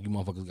seems like you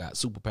motherfuckers got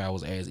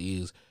superpowers as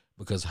is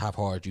because how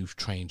hard you've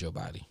trained your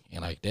body.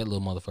 And like that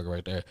little motherfucker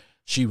right there,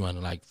 she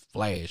running like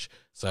Flash.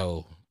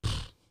 So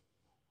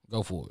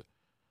go for it.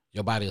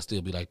 Your body will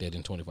still be like that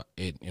in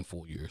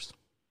 4 years.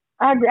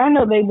 I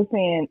know they were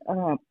saying,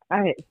 I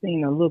had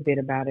seen a little bit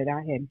about it.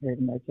 I hadn't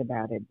heard much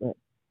about it, but,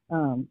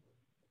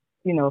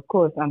 of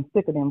course, I'm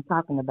sick of them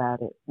talking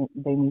about it.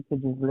 They need to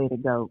just let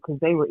it go because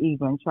they were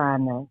even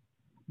trying to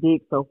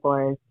dig so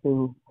far as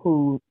to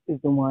who is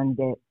the one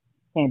that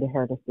handed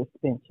her the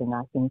suspension.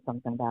 I seen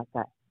something about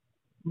that.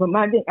 But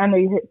I know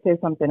you said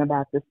something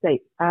about the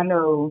state. I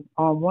know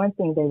on one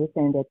thing they were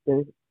saying that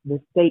the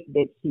state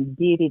that she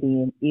did it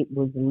in, it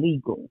was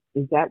legal.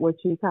 Is that what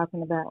you're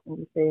talking about when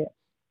you said?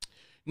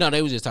 No,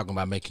 they were just talking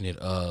about making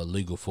it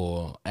legal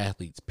for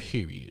athletes,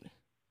 period.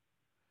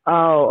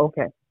 Oh,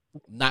 okay.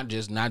 Not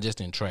just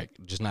in track,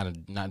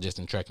 not just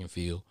in track and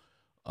field,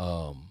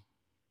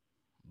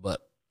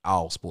 but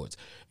all sports.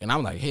 And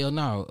I'm like, hell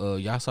no.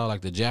 Y'all saw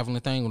like the javelin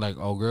thing, like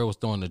old girl was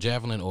throwing the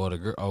javelin, or the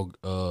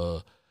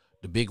girl,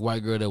 the big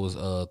white girl that was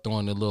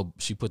throwing the little.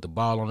 She put the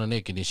ball on her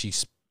neck and then she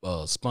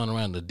spun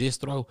around the disc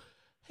throw.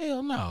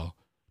 Hell no.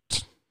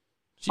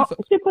 She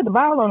put the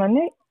ball on her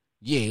neck.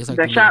 Yeah, it's like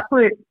the shot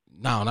put.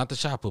 No, not the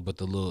shot put, but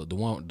the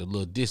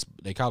little disc.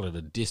 They call it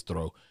a disc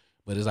throw,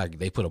 but it's like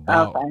they put a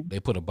ball. Okay. They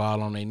put a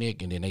ball on their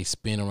neck and then they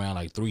spin around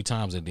like 3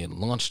 times and then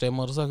launch that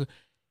motherfucker.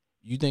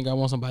 You think I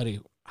want somebody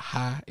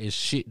high as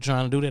shit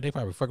trying to do that? They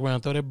probably fuck around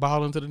and throw that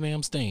ball into the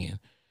damn stand.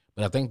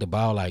 But I think the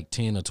ball like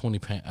 10 or 20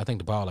 pounds. I think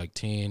the ball like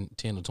 10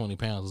 or 20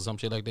 pounds or some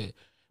shit like that.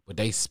 But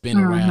they spin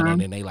around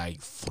and then they like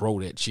throw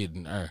that shit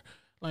in the air.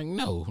 Like,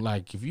 no,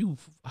 like if you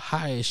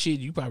high as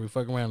shit, you probably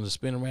fuck around and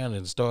spin around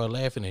and start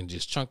laughing and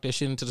just chunk that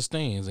shit into the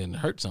stands and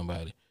hurt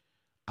somebody.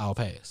 I'll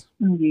pass.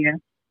 Yeah.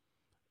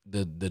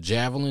 The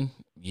javelin,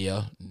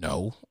 yeah,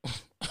 no.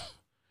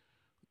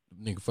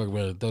 Nigga fuck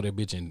around and throw that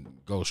bitch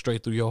and go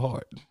straight through your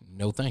heart.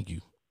 No, thank you.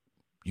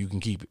 You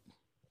can keep it.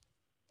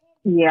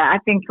 Yeah, I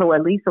think for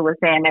what Lisa was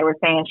saying, they were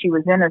saying she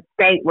was in a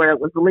state where it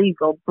was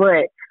legal,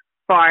 but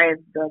far as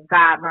the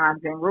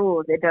guidelines and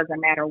rules, it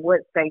doesn't matter what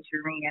state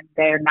you're in,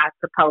 they're not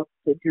supposed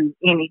to do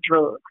any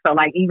drugs. So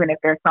like even if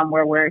they're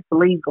somewhere where it's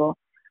legal,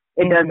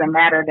 it doesn't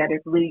matter that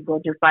it's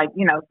legal. Just like,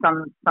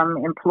 some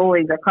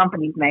employees or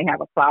companies may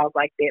have a clause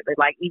like that, but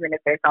like even if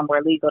they're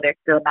somewhere legal, they're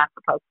still not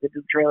supposed to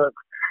do drugs.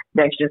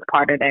 That's just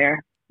part of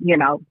their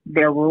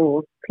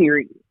rules,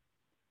 period.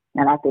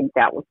 And I think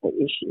that was the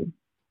issue.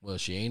 Well,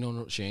 she ain't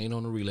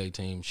on the relay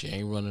team. She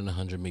ain't running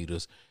 100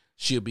 meters.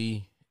 She'll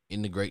be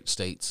in the great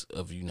states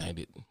of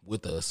United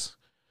with us.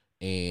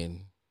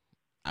 And,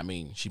 I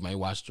mean, she may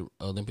watch the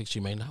Olympics. She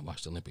may not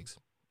watch the Olympics.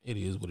 It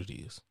is what it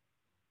is.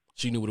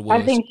 She knew what it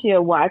was. I think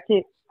she'll watch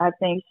it. I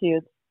think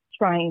she'll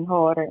train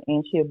harder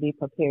and she'll be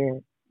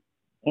prepared.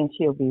 And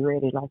she'll be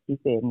ready, like you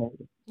said,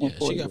 maybe. Yeah,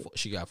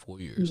 she got 4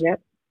 years.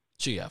 Yep.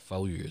 She got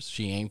 4 years.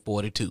 She ain't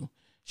 42.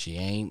 She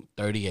ain't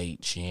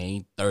 38. She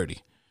ain't 30.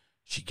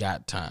 She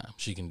got time.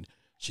 She can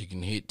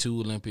hit 2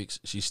 Olympics.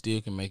 She still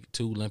can make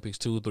 2 Olympics,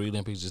 2 or 3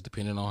 Olympics, just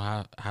depending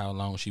on how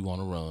long she want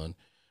to run.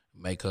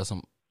 Make her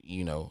some,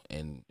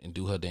 and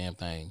do her damn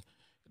thing.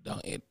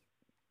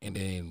 And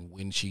then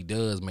when she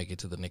does make it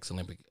to the next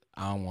Olympic,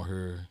 I don't want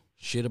her.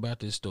 shit about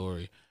this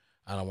story.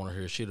 I don't want to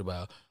hear shit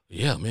about,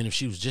 yeah, man, if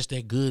she was just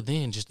that good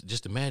then,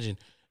 just imagine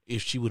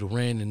if she would have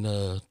ran in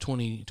the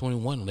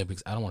 2021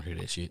 Olympics. I don't want to hear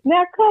that shit.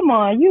 Now, come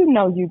on. You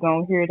know you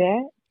going to hear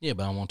that. Yeah,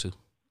 but I want to.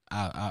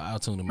 I'll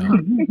tune them out.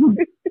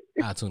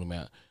 I'll tune them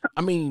out.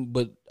 I mean,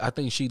 but I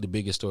think she's the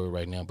biggest story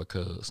right now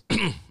because,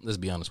 let's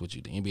be honest with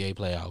you, the NBA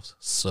playoffs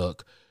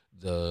suck.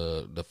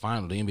 The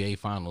NBA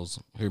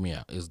finals, hear me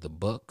out, is the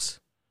Bucks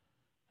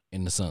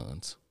and the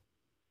Suns.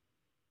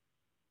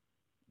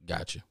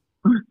 Gotcha.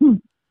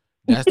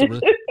 That's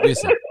the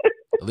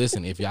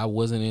listen. If y'all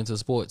wasn't into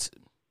sports,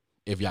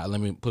 let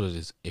me put it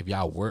this: if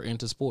y'all were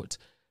into sports,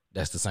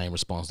 that's the same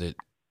response that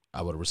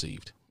I would have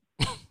received.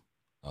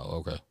 Oh,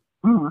 okay.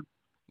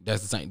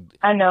 That's the same.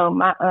 I know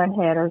my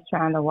aunt had us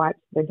trying to watch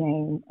the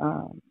game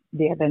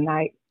the other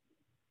night,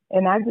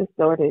 and I just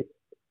started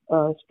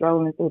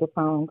strolling through the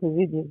phone because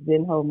it just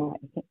didn't hold my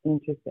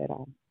interest at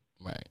all.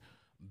 Right.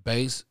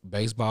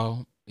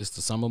 Baseball. It's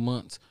the summer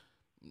months.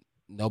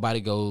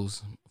 Nobody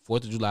goes.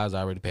 4th of July is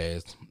already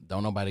passed.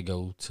 Don't nobody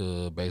go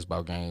to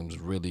baseball games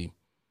really.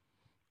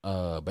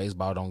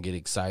 Baseball don't get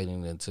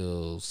exciting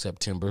until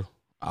September,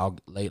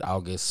 late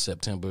August,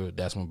 September.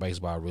 That's when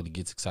baseball really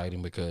gets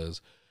exciting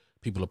because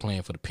people are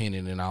playing for the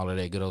pennant and all of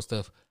that good old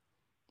stuff.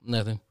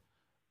 Nothing.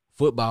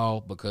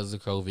 Football, because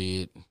of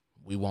COVID,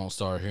 we won't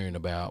start hearing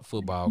about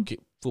football.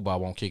 Football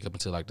won't kick up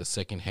until like the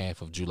second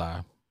half of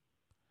July.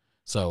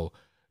 So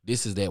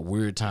this is that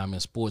weird time in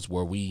sports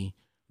where we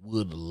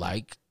would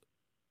like,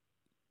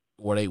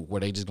 where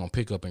they just gonna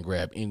pick up and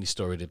grab any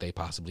story that they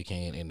possibly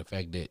can. And the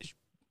fact that,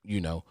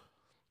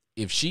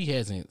 if she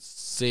hasn't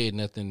said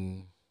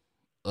nothing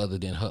other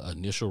than her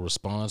initial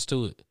response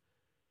to it,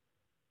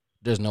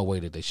 there's no way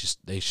that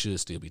they should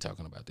still be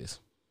talking about this.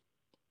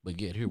 But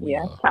yet here we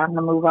are. Yeah, time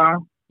to move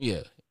on.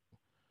 Yeah,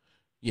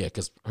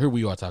 because here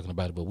we are talking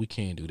about it, but we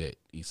can't do that,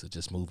 Issa.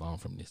 Just move on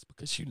from this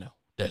because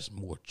there's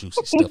more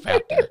juicy stuff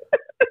out there.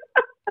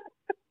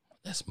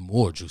 There's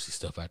more juicy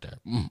stuff out there.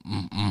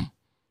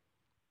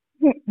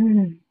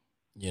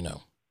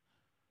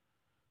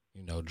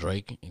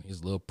 Drake and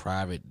his little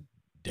private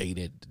date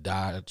at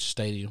Dodger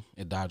Stadium.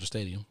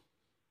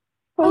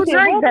 Who's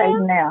Drake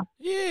dating now?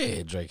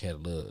 Yeah, Drake had a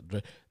little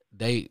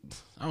date.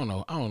 I don't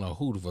know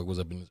who the fuck was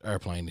up in this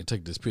airplane and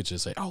took this picture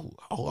and say, oh,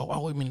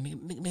 wait a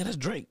minute, that's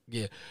Drake.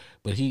 Yeah,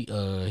 but he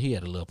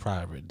had a little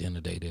private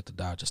dinner date at the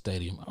Dodger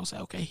Stadium. I was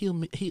like, okay,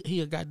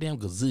 he a goddamn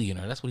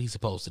gazillionaire. That's what he's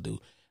supposed to do.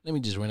 Let me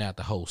just rent out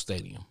the whole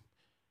stadium.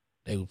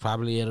 They were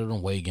probably at an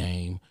away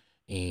game,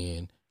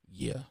 and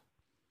yeah.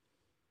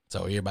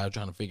 So everybody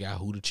trying to figure out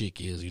who the chick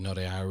is.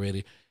 They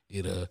already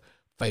did a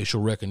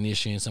facial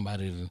recognition.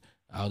 Somebody,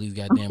 all these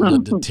goddamn little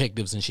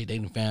detectives and shit, they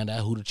done found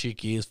out who the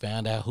chick is,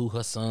 found out who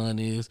her son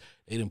is.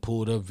 They done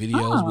pulled up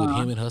videos with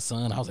him and her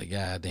son. I was like,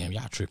 God damn,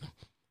 y'all tripping.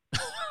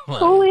 Like,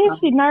 who is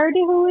she,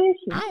 Nerdy? Who is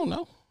she? I don't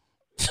know.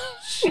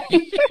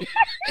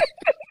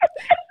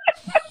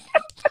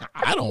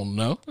 I don't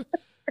know.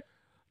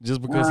 Just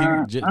because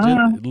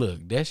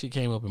look, that shit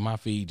came up in my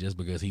feed just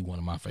because he one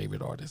of my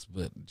favorite artists.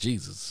 But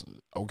Jesus,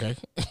 okay.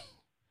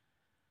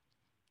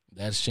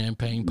 That's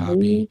Champagne Papi.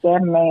 Leave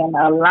that man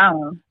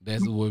alone.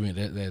 That's the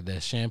woman.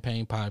 That's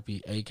Champagne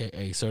Papi,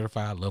 aka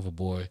Certified Lover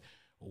Boy,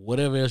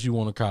 whatever else you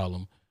want to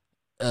call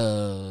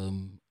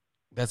him.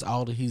 That's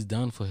all that he's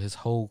done for his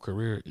whole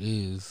career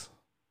is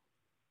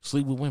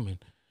sleep with women,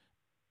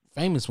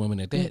 famous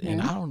women at that.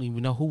 And I don't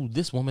even know who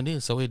this woman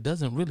is, so it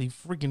doesn't really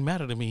freaking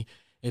matter to me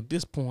at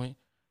this point.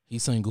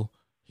 He's single.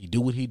 He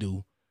do what he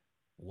do.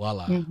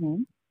 Voila.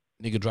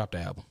 Nigga dropped the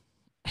album.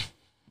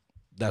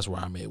 That's where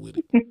I'm at with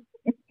it.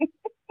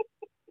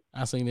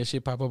 I seen that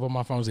shit pop up on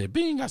my phone and said,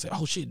 bing. I said,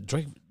 oh, shit,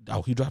 Drake.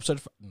 Oh, he dropped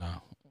Certified. No.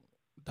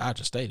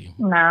 Dodger Stadium.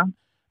 No.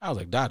 I was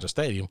like, Dodger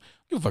Stadium?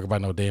 Give a fuck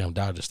about no damn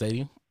Dodger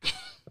Stadium.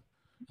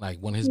 Like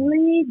one of his.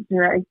 Leave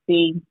Drake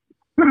be.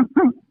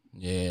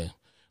 Yeah.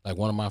 Like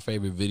one of my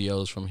favorite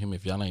videos from him,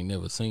 if y'all ain't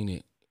never seen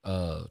it,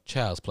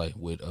 Child's Play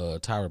with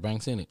Tyra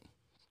Banks in it.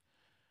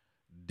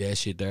 That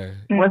shit there.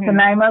 What's the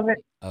name of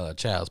it?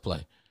 Child's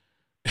Play.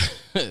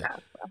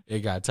 It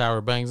got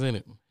Tyra Banks in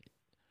it.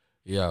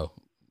 Yo,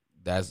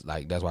 that's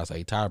why I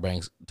say Tyra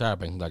Banks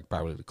like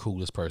probably the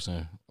coolest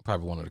person,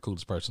 probably one of the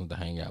coolest persons to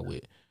hang out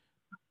with.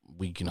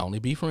 We can only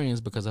be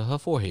friends because of her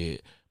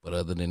forehead, but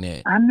other than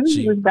that, I knew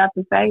you was about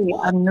to say it.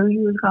 I knew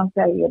you was gonna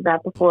say it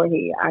about the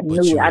forehead. I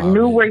knew it. I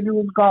knew where you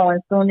was going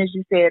as soon as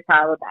you said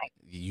Tyra Banks.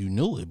 You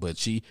knew it, but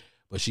she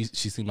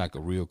seemed like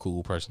a real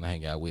cool person to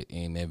hang out with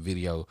in that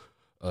video.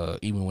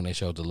 Even when they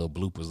showed the little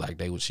bloopers, like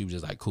she was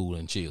just like cool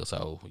and chill.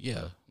 So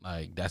yeah,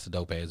 like that's a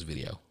dope ass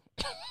video.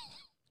 It's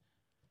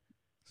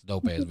a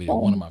dope ass video.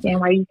 One of my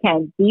favorites. Why you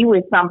can't be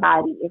with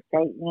somebody if they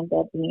end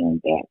up being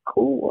that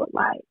cool?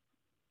 Like,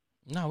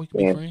 no, we can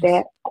be friends.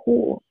 That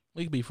cool.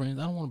 We can be friends.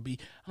 I don't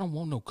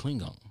want no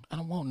Klingon. I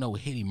don't want no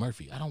Eddie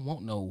Murphy. I don't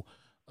want no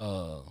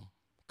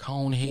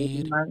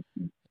Conehead.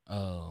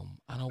 I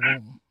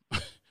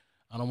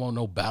don't want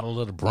no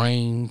Battle of the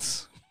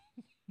Brains.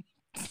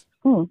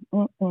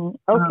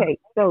 Okay,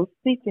 so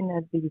speaking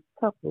of these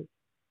couples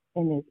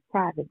and this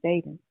private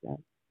dating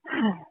stuff,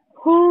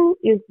 Who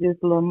is this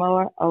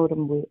Lamar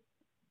Odom with?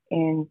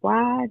 And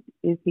why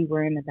is he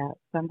worrying about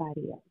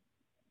somebody else?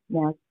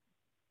 Now,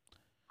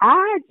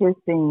 I just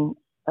seen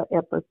an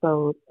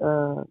episode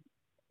of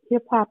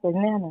Hip Hop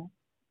Atlanta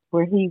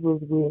where he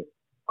was with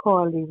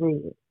Carly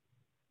Red.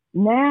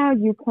 Now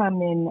you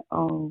come in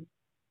on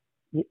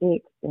your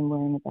ex and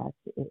worrying about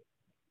your ex.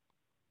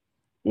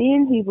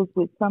 Then he was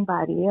with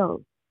somebody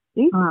else.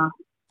 These,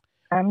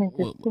 I mean,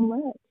 Well, it's too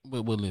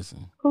much. well,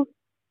 listen, Who?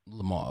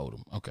 Lamar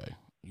Odom. Okay,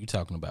 you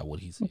talking about what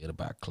he said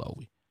about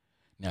Chloe?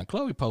 Now,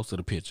 Chloe posted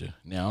a picture.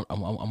 Now,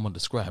 I'm gonna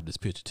describe this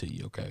picture to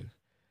you. Okay,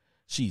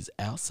 she's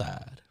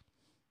outside,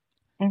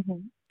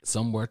 Mm-hmm.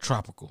 somewhere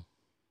tropical.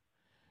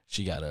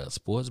 She got a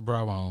sports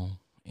bra on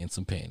and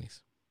some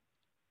panties.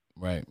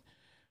 Right.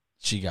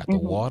 She got the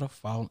Mm-hmm.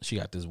 waterfall. She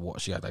got this.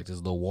 She got like this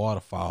little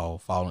waterfall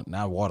falling.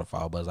 Not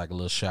waterfall, but it's like a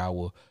little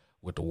shower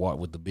with the water,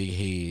 with the big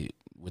head,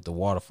 with the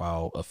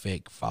waterfall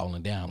effect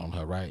falling down on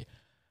her. Right.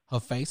 Her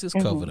face is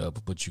covered Mm-hmm.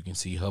 up, but you can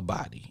see her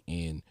body,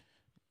 and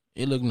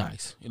it looked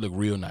nice. It looked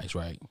real nice.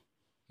 Right.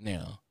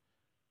 Now,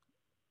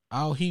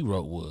 all he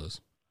wrote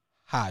was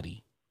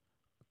hottie,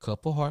 a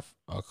couple heart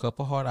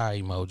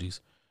eye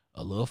emojis,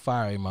 a little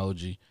fire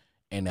emoji,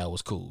 and that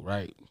was cool.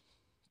 Right.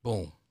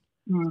 Boom.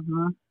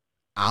 Mm-hmm.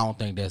 I don't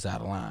think that's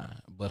out of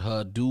line. But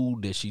her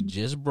dude that she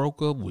just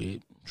broke up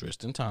with,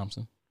 Tristan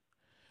Thompson,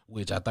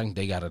 which I think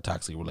they got a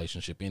toxic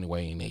relationship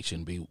anyway, and they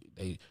shouldn't be.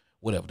 They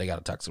got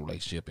a toxic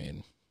relationship,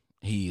 and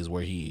he is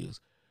where he is.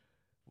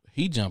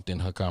 He jumped in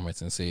her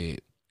comments and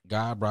said,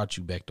 "God brought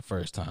you back the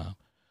first time.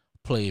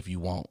 Play if you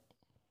want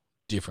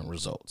different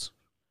results.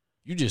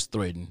 You just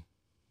threatened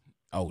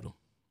Odom,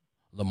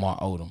 Lamar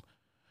Odom.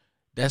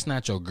 That's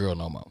not your girl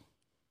no more.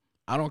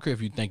 I don't care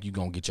if you think you're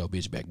going to get your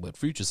bitch back, but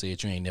Future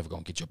said you ain't never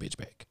going to get your bitch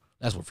back.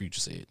 That's what Future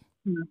said.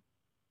 Hmm.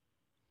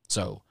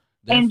 So,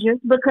 And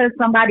just because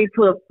somebody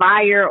put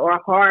fire or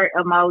heart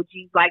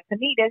emojis, like to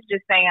me, that's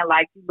just saying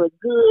like you look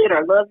good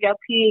or love your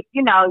pic.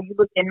 You know, you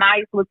looking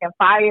nice, looking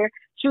fire.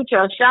 Shoot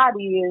your shot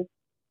is,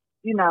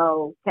 you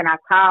know, can I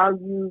call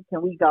you?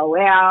 Can we go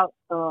out?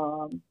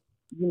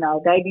 You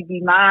know, baby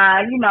be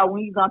mine. You know,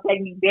 when you gonna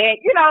take me back?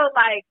 You know,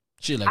 like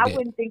shit like I that.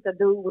 wouldn't think a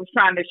dude was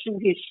trying to shoot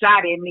his shot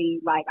at me.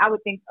 Like I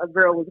would think a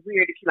girl was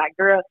weird if she like,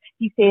 girl,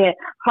 he said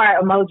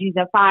heart emojis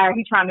and fire.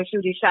 He trying to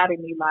shoot his shot at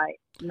me. Like,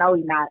 no,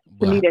 he not.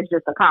 To me, that's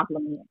just a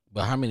compliment.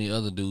 But how many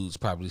other dudes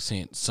probably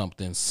sent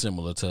something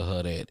similar to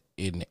her that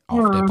in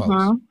off that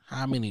post?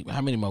 How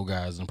many more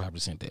guys done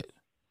probably sent that?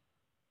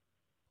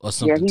 Or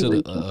something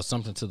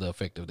something to the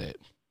effect of that.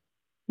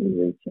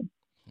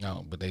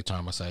 No, but they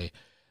trying to say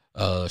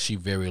she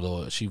very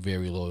loyal. She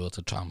very loyal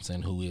to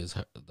Thompson, who is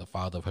the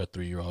father of her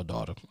 3-year-old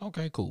daughter.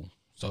 Okay, cool.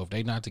 So if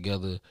they not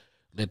together,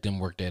 let them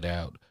work that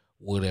out,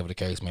 whatever the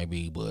case may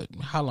be. But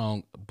how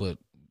long? But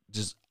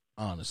just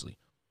honestly,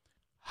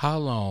 how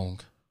long?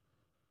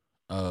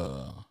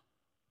 How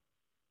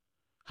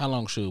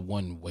long should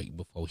one wait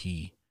before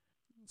he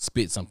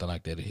spit something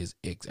like that at his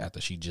ex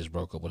after she just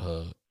broke up with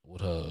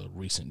her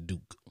recent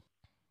Duke?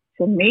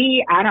 To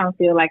me, I don't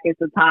feel like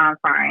it's a time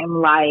frame.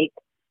 Like,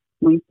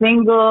 we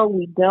single,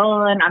 we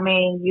done. I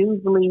mean,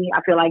 usually I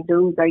feel like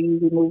dudes are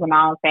usually moving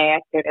on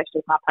faster. That's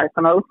just my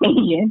personal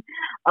opinion.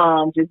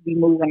 Just be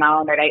moving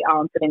on or they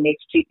on to the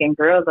next chick, and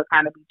girls are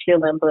kind of be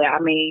chilling. But I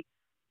mean,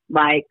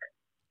 like,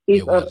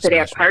 it's up to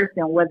that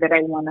person whether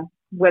they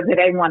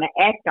wanna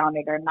act on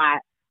it or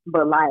not.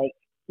 But like,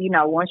 you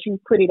know, once you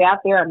put it out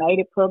there or made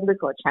it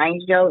public or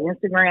changed your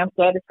Instagram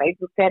status,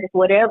 Facebook status,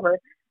 whatever,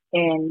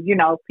 and, you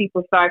know,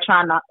 people start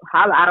trying to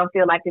holler, I don't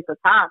feel like it's a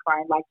time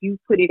frame. Like, you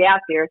put it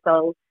out there,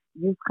 so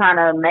you kind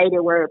of made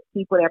it where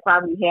people that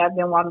probably have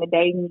been wanting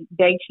to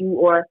date you,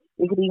 or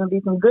it could even be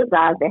some good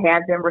guys that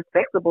have been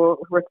respectful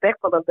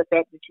of the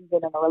fact that you've been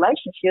in a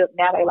relationship.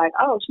 Now they're like,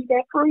 oh, she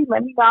that free,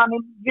 let me go on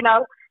and, you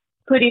know,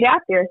 put it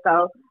out there.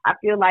 So I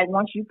feel like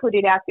once you put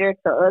it out there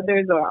to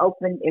others or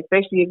open,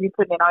 especially if you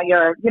put it on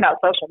your, you know,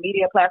 social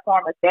media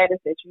platform or status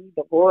that you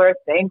divorced,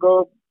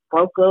 single,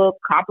 broke up,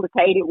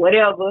 complicated,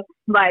 whatever,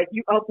 like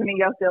you opening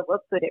yourself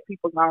up so that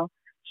people gonna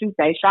shoot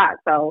their shot.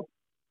 So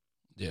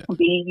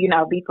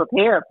be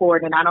prepared for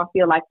it. And I don't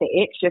feel like the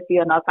ex should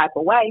feel no type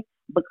of way,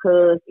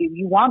 because if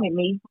you wanted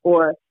me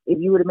or if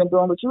you would have been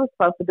doing what you were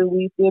supposed to do,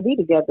 we'd still be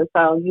together.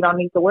 So you don't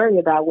need to worry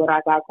about what I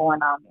got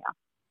going on now.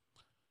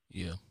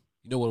 Yeah.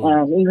 You know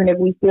what? Even if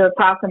we still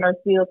talking or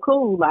still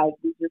cool, like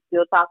we just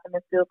still talking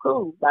and still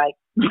cool. Like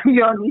you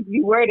don't need to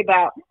be worried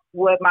about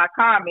what my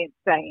comments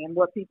saying,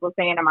 what people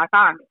saying in my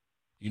comments.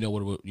 You know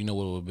what would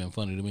have been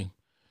funny to me?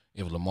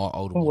 If Lamar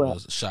Odom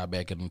was shot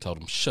back at him and told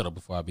him, "Shut up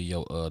before I be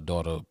your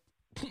daughter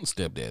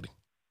stepdaddy."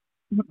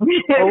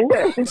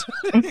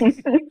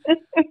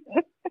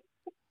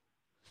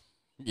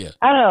 Yeah.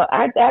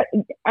 I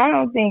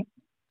don't think,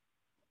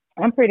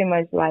 I'm pretty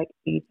much like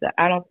Issa.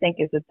 I don't think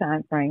it's a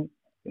time frame,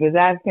 because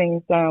I've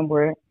seen some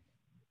where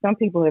some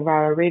people have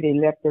already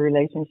left the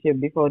relationship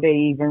before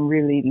they even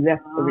really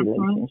left the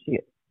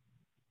relationship.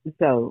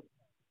 So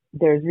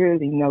there's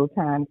really no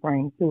time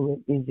frame to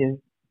it. It's just,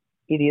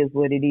 it is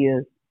what it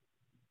is.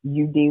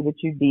 You did what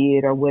you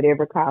did, or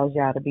whatever caused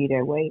y'all to be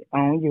that way.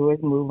 Own yours,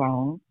 move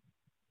on,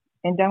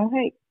 and don't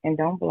hate and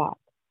don't block.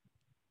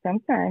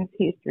 Sometimes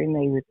history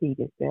may repeat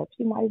itself.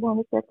 She might want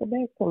to circle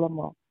back to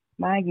Lamar.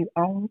 Mind you,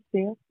 own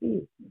self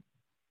business.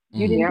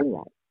 You Mm. didn't Yep. do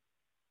right.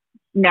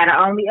 Now,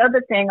 the only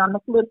other thing on the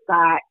flip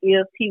side,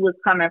 if he was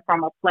coming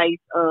from a place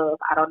of,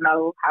 I don't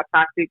know how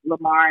toxic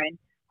Lamar and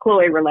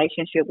Chloe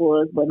relationship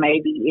was, but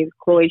maybe if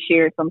Chloe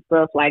shared some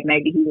stuff, like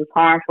maybe he was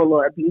harmful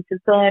or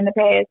abusive to her in the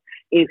past,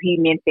 if he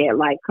meant that,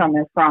 like,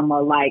 coming from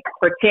a, like,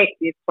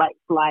 protective place,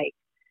 like,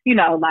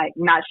 like,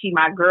 not she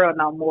my girl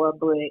no more,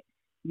 but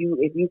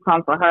if you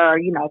come for her,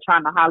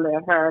 trying to holler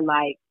at her,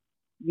 like,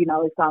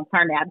 it's gonna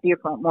turn out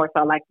different, more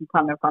so like you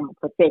coming from a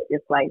protective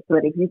place.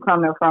 But if you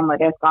coming from a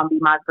that's gonna be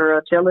my girl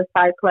jealous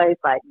type place,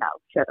 like, no,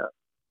 shut up.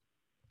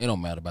 It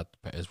don't matter about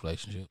the past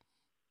relationship.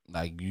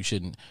 Like, you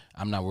shouldn't.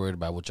 I'm not worried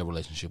about what your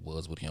relationship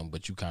was with him,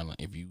 but you kind of,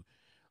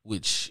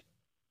 which,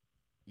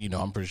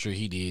 I'm pretty sure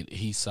he did.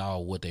 He saw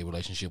what their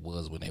relationship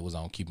was when they was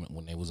on keeping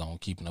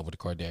up with the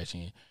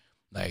Kardashian.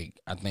 Like,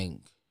 I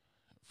think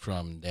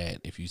from that,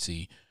 if you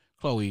see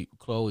Chloe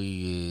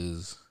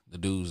is the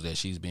dudes that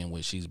she's been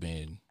with. She's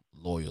been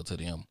loyal to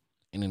them,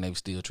 and then they've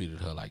still treated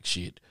her like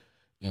shit.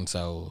 And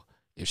so,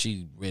 if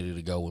she ready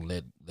to go and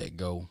let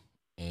go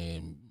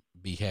and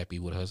be happy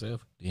with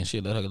herself, then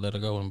shit, let her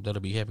go and let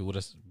her be happy with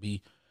us.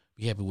 Be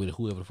happy with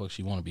whoever the fuck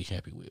she want to be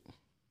happy with.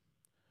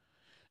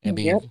 And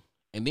then,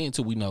 Yep.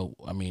 too, we know.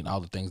 I mean,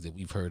 all the things that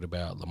we've heard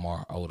about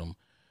Lamar Odom,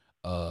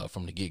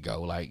 from the get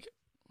go. Like,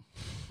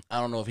 I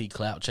don't know if he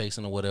clout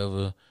chasing or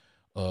whatever,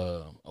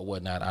 or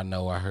whatnot. I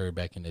know I heard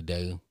back in the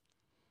day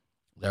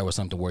there was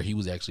something where he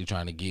was actually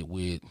trying to get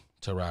with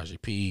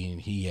Taraji P, and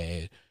he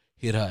had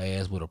hit her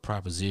ass with a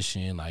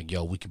proposition like,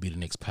 yo, we could be the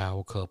next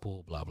power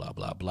couple, blah, blah,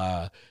 blah,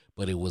 blah.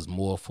 But it was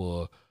more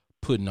for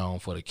putting on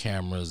for the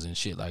cameras and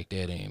shit like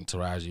that. And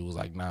Taraji was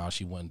like, nah,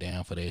 she wasn't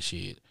down for that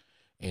shit.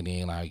 And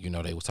then, like,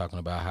 they was talking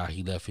about how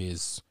he left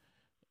his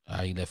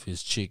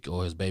chick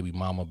or his baby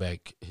mama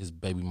back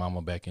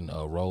in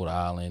Rhode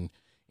Island,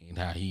 and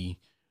how he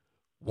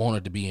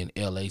wanted to be in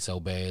LA so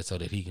bad so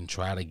that he can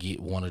try to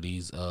get one of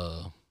these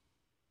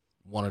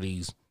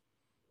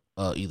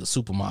either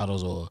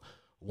supermodels or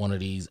one of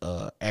these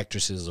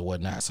actresses or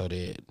whatnot, so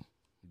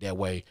that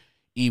way,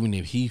 even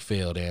if he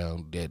fell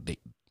down,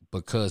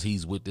 because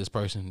he's with this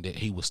person, that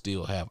he will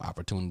still have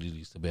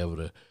opportunities to be able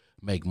to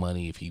make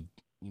money if he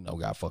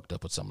got fucked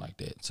up or something like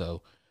that.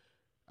 So,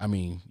 I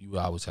mean, you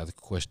always have to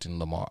question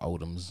Lamar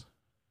Odom's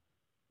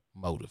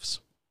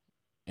motives,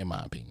 in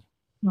my opinion.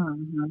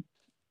 Mm-hmm.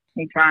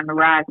 He trying to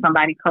ride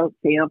somebody's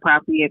coattail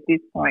probably at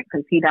this point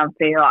because he done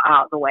fell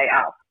all the way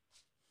off.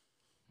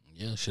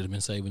 Yeah, should have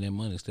been saving that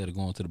money instead of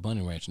going to the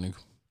bunny ranch, nigga.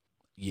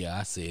 Yeah,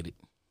 I said it.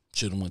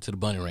 Should have went to the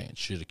bunny ranch.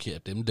 Should have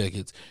kept them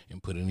ducats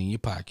and put it in your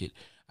pocket.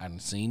 I done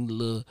seen the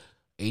little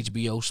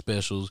HBO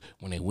specials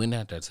when they went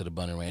out there to the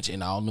bunny ranch,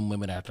 and all them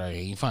women out there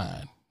ain't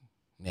fine.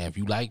 Now, if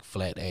you like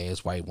flat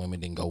ass white women,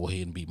 then go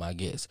ahead and be my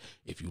guest.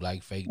 If you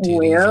like fake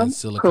titties and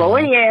silicone,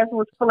 Chloe ass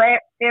was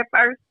flat at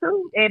first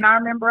too, and I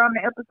remember on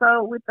the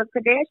episode with the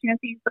Kardashians,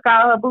 he used to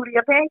call her booty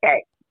a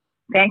pancake.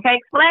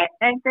 Pancakes flat,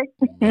 ain't they?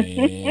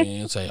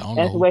 Man, say, I don't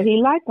That's know. where he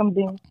like them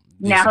then.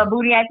 Now her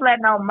booty ain't flat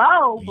no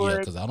more, Yeah, but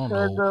because I don't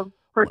because know. of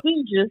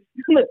procedures,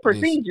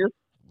 procedures.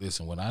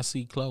 Listen, when I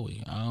see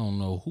Chloe, I don't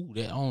know who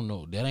that. I don't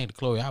know. That ain't the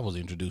Chloe I was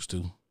introduced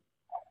to.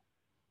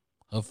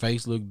 Her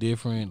face looked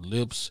different,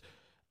 lips,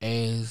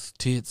 ass,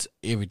 tits,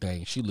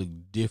 everything. She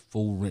looked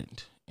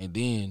different. And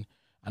then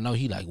I know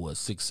he like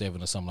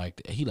 6'7" or something like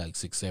that. He like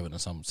 6'7" or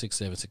something,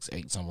 6'7",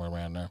 6'8", somewhere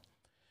around there.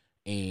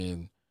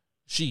 And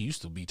she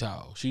used to be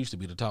tall. She used to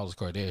be the tallest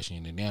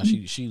Kardashian, and now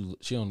she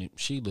don't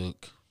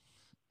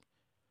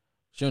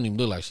even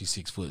look like she's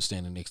 6 foot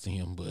standing next to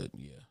him. But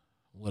yeah,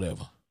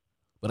 whatever.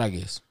 But I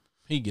guess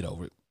he get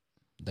over it.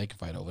 They can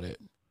fight over that.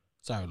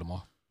 Sorry,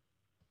 Lamar.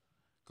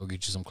 Go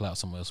get you some clout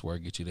somewhere else where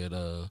get you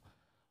that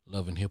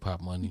love and hip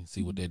hop money.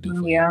 See what they do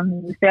for you. Yeah,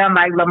 it sound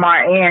like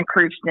Lamar and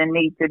Christian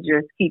need to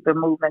just keep it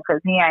moving because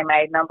he ain't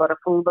made nothing but a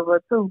fool of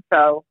her too.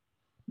 So,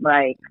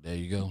 like, There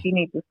you go. she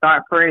needs to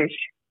start fresh.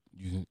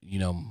 You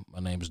know, my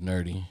name is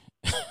Nerdy.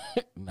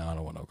 No, I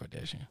don't want no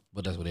Kardashian,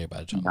 but that's what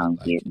everybody trying to Don't look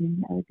like. get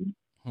nerdy.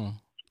 Hmm.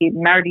 Get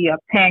nerdy a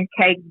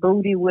pancake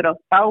booty with a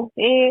faux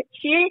head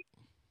shit.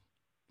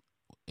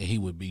 And he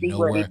would be See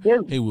what nowhere. it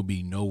do. He would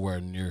be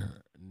nowhere near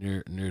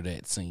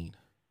that scene.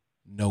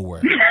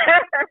 Nowhere.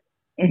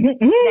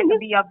 That could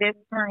be your best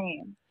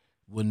friend.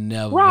 Would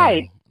never.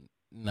 Right.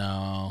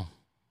 No.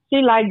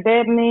 She like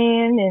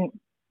Batman and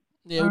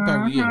Yeah, we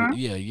probably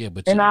yeah,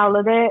 but all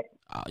of that.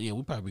 yeah,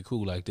 we probably be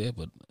cool like that,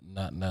 but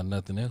not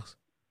nothing else.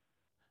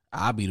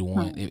 I'll be the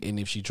one, and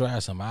if she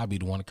tries something, I'll be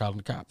the one to call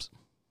the cops.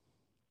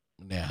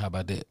 Now, how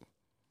about that?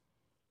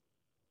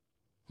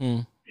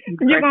 You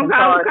gonna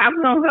call the cops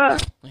on her?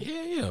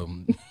 Yeah.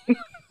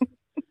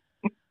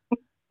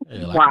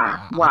 Yeah,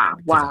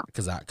 Why?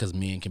 Because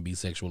men can be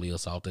sexually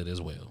assaulted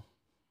as well.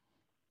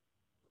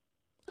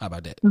 How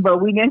about that?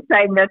 But we didn't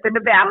say nothing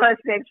about her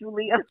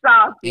sexually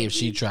assaulting. If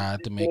she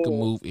tried to make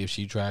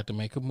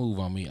a move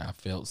on me, I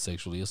felt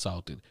sexually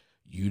assaulted.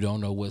 You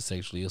don't know what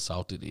sexually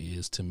assaulted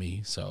is to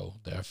me, so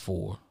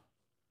therefore,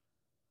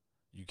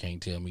 you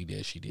can't tell me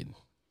that she didn't.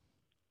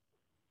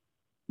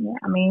 Yeah,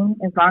 I mean,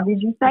 as long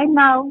as you say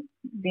no,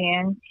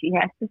 then she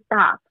has to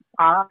stop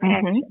all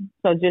action.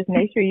 So just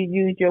make sure you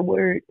use your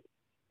words.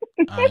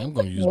 I am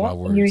going to use my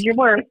words. Use your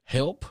words.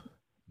 Help,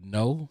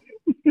 no,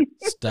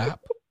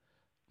 stop,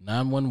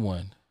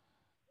 911.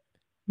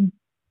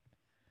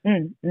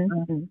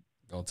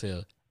 Gonna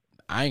tell.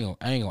 I ain't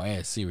gonna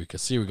ask Siri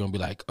because Siri gonna be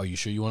like, "Are you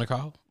sure you want to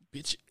call,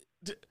 bitch?"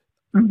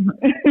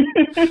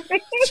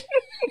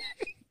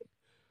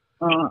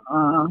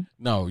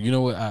 No, you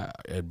know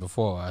what?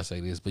 Before I say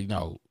this, but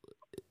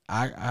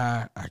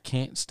I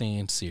can't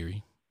stand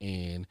Siri,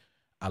 and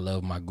I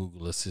love my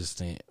Google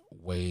Assistant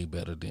way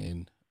better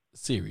than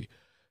Siri.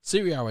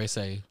 Siri always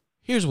say,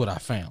 "Here's what I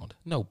found."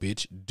 No,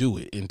 bitch, do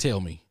it and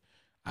tell me.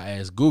 I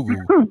ask Google.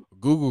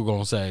 Google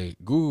gonna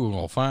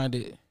find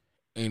it,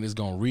 and it's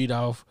gonna read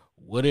off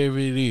whatever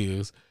it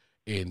is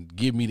and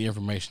give me the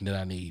information that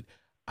I need.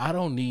 I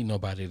don't need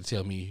nobody to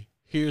tell me,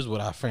 "Here's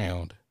what I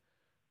found.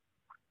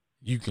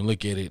 You can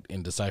look at it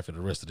and decipher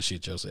the rest of the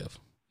shit yourself."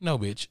 No,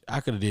 bitch,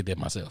 I could have did that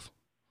myself.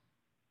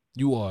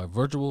 You are a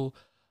virtual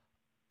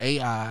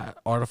AI,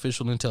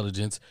 artificial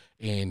intelligence,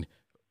 and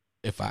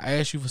if I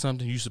ask you for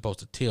something, you're supposed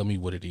to tell me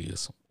what it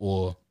is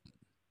or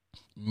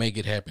make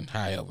it happen.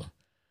 However,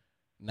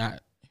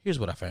 not here's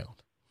what I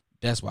found.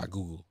 That's why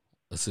Google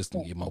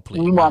Assistant get more play.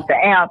 You want the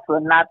answer,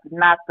 not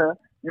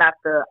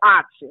the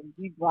option.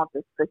 You want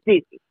the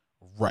specific.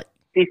 Right.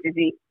 This is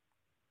it.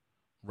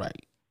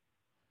 Right.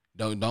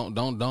 Don't.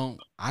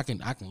 I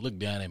can look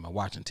down at my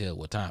watch and tell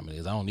what time it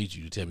is. I don't need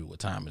you to tell me what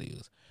time it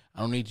is. I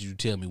don't need you to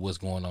tell me what's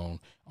going on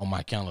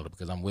my calendar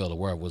because I'm well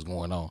aware of what's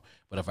going on.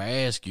 But if I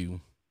ask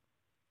you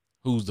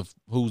who's the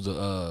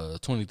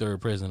 23rd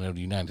president of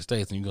the United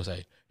States, and you're gonna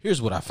say,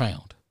 "Here's what I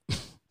found."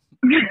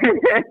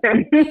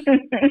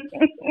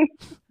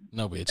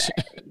 No, bitch.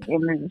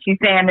 She's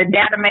saying the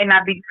data may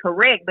not be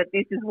correct, but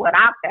this is what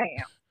I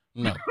found.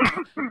 No.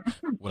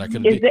 What I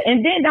could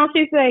and then don't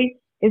she say,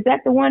 "Is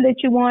that the one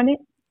that you wanted?"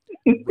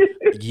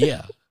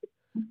 Yeah.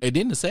 And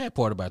then the sad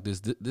part about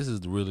this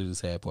is really the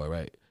sad part,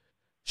 right?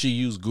 She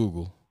used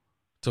Google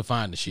to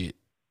find the shit.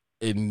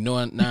 And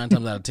 9 times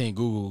out of 10,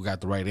 Google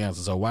got the right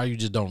answer. So why you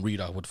just don't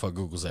read off what the fuck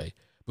Google say?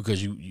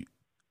 Because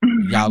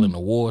y'all in a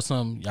war or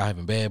something? Y'all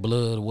having bad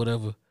blood or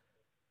whatever?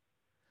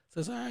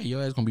 Says, all right,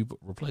 your ass gonna be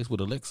replaced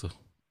with Alexa.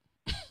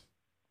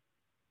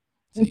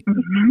 See,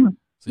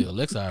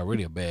 Alexa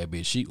already a bad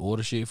bitch. She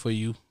order shit for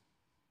you.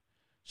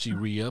 She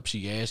re-up.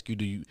 She ask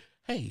you,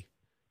 hey,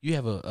 you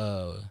have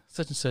a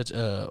such and such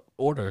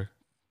order.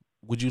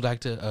 Would you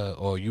like to,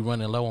 or you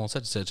running low on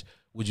such and such?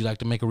 Would you like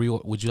to make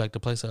would you like to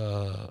place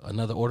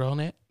another order on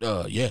that?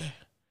 Yeah.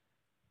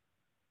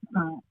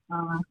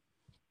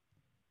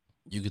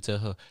 You could tell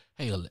her,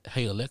 hey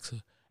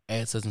Alexa,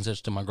 add such and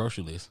such to my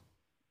grocery list.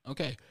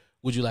 Okay.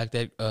 Would you like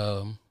that?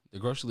 The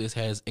grocery list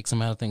has X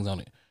amount of things on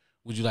it.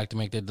 Would you like to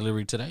make that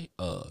delivery today?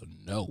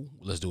 No.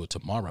 Let's do it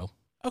tomorrow.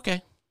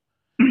 Okay.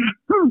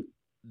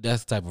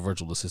 That's the type of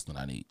virtual assistant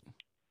I need.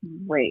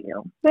 Well,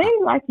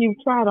 seems like you've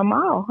tried them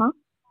all, huh?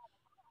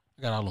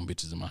 I got all them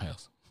bitches in my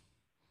house.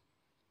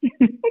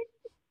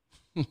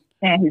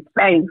 And his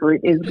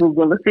favorite is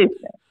Google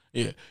Assistant.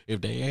 Yeah.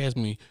 If they ask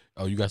me,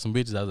 "Oh, you got some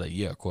bitches?" I was like,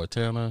 "Yeah,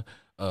 Cortana,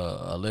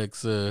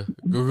 Alexa,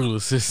 Google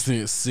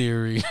Assistant,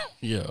 Siri."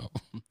 Yeah.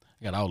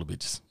 I got all the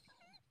bitches.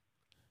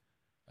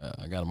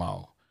 I got them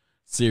all.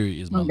 Siri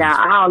is my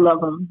all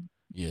of them.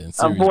 Yeah, and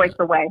a voice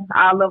away.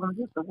 All of them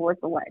just a voice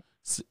away.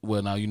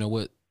 Well, now you know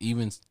what?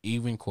 Even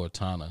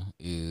Cortana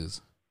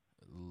is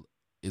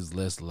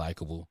less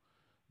likable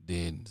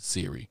than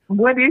Siri.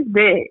 What is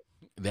that?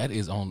 That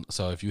is on.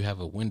 So if you have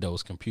a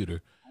Windows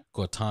computer,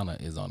 Cortana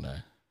is on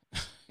there,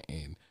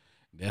 and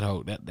that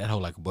whole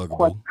like a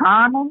bugaboo.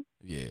 Cortana.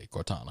 Yeah,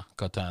 Cortana.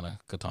 Cortana.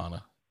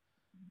 CORTANA,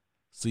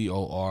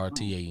 or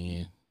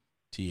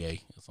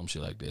some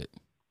shit like that.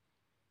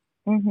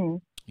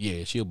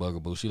 Yeah, she a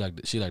bugaboo. She like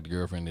the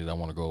girlfriend that don't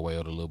want to go away,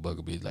 or the little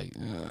bugaboo like,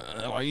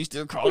 why are you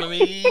still calling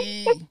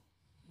me?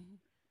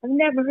 I've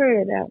never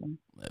heard of that one.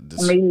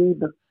 Me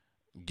either.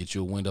 Get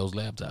you a Windows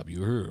laptop.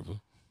 You heard of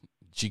her.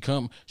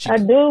 I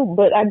do,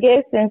 but I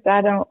guess since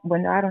I don't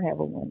have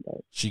a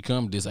Windows. She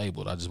come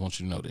disabled. I just want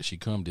you to know that she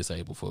come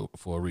disabled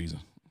for a reason.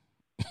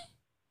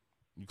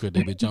 You cut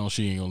that bitch on,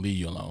 she ain't gonna leave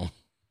you alone.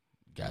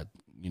 It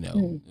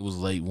was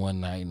late one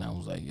night, and I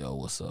was like, "Yo,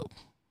 what's up?"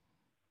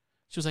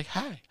 She was like,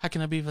 "Hi, how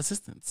can I be of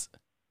assistance?"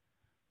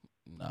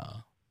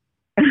 Nah.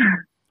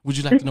 Would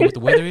you like to know what the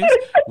weather is?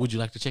 Would you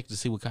like to check to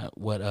see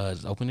what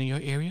is open in your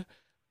area?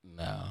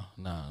 No.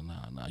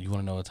 You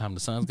want to know what time the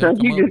sun's gonna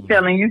come up? So you just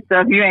telling you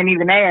stuff you ain't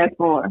even asked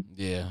for.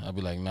 Yeah, I'd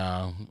be like,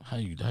 nah. How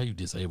you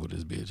disable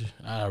this bitch?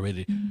 I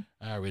already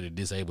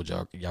disabled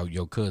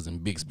your cousin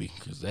Bixby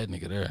because that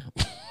nigga there.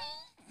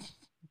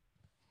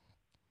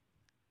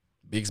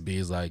 Bixby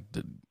is like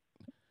the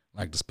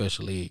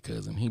special ed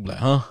cousin. He be like,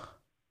 huh?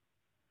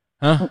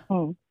 Huh?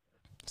 Mm-mm.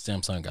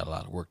 Samsung got a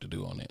lot of work to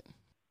do on it.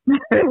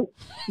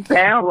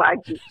 Sound like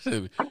it.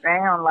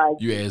 Sound like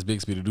You ask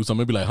Bixby to do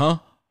something, be like, huh?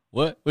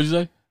 What? What'd you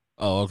say?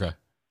 Oh, okay.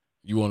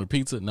 You want a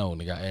pizza? No,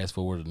 nigga, I asked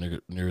for where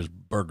the nearest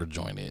burger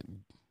joint is.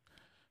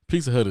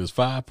 Pizza Hut is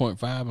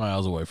 5.5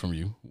 miles away from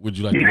you. Would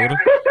you like to order?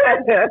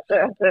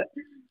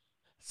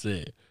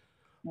 Said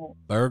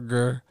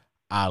Burger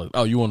Island.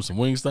 Oh, you wanted some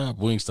Wingstop?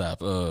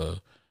 Wingstop.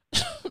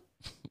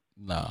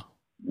 Nah.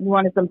 You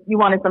wanted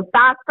some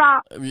thigh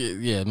stop?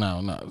 Yeah,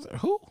 no.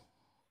 Who?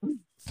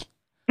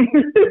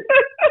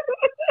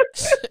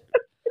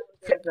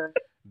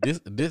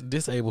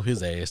 Disable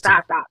his ass.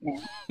 Stop,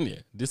 man. Yeah,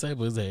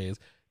 disable his ass.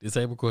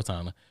 Disable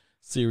Cortana.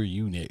 Siri,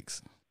 you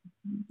next.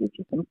 Get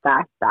you some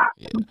thigh stop.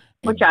 Yeah.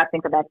 What y'all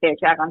think about that?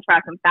 Y'all gonna try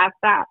some thigh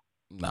stop?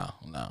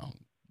 No.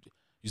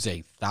 You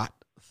say thought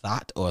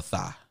or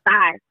thigh?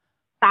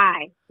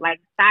 Thigh,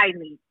 like thigh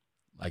meat.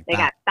 Like they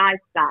thigh. got thigh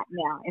stop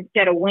now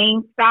instead of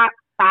wing stop.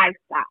 Thigh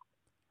stop.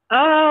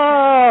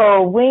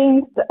 Oh,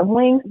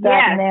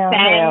 Wingstop now.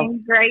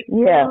 Same great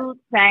food,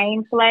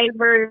 same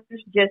flavors,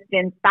 just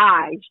in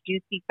thighs,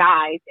 juicy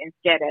thighs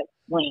instead of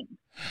wings.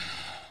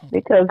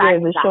 Because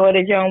there's a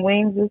shortage on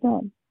wings or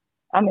something.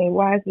 I mean,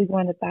 why is we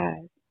going to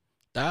thighs?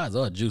 Thighs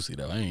are juicy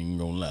though. I ain't even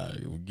gonna lie.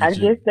 I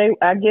guess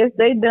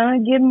they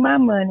done getting my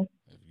money.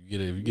 If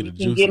you get a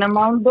juicy, you get them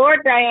on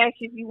DoorDash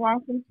if you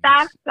want some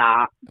thigh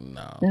stop.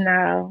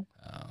 No.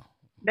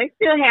 They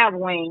still have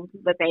wings,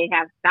 but they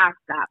have thigh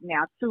stop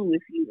now too.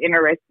 If you're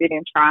interested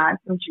in trying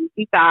some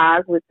juicy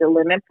thighs with the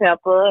lemon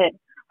pepper and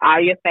all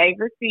your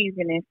favorite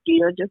seasonings,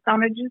 still just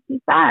on a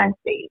juicy thigh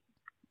instead.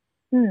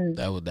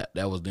 That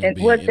was them.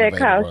 And what that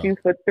cost you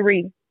for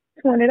 $20?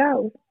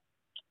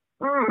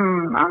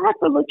 I'll have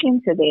to look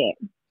into that.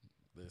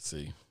 Let's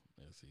see.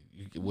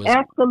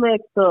 Ask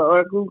Alexa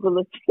or Google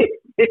Assistant.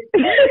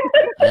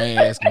 I ain't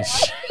asking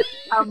shit.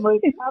 How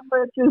much is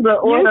the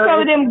order? You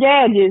show them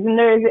gadgets and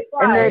they're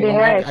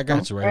I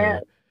got you right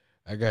here.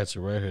 I got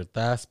you right here.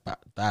 Thigh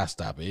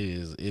stop. It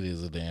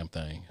is a damn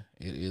thing.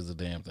 It is a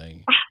damn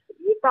thing.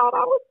 You thought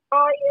I was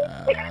for you?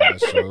 I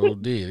sure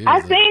did.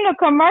 I seen a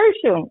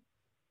commercial.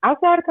 I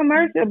saw the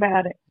commercial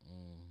about it,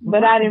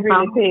 but I didn't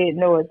really pay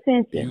no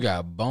attention. You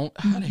got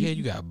how the hell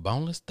you got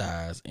boneless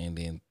thighs and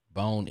then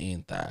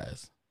bone-in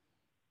thighs?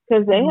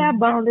 Because they have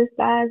boneless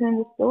thighs in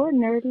the store,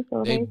 nerdy.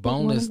 So they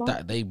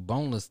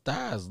boneless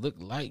thighs look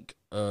like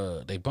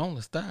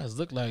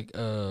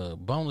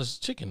boneless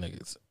chicken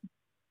nuggets.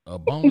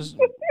 Boneless.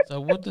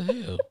 So what the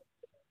hell?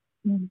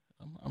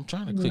 I'm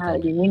trying to click on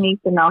it. We need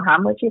to know how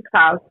much it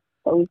costs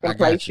so we can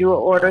place you an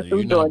order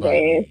through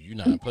DoorDash. You're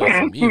not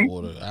placing me an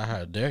order.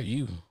 How dare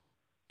you?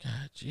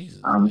 God, Jesus.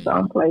 I'm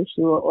gonna place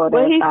you an order.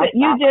 Well,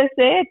 you just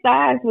said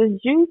thighs was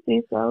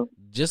juicy, so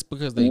just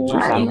because they juicy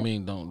don't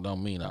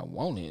mean I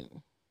want it.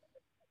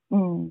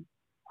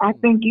 I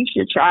think you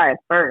should try it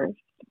first.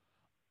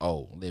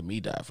 Oh, let me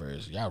die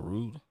first. Y'all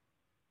rude.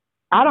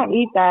 I don't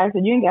eat thighs,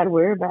 so you ain't got to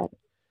worry about it.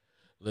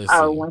 Let's see.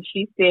 When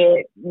she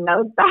said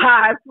no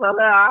thighs for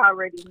her, I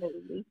already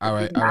knew. All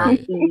right.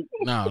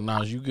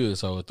 No, you good.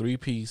 So a three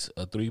piece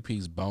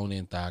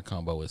bone-in thigh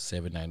combo is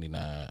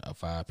 $7.99. A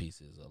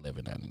 5-piece is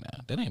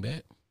 $11.99. That ain't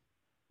bad.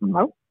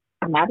 Nope,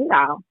 not at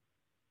all.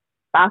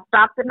 I'll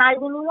stop tonight,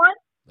 anyone?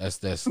 That's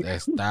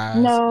thighs.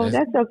 No,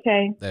 that's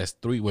okay. That's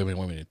three. Wait a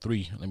minute.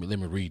 Three. Let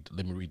me read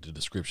the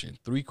description.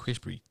 3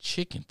 crispy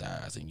chicken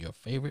thighs in your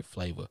favorite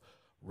flavor,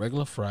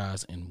 regular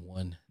fries, and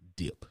 1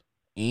 dip.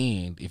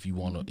 And if you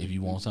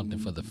want something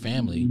for the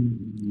family,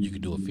 you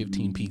could do a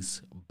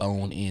 15-piece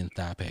bone-in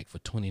thigh pack for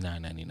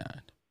 $29.99,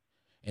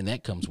 and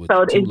that comes with.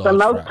 So is the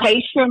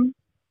location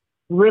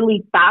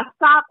really thigh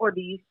stop, or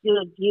do you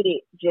still get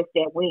it just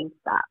at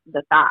Wingstop,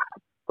 the thighs,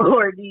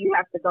 or do you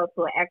have to go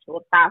to an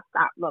actual thigh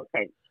stop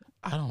location?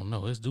 I don't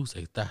know. This do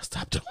say thigh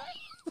stop.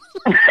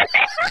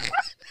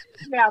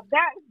 Now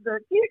that's the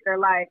kicker.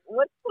 Like,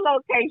 what's the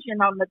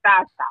location on the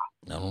thigh stop?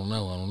 I don't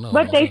know.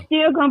 But they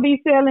still gonna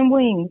be selling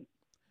wings.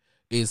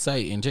 It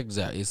say, and check this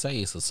out. It say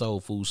it's a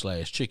soul food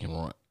 / chicken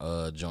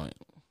joint.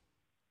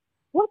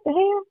 What the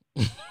hell?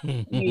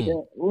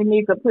 we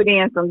need to put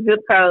in some zip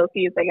codes,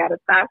 see if they got a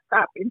thigh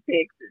stop in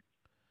Texas.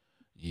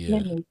 Yeah,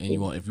 and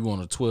if you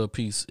want a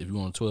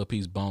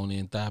 12-piece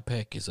bone-in thigh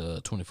pack, it's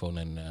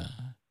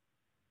 $24.99.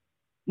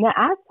 Now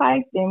I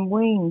typed in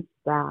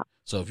Wingstop.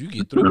 So if you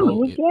get 3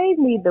 more, it gave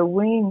me the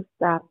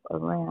Wingstop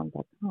around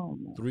the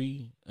corner.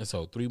 3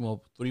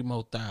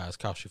 more thighs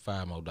cost you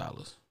 $5 more.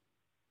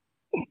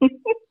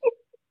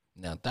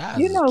 Now thighs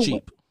is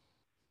cheap.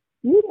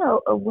 You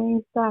know a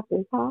Wingstop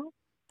is hot.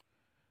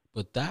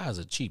 But thighs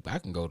are cheap. I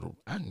can go to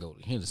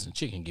Henderson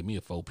Chicken and get me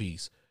a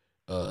 4-piece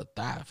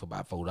thigh for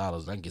about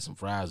 $4. I can get some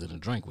fries and a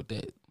drink with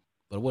that.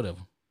 But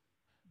whatever.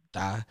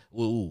 Thigh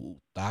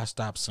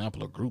stop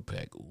sampler group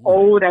pack. Ooh.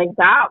 Oh, they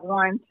got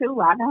one too.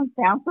 I done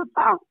found the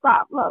thigh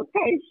stop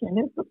location.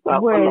 It's a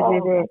couple. Where is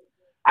it at?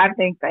 I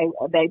think they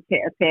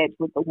attached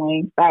with the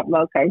Wingstop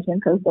location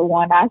because the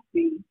one I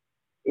see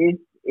is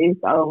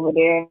over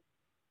there.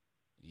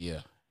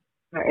 Yeah.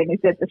 And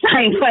it's at the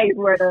same place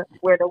where the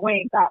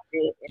Wingstop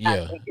is. And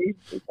I think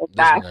it's a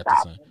thigh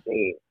stop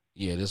instead.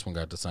 Yeah, this one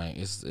got the same.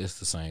 It's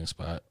the same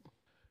spot.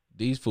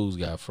 These foods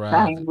got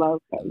fried. Same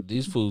location.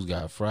 These foods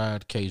got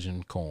fried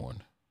Cajun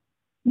corn.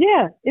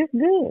 Yeah, it's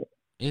good.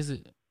 Is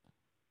it?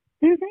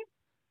 Mhm.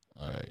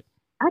 All right.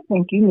 I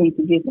think you need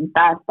to get some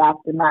thigh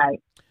stop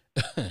tonight.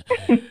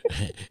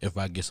 If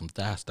I get some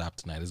thigh stop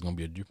tonight, it's gonna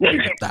be a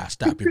thigh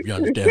stop. If you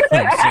understand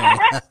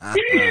what I'm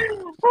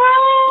saying.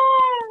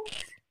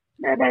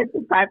 That's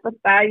the type of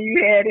thigh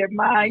you had in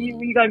mind.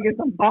 You gonna get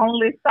some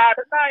boneless thigh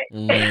tonight?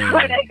 Man.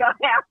 Where they gonna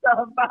have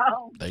some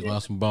bone? They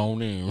got some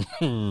bone in.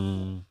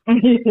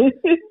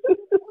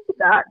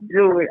 Not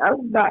do it.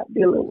 I'm not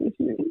dealing with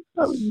you.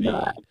 I'm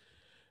not.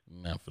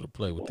 Not for to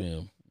play with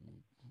them.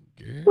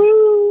 Girl.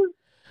 Woo.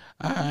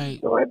 All right.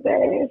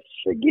 DoorDash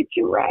should get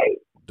you right.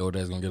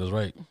 DoorDash gonna get us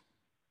right.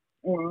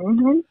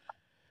 Mm-hmm.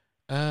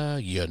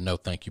 Yeah, no,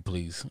 thank you,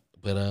 please.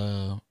 But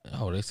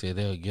they said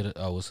they'll get it.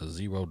 Oh, it's a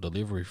zero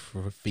delivery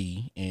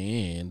fee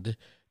and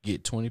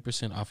get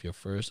 20% off your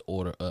first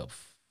order up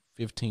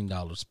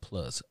 $15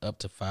 plus up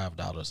to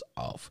 $5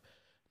 off.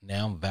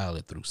 Now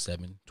valid through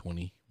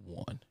 7/21.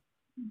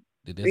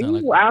 Did that sound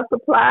like While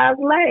supplies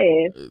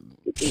last?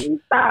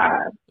 These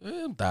thighs.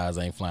 them thighs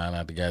ain't flying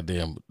out the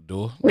goddamn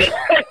door? Them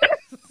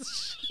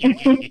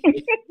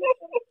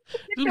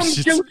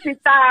juicy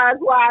thighs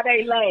while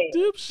they last.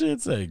 Them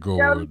shits ain't going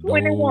Them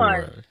 21.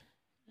 nowhere.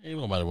 Ain't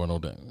nobody want no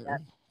damn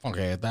funk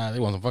ass thighs. They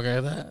want some funk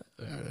ass thighs.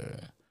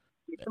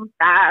 Get some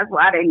thighs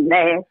while they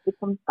last. Get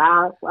some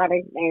thighs while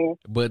they last.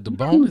 But the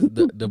boneless,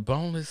 the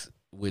boneless,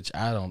 which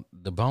I don't,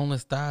 the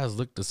boneless thighs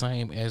look the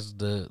same as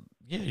the.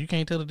 Yeah, you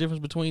can't tell the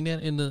difference between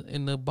that and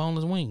the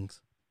boneless wings.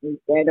 Is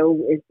that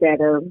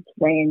a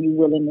saying you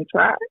willing to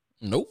try?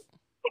 Nope.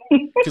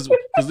 Because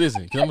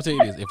listen, I'm gonna tell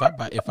you this: if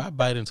I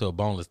bite into a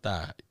boneless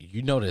thigh,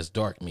 you know that's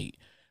dark meat.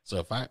 So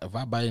if I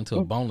bite into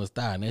a boneless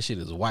thigh and that shit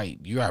is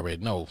white, you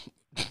already know.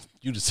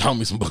 You just told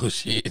me some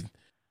bullshit.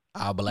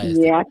 I'll blast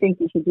it. Yeah, I think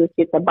you should just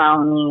get the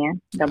bone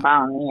in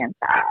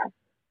thigh.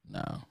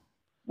 No.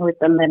 With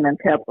the lemon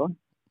pepper.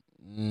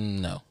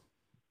 No.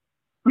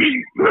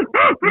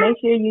 Make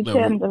sure you No,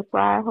 tell them to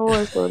fry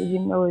hard so you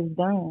know it's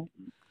done.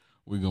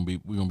 We're gonna be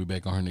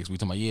back on her next week.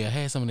 Talking about, yeah, I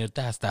had some of that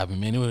thigh stopping,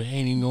 man. It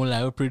ain't even gonna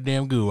lie, it was pretty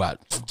damn good, right?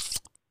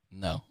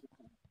 No.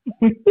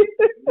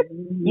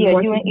 Yeah,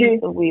 you ain't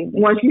eat the with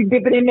me. Once you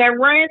dip it in that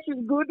ranch,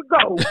 it's good to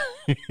go.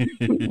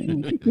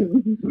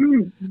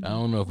 I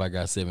don't know if I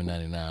got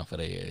 $7.99 for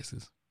their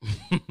asses.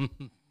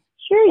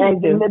 Sure you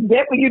And do.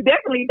 you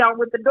definitely don't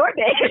with the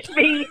DoorDash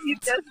fee. You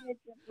just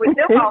with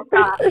them on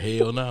top.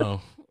 Hell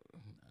no.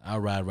 I'll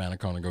ride around the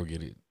corner and go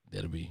get it.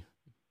 That'll be.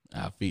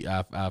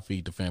 I'll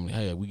feed the family.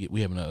 Hey,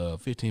 we having a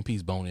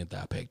 15-piece bone-in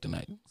thigh pack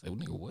tonight. Say, well,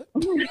 nigga, what?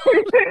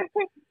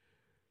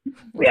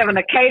 We having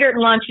a catered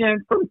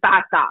luncheon from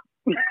Thigh Stop.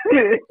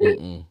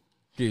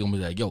 He's gonna be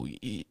like,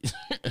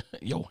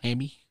 yo,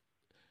 hammy.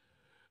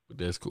 But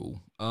that's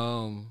cool.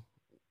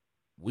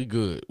 We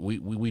good.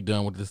 We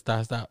done with this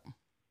thigh stop.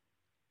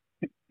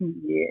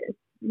 Yes.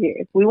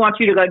 We want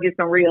you to go get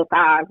some real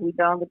thighs. We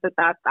done with the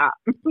Thigh Stop.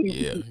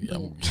 Yeah.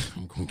 I'm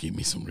gonna give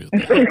me some real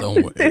thighs.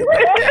 Don't worry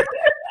about that.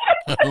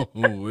 Don't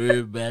worry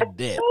about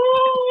that.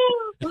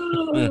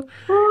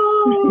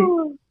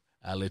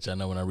 I'll let y'all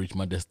know when I reach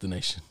my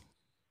destination.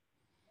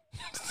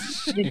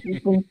 Get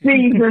you some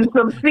seasoned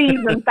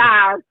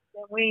thighs.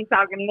 We ain't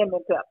talking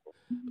lemon pepper.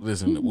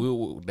 Listen,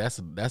 that's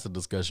a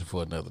discussion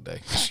for another day.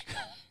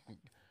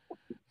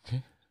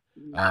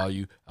 All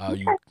you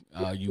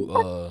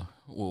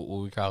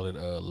what we call it,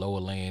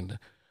 lower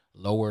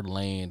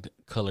land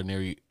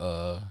culinary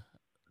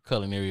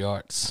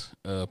arts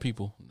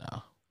people.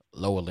 Nah,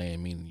 lower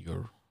land meaning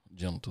your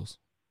genitals,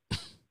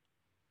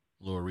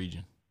 lower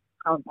region.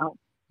 Oh no.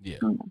 Yeah.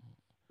 Oh, no.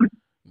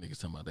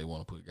 Niggas talking about they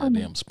want to put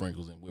goddamn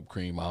sprinkles and whipped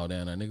cream all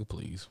down there. Nigga,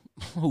 please.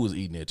 Who was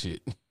eating that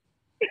shit?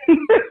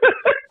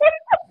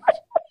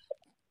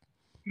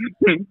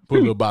 Put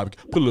a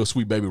little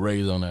sweet baby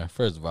Ray's on there.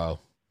 First of all,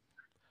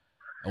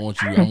 I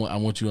want you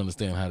to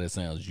understand how that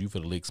sounds. You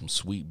finna lick some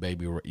sweet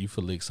baby. You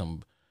finna lick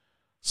some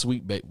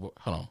sweet baby.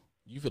 Hold on.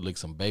 You finna lick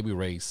some baby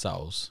Ray's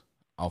sauce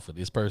off of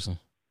this person.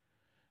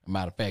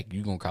 Matter of fact,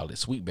 you gonna call it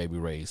sweet baby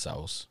Ray's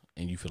sauce,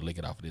 and you finna lick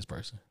it off of this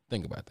person.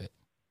 Think about that.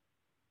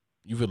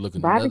 You finna look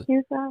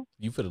Barbecue sauce?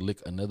 You finna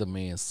lick another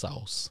man's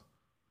sauce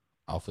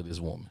off of this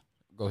woman.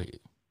 Go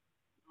ahead.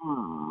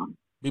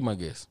 Be my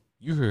guest.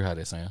 You heard how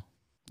that sound.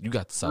 You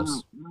got the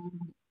sauce.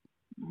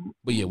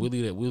 But yeah, we'll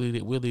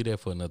leave that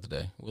for another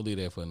day.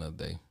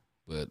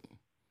 But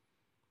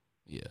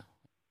yeah.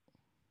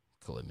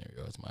 Culinary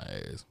arts my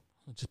ass.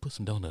 Just put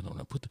some donut on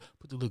there. Put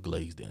the little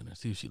glaze down there.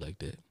 See if she like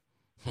that.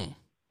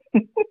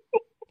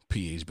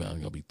 pH bound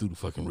gonna be through the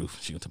fucking roof.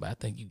 She gonna tell me, I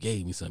think you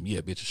gave me something.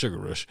 Yeah, bitch, a sugar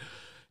rush.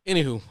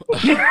 Anywho,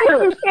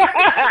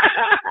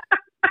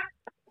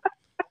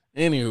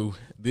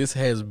 this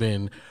has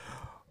been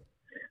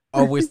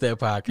Always That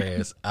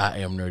Podcast. I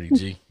am Nerdy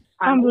G.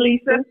 I'm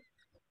Lisa.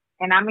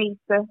 And I'm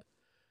Issa.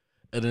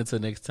 And until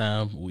next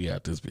time, we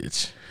out this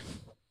bitch.